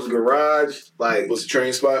mom's garage, like Was the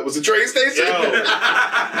train spot? Was the train station? yo,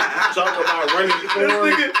 talk about running porn.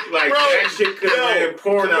 Like bro, that shit could have been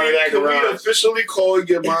porn out of that Can we garage. officially call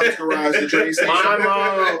your mom's garage the train station? My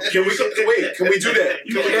mom. Can we? Wait. Can we do that?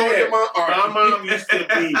 Can we call your mom? All right. My mom used to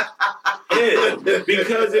be,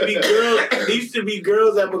 because it'd be girls. There used to be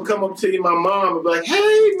girls that would come up to you, my mom, and be like,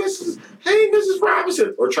 "Hey, Mrs.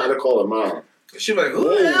 Robinson," or try to call her mom. She like,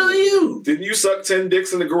 who the hell are you? Didn't you suck 10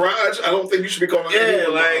 dicks in the garage? I don't think you should be calling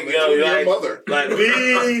anyone like, mom, yo, including like, your mother. Like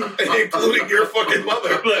me, including your fucking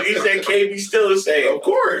mother. Look, he said KB still the same. Of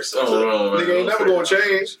course. Oh, Nigga ain't never gonna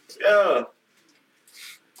change. Yeah.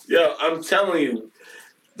 Yo, I'm telling you,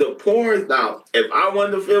 the porn. Now, if I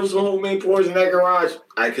wanted to film some homemade porns in that garage,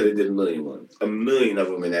 I could have did a million of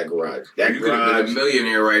them in that garage. That You could have been a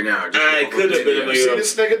millionaire right now. I could have been a See millionaire.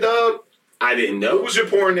 this nigga, dog? I didn't know. What was your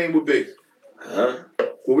porn name would be? Huh?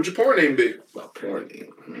 What would your porn name be? My porn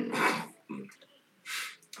name.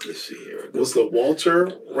 Let's see here. Was the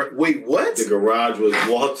Walter? Wait, what? The garage was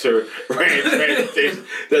Walter Rand Transportation.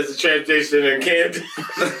 That's the transportation in Camden.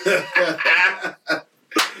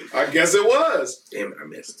 I guess it was. Damn it, I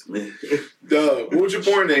missed. What would your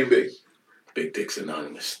porn name be? Big Dicks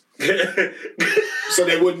Anonymous. So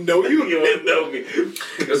they wouldn't know you. You wouldn't know me.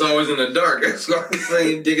 It's always in the dark. That's why I'm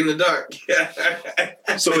saying dig in the dark.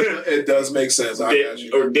 So it does make sense. I got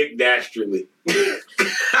you. Or Dick Dastardly.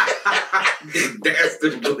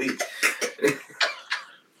 Dastardly.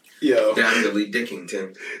 Yo. Dastardly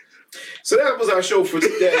Dickington. So that was our show for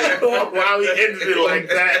today. Why we ended it like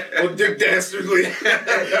that? Well, Dick Dastardly. Dick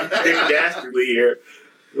Dastardly here.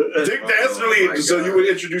 Dick Dastardly. my So God. you would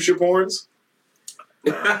introduce your porns?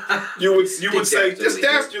 You would say, this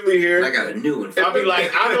Dastardly here. I got a new one. I'll be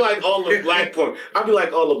like all the black porn. I'll be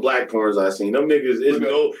like all the black porns I seen. Them niggas,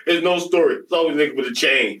 it's no story. It's always niggas with a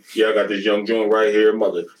chain. Yeah, I got this young joint right here,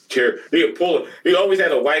 mother. He always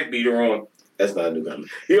had a wife beater on. That's not a new guy.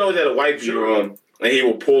 He always had a wife beater on, and he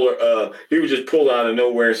would pull her. He would just pull her out of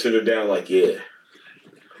nowhere and sit her down like, yeah.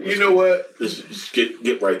 You know what? Just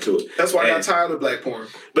get right to it. That's why I got tired of black porn.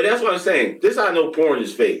 But that's what I'm saying. This how I know porn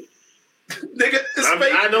is fake. Nigga, it's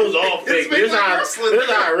fake. I know it's all fake. It's fake like wrestling. This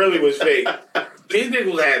how it really was fake. These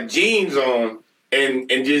niggas have jeans on and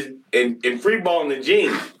just free balling the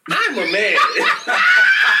jeans. I'm a man.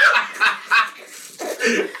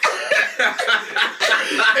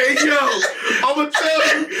 Hey yo, I'ma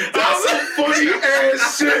tell you, that's some funny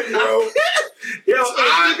ass shit, bro. Yo,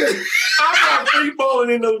 I'm not free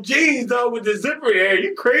balling in no jeans though with the zipper there.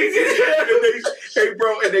 You crazy? Hey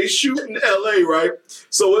bro, and they shoot in LA, right?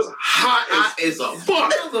 So it's hot as a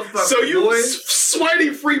fuck. So you sweaty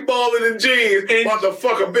free balling in jeans,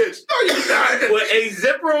 motherfucker bitch. No, you not. With a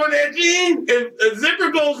zipper on that jean, if a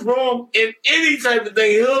zipper goes wrong in any type of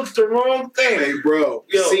thing, it hooks the wrong thing. Hey bro,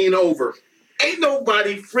 Yo. scene over. Ain't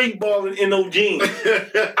nobody free balling in no jeans.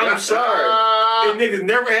 I'm sorry. These niggas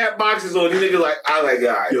never had boxes on. These niggas like, all right.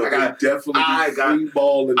 Yo, I got definitely free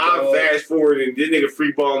balling. I'm fast forwarding. This nigga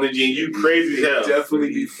free balling the jeans. You crazy as hell. Definitely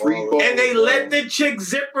be free balling. And they let the chick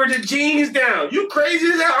zipper the jeans down. You crazy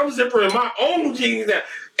as hell? I'm zippering my own jeans down.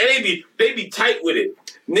 And they be tight with it.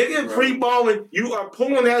 Nigga, free balling, you are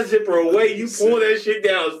pulling that zipper away. You pull that shit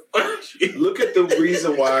down. Look at the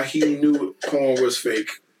reason why he knew porn was fake.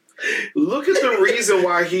 Look at the reason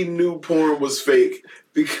why he knew porn was fake.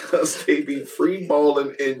 Because they be free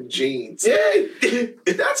balling in jeans. Yeah.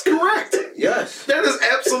 That's correct. Yes. That is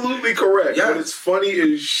absolutely correct. Yes. But it's funny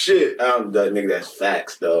as shit. That nigga, that's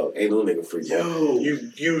facts, though. Ain't no nigga free balling.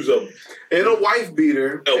 You use a wife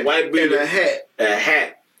beater. A white beater. And a hat. A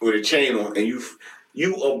hat with a chain on. And you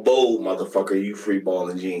a bold motherfucker. You free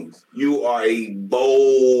balling jeans. You are a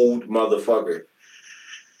bold motherfucker.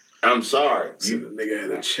 I'm sorry. See, the nigga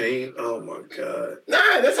had a chain. Oh my god.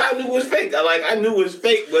 Nah, that's how I knew it was fake. I knew it was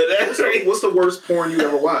fake, but that's what's the worst porn you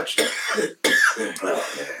ever watched?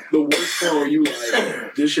 The worst porn where you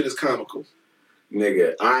like, this shit is comical.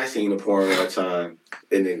 Nigga, I seen a porn one time.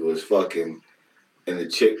 That nigga was fucking, and the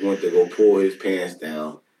chick went to go pull his pants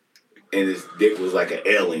down, and his dick was like an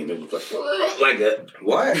alien. It was like a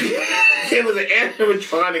what? It was an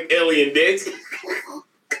animatronic alien dick.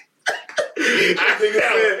 I think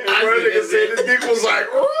nigga said his dick was like,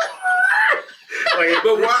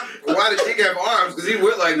 but why did dick have arms? Because he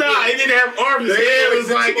went like nah, he didn't have arms. His head was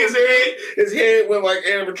like his head went like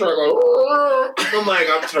animatronic. Like, I'm like,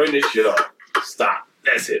 I'm turning this shit off. Stop.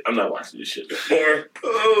 That's it. I'm not watching this shit anymore.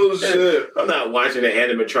 Oh shit. I'm not watching an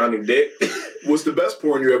animatronic dick. What's the best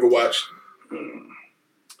porn you ever watched?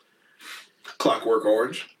 Clockwork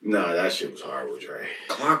Orange. Nah, that shit was horrible, Dre.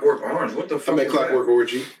 Clockwork Orange? What the fuck? I mean Clockwork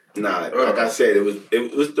Orgy. Nah, like I said, it was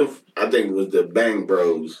I think it was the Bang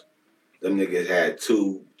Bros. them niggas had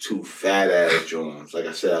two fat ass joints. Like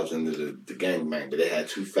I said, I was into the gangbang, but they had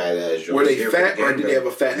two fat ass joints. Were they fat or did they have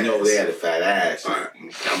a fat ass? No, they had a fat ass. All right.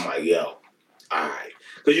 I'm like, yo, alright.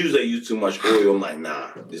 Because usually they use too much oil. I'm like,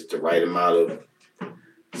 nah, just the right amount of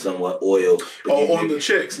somewhat oil. On the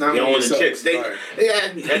chicks, not on yourself. the chicks. They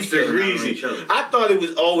had extra greasy. I thought it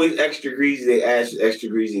was always extra greasy. They add extra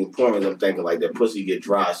greasy in porn. I'm thinking like their pussy get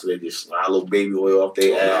dry, so they just swallow baby oil off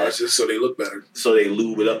their ass. Just so they look better. So they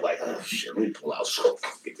lube it up like, oh shit, let me pull out soap,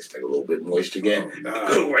 get this thing a little bit moist again.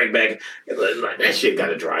 Go right back. Like, that shit got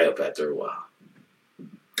to dry up after a while.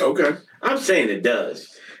 Okay. I'm saying it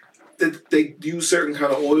does. They use certain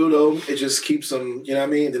kind of oil though. It just keeps them, you know what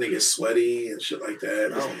I mean? Then they get sweaty and shit like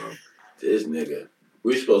that. I don't know. This nigga,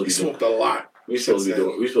 we supposed to be smoked a lot. We supposed to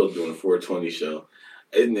be doing a 420 show.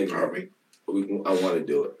 This nigga, I want to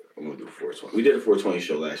do it. I want to do a 420. We did a 420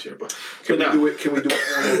 show last year, but can we do it? Can we do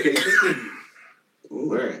it on location?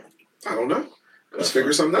 Where? I don't know. Let's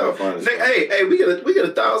figure something out. Hey, we get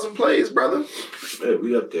 1,000 plays, brother. Yeah,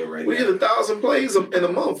 we up there right now. We get 1,000 plays in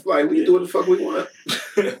a month. Like we can do what the fuck we want.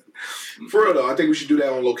 For real though, I think we should do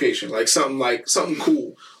that on location. Like something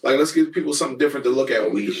cool. Like let's give people something different to look at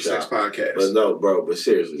when we do the sex podcast. But no, bro. But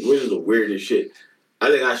seriously, what is the weirdest shit? I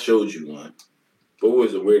think I showed you one. But what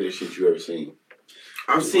was the weirdest shit you ever seen?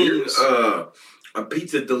 I've seen a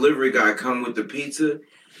pizza delivery guy come with the pizza.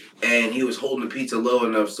 And he was holding the pizza low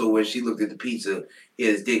enough so when she looked at the pizza, he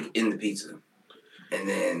had his dick in the pizza. And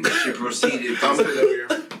then she proceeded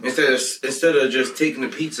instead of just taking the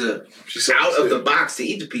pizza out of the box to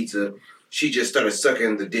eat the pizza, she just started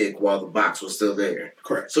sucking the dick while the box was still there.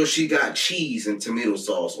 Correct. So she got cheese and tomato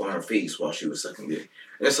sauce on her face while she was sucking dick.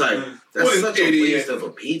 And it's like, that's such a waste of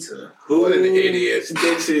a pizza. What an idiot.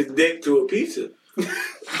 Sticks his dick to a pizza.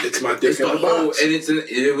 It's my dick in the box. And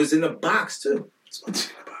it was in a box too. It's my dick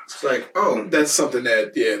in a box. It's like, oh, that's something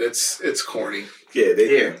that it's corny.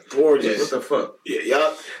 Yeah, gorgeous. What the fuck? Yeah,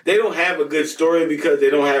 y'all. They don't have a good story because they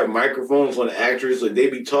don't have microphones on the actors, so they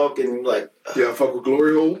be talking like. Yeah, fuck with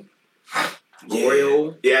Glory Hole. Glory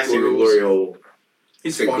Hole. Yeah, I see the Glory Hole.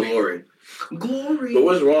 He said glory. Glory. But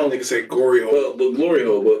what's wrong? Nigga say Glory Hole. But Glory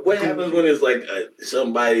Hole. But what happens when it's like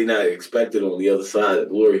somebody not expected on the other side of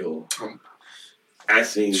Glory Hole? I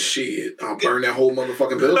seen shit. I'll burn that whole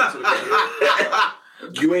motherfucking building.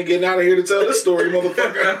 You ain't getting out of here to tell this story,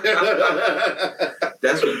 motherfucker.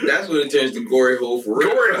 That's when it turns to gory hole for real.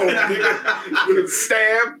 Gory hole, nigga.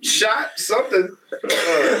 Stab, shot, something.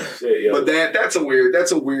 Shit, but that's a weird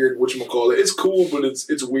whatchamacallit. It's cool, but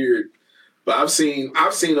it's weird. But I've seen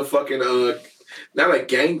a fucking not a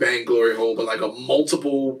gangbang glory hole, but like a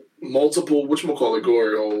multiple whatchamacallit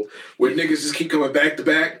glory hole where niggas just keep coming back to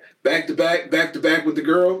back with the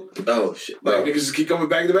girl. Oh shit! Like niggas just keep coming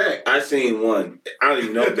back to back. I seen one. I don't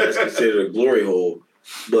even know if that's considered a glory hole,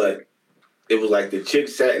 but it was like the chick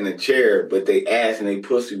sat in a chair, but they ass and they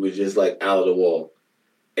pussy was just like out of the wall,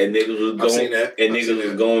 and niggas was going and niggas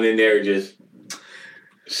was going in there just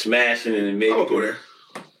smashing and making. I'll go there.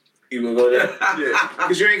 You gonna go there? Yeah,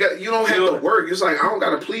 because you don't have to work. It's like I don't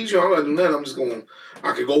gotta please you. I don't gotta do nothing. I'm just going.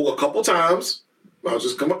 I could go a couple times. I'll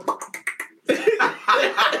just come up.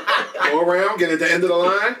 Go around, get at the end of the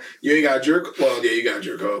line. You ain't got to jerk. Well, yeah, you got to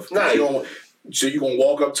jerk off. Nah, so you gonna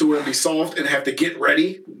walk up to her and be soft and have to get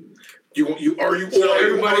ready. You want eat her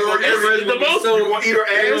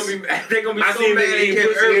ass? They're gonna be so mad they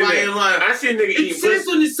kept everybody in line. I seen nigga eating pussy. It says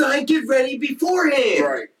on the sign, get ready beforehand.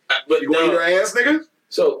 Right. But you want to eat her ass, nigga?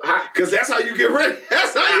 So, because that's how you get ready.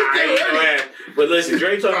 That's how you get ready. But listen,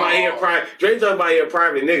 Dre talking about he a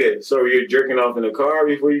private nigga. So you're jerking off in the car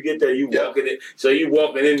before you get there. You walking in. So you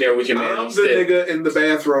walking in there with your man. I'm the nigga in the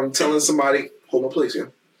bathroom telling somebody, "Hold my place, yeah.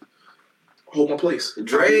 Hold my place."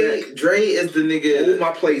 Dre is the nigga. Hold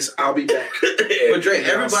my place. I'll be back. But Dre,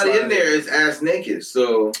 everybody in there is ass naked.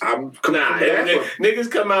 So I'm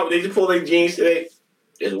niggas come out. They just pull their jeans today.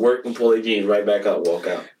 Just work and pull their jeans right back out, walk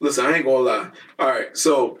out. Listen, I ain't gonna lie. All right,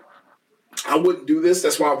 so I wouldn't do this.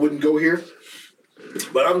 That's why I wouldn't go here.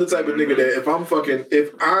 But I'm the type of nigga that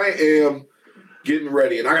if I am getting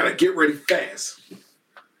ready and I gotta get ready fast,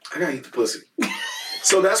 I gotta eat the pussy.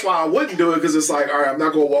 So that's why I wouldn't do it, because it's like, all right, I'm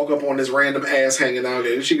not gonna walk up on this random ass hanging out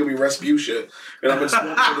there. She could be Rasputia, and I'm gonna just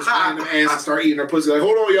walk up on this random ass and start eating her pussy. Like,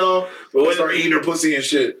 hold on, y'all. But start eating her pussy and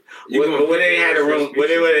shit. But when they had a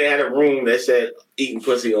room that said eating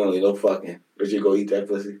pussy only, no fucking, would you go eat that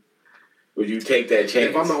pussy? Would you take that chance?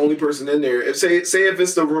 If I'm the only person in there, if it's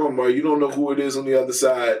the room where you don't know who it is on the other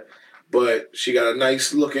side, but she got a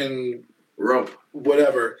nice looking rump,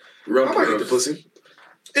 whatever, I might eat the pussy.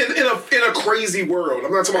 In a crazy world.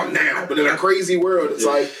 I'm not talking about now, but in a crazy world, it's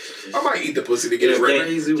like I might eat the pussy to get it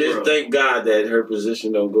ready. Just thank God that her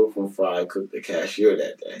position don't go from fry cook to cashier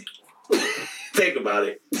that day. Think about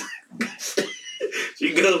it.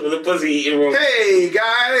 She goes with the pussy eating room. Hey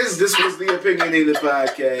guys, this was the Opinionated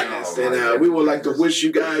Podcast, and we would like to wish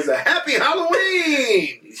you guys a happy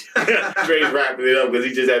Halloween. Dre's wrapping it up because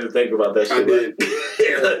he just had to think about that shit. I did.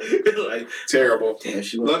 Like, Terrible. Damn,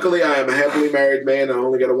 Luckily, I am a happily married man. I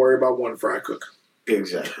only got to worry about one fry cook.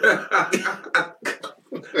 Exactly.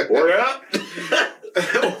 Order up.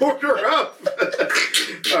 Order up.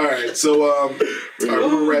 All right, so we're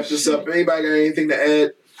gonna wrap this up. Anybody got anything to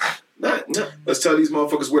add? No. Let's tell these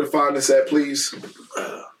motherfuckers where to find us at, please.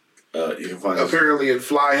 You can find us. Apparently in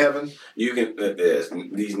Fly Heaven. You can.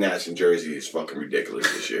 These Nats in Jersey is fucking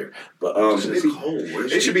ridiculous this year. But It's cold.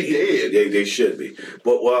 They should be dead. They should be.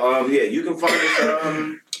 But yeah, you can find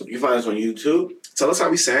us. You can find us on YouTube. Tell us how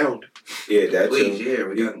we sound. Yeah, that's Please, yeah,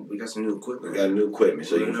 we got some new equipment. We got new equipment,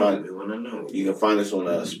 so you can find. We wanna know. You can find us on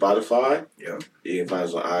Spotify. Yeah. You can find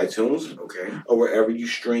us on iTunes. Okay. Or wherever you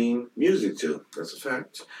stream music to. That's a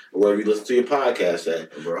fact. Or wherever you listen to your podcast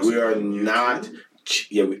at. We are not.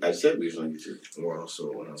 Yeah, I said we was on YouTube. We're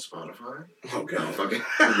also on Spotify. Oh God, fucking.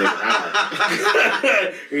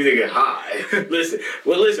 You nigga high.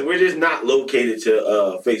 Listen, we're just not located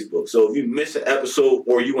to Facebook. So if you miss an episode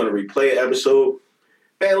or you want to replay an episode,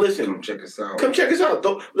 man, listen. Come check us out. Come check us out.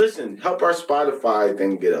 Listen, help our Spotify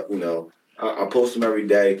thing get up. You know, I post them every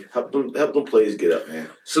day. Help them plays get up, man.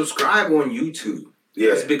 Subscribe on YouTube.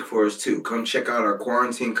 Yeah. That's big for us too. Come check out our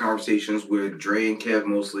quarantine conversations with Dre and Kev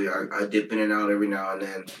mostly. I dip in and out every now and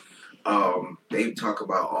then. They talk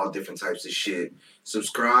about all different types of shit.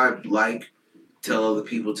 Subscribe, like, tell other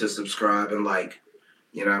people to subscribe and like.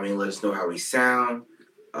 You know what I mean? Let us know how we sound.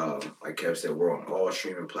 Like Kev said, we're on all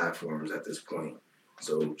streaming platforms at this point.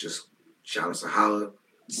 So just shout us a holler.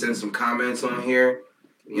 Send some comments on here.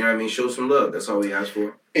 You know what I mean? Show some love. That's all we ask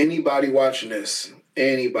for. Anybody watching this,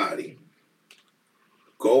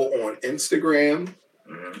 go on Instagram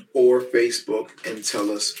or Facebook and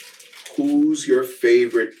tell us who's your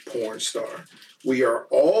favorite porn star. We are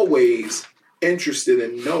always interested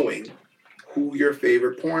in knowing who your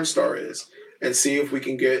favorite porn star is and see if we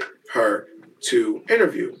can get her to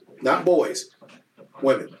interview. Not boys,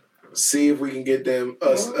 women. See if we can get them,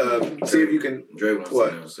 see if you can. Dre wants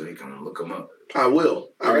to know so he can look them up. I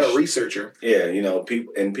will. I got a researcher. Yeah, you know,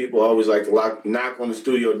 people always like to knock on the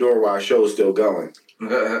studio door while our show is still going.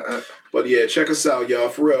 But yeah, check us out, y'all.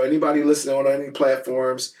 For real. Anybody listening on any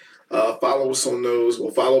platforms, follow us on those.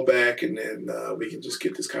 We'll follow back, and then we can just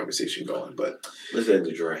get this conversation going. But let's end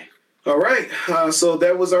the Dre. All right. So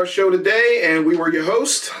that was our show today, and we were your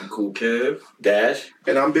host. I'm Cool Kev. Dash.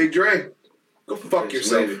 And I'm Big Dre. Go fuck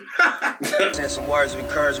yourself. Send some words of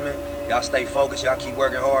encouragement. Y'all stay focused. Y'all keep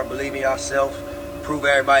working hard. Believe in yourself. Prove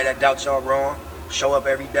everybody that doubts y'all wrong. Show up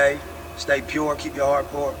every day. Stay pure. Keep your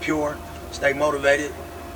heart pure. Stay motivated.